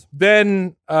failed.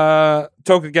 Then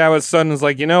Tokugawa's son was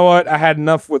like, you know what? I had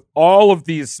enough with all of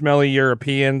these smelly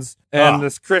Europeans and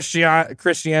this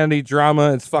Christianity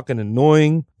drama. It's fucking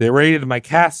annoying. They raided my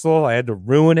castle. I had to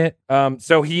ruin it.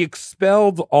 So he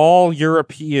expelled all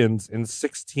Europeans in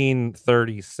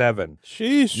 1637.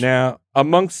 Sheesh. Now,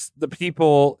 amongst the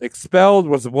people expelled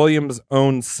was William's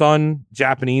own son,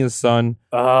 Japanese son,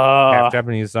 half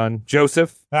Japanese son,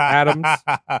 Joseph Adams.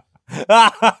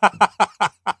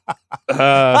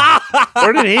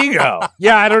 Where did he go?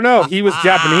 Yeah, I don't know. He was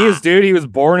Japanese, dude. He was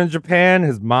born in Japan.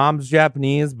 His mom's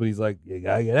Japanese, but he's like, you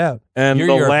gotta get out. And You're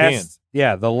the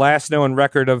European. the last known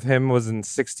record of him was in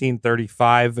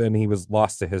 1635, and he was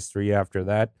lost to history after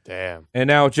that. Damn. And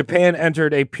now Japan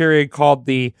entered a period called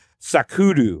the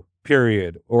Sakudu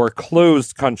period, or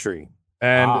closed country.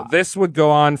 And this would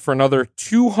go on for another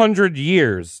 200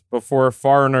 years before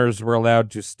foreigners were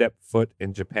allowed to step foot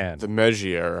in Japan. The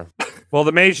Meiji era. Well,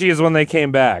 the Meiji is when they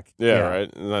came back. Yeah,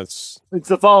 right. And that's It's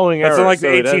the following That's era. in like the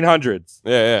so that- 1800s.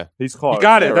 yeah. He's called. You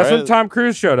got it. Yeah, That's right? when Tom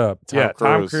Cruise showed up. Tom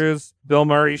Cruise. Cruise. Bill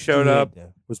Murray showed up.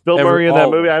 Was Bill Murray in that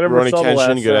movie? I never Rurouni saw the Kenshin,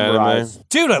 last good anime. Samurai.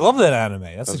 Dude, I love that anime.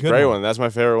 That's That's a a good great one. one. That's my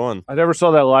favorite one. I never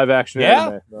saw that live action Yeah?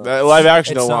 anime. No. That live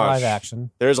action, It's don't not watch. live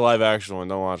action. There's a live action one.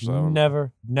 Don't watch that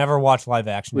one. Never watch live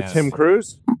action. With anime. Tim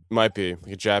Cruise? Might be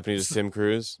like a Japanese Tim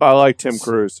Cruise. I like Tim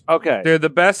Cruise. Okay. Dude, the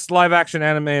best live action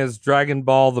anime is Dragon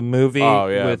Ball the movie Oh,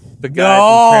 yeah. with the guy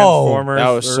No! from Transformers That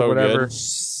was or so whatever. good.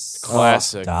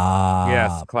 Classic. Stop.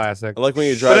 Yes, classic. I like when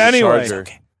you drive the anyway- Charger.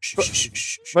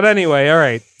 But anyway, all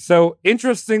right. So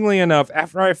interestingly enough,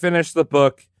 after I finished the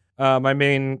book, my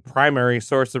main primary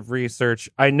source of research,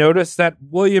 I noticed that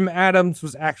William Adams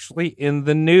was actually in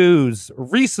the news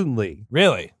recently.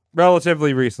 Really?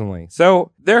 Relatively recently.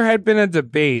 So there had been a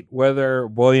debate whether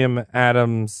William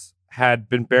Adams had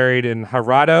been buried in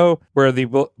Harado, where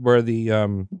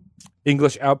the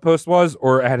English outpost was,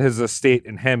 or at his estate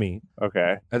in Hemi.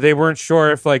 Okay. They weren't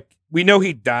sure if, like, we know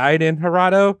he died in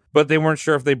Harado, but they weren't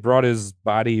sure if they brought his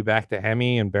body back to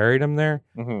Hemi and buried him there.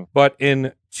 Mm-hmm. But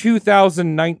in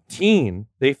 2019,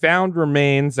 they found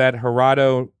remains at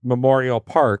Harado Memorial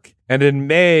Park. And in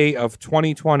May of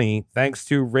 2020, thanks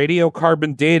to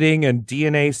radiocarbon dating and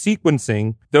DNA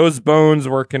sequencing, those bones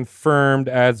were confirmed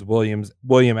as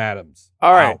William Adams.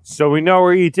 All right. So we know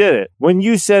where he did it. When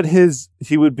you said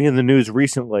he would be in the news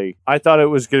recently, I thought it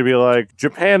was going to be like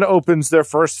Japan opens their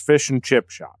first fish and chip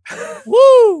shop.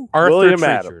 Woo! Arthur William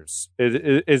Treachers.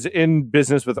 Adams is in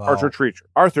business with Wow. Arthur Treacher.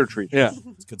 Arthur Treacher. Yeah.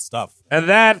 It's good stuff. And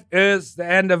that is the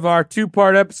end of our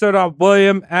 2-part episode on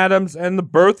William Adams and the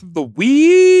birth of the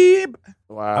weeb.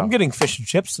 Wow. I'm getting fish and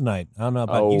chips tonight. I don't know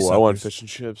about you. I want suckers. fish and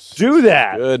chips. Do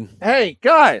that. Good. Hey,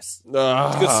 guys. It's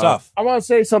good stuff. I want to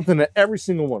say something to every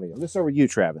single one of you. This is over you,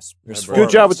 Travis. There's Good four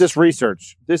job of with us. this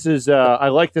research. This is, I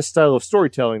like this style of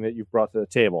storytelling that you've brought to the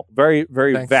table. Very,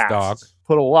 very Thanks, vast. dog.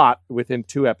 Put a lot within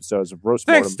 2 episodes of Roast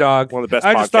Thanks, Mortem. dog. One of the best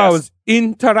I just thought it podcasts. was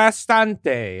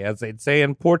interessante, as they'd say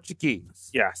in Portuguese.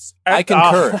 Yes. I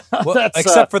concur. Well, That's,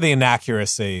 except for the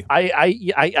inaccuracy. I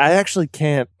actually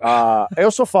can't. I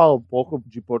also follow pouco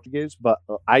de Portuguese, but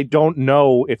I don't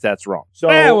know if that's wrong. So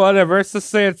Yeah, whatever. Let's just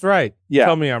say it's right. Yeah.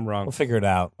 Tell me I'm wrong. We'll figure it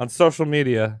out. On social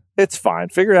media. it's fine.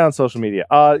 Figure it out on social media.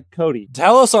 Cody,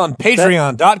 Tell us on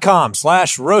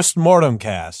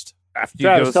patreon.com/roastmortemcast. After you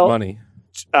Travis, give us tell- money.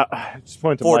 just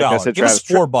point to Mike. I $4. said Give us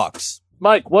Travis. $4.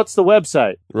 Mike, what's the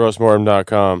website?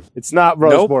 Roastmortem.com. It's not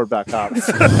Nope. roastboard.com.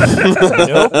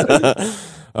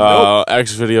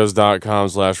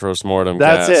 Xvideos.com/roastmortem.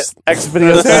 That's it.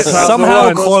 Xvideos.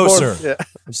 Somehow closer. Yeah.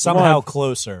 Somehow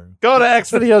closer. Go to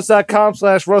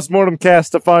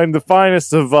xvideos.com/roastmortemcast to find the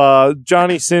finest of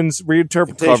Johnny Sin's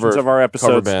reinterpretations of our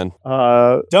episodes. Cover band.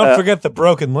 Don't forget the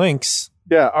broken links.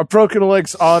 Yeah, our broken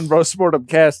links on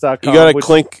roastmortemcast.com. You gotta which-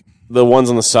 clink the ones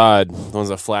on the side, the ones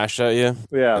that flash at you.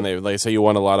 Yeah. And they say you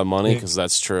want a lot of money because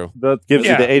that's true. That gives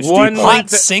Yeah, you the HD. one plot. link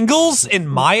Hot singles in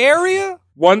my area?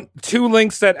 2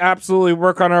 links that absolutely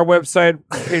work on our website,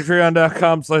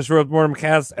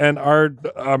 patreon.com/roastmortemcast, and our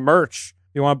merch.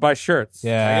 You want to buy shirts. I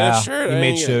Yeah. got a shirt. You I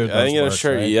made didn't sure get, I didn't get a those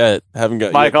shirt worked, right? yet. Haven't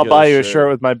got. Mike, yet I'll to buy get you a shirt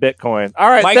with my Bitcoin. All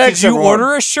right, Mike, thanks, did you everyone.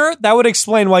 order a shirt? That would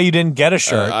explain why you didn't get a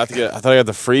shirt. I thought I got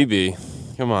the freebie.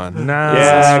 Come on. No.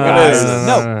 Yeah, guys.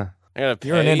 No. I gotta pay.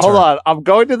 You're an intern. Hold on, I'm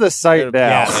going to the site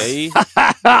now. Pay?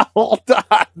 Hold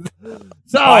on.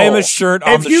 So, Buy him a shirt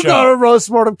on if the you show. go to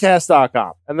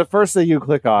roastmortemcast.com and the first thing you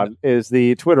click on is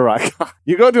the Twitter icon,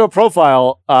 you go to a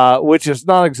profile which is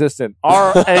non-existent.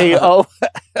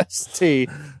 RAOST.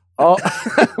 Oh,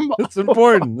 It's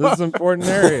important. This is an important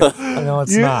area. No,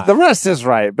 it's not. The rest is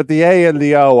right, but the A and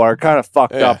the O are kind of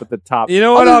fucked Yeah. up at the top. You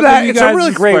know what? Other I'll than that, give you it's guys a really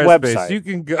the great Squarespace. website. You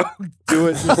can go do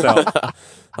it yourself.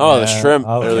 Oh, the Yeah, shrimp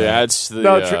okay. really adds to the,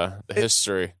 No, the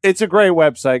history. It's a great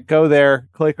website. Go there,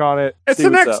 click on it. It's see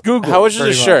the what's next up. Google. How much is a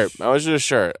pretty shirt? much. How much is a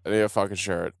shirt? I need a fucking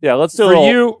shirt. Yeah, let's do a For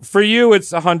little. you,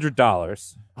 it's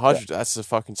 $100. 100. That's a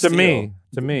fucking To steal. me,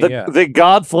 yeah. The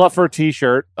God Fluffer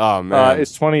T-shirt Oh man,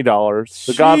 is $20.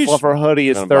 The God Sheesh. Fluffer hoodie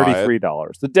is Gonna buy it.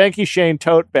 $33. The Denki Shane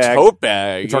tote bag, tote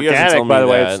bag. it's You guys didn't organic tell by me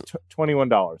the way, that. it's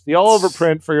 $21. The all over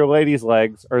print for your ladies'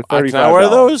 legs are $35. Can I wear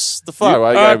those? The fuck?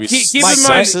 Why you gotta be keep in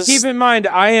sexist? mind. Keep in mind.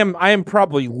 I am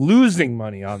probably losing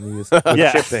money on these with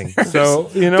Yeah. shipping. So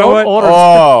you know Don't what? order.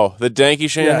 Oh, the Danky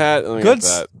Shane Yeah. hat. Let me Good get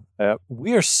that.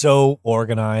 We are so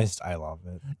organized. I love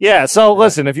it. Yeah, so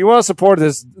listen, if you want to support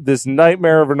this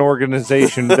nightmare of an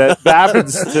organization that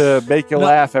happens to make you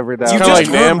laugh every now You and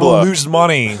just then. heard we'll lose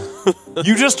money.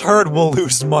 You just heard we'll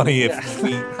lose money if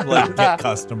we get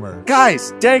customer.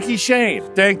 Guys, Danky Shane.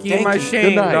 Danky my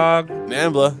Shane, night. dog.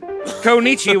 Nambla.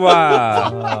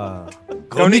 Konnichiwa.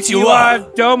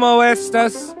 Konnichiwa. Domo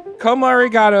estas. Como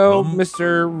arigato,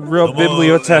 Mr. Real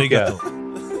Biblioteca.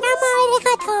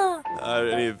 I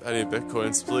need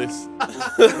bitcoins, please.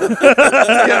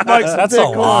 That's a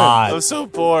lot. I'm so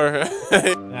poor.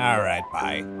 All right,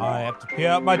 bye. I have to pee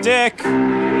out my dick.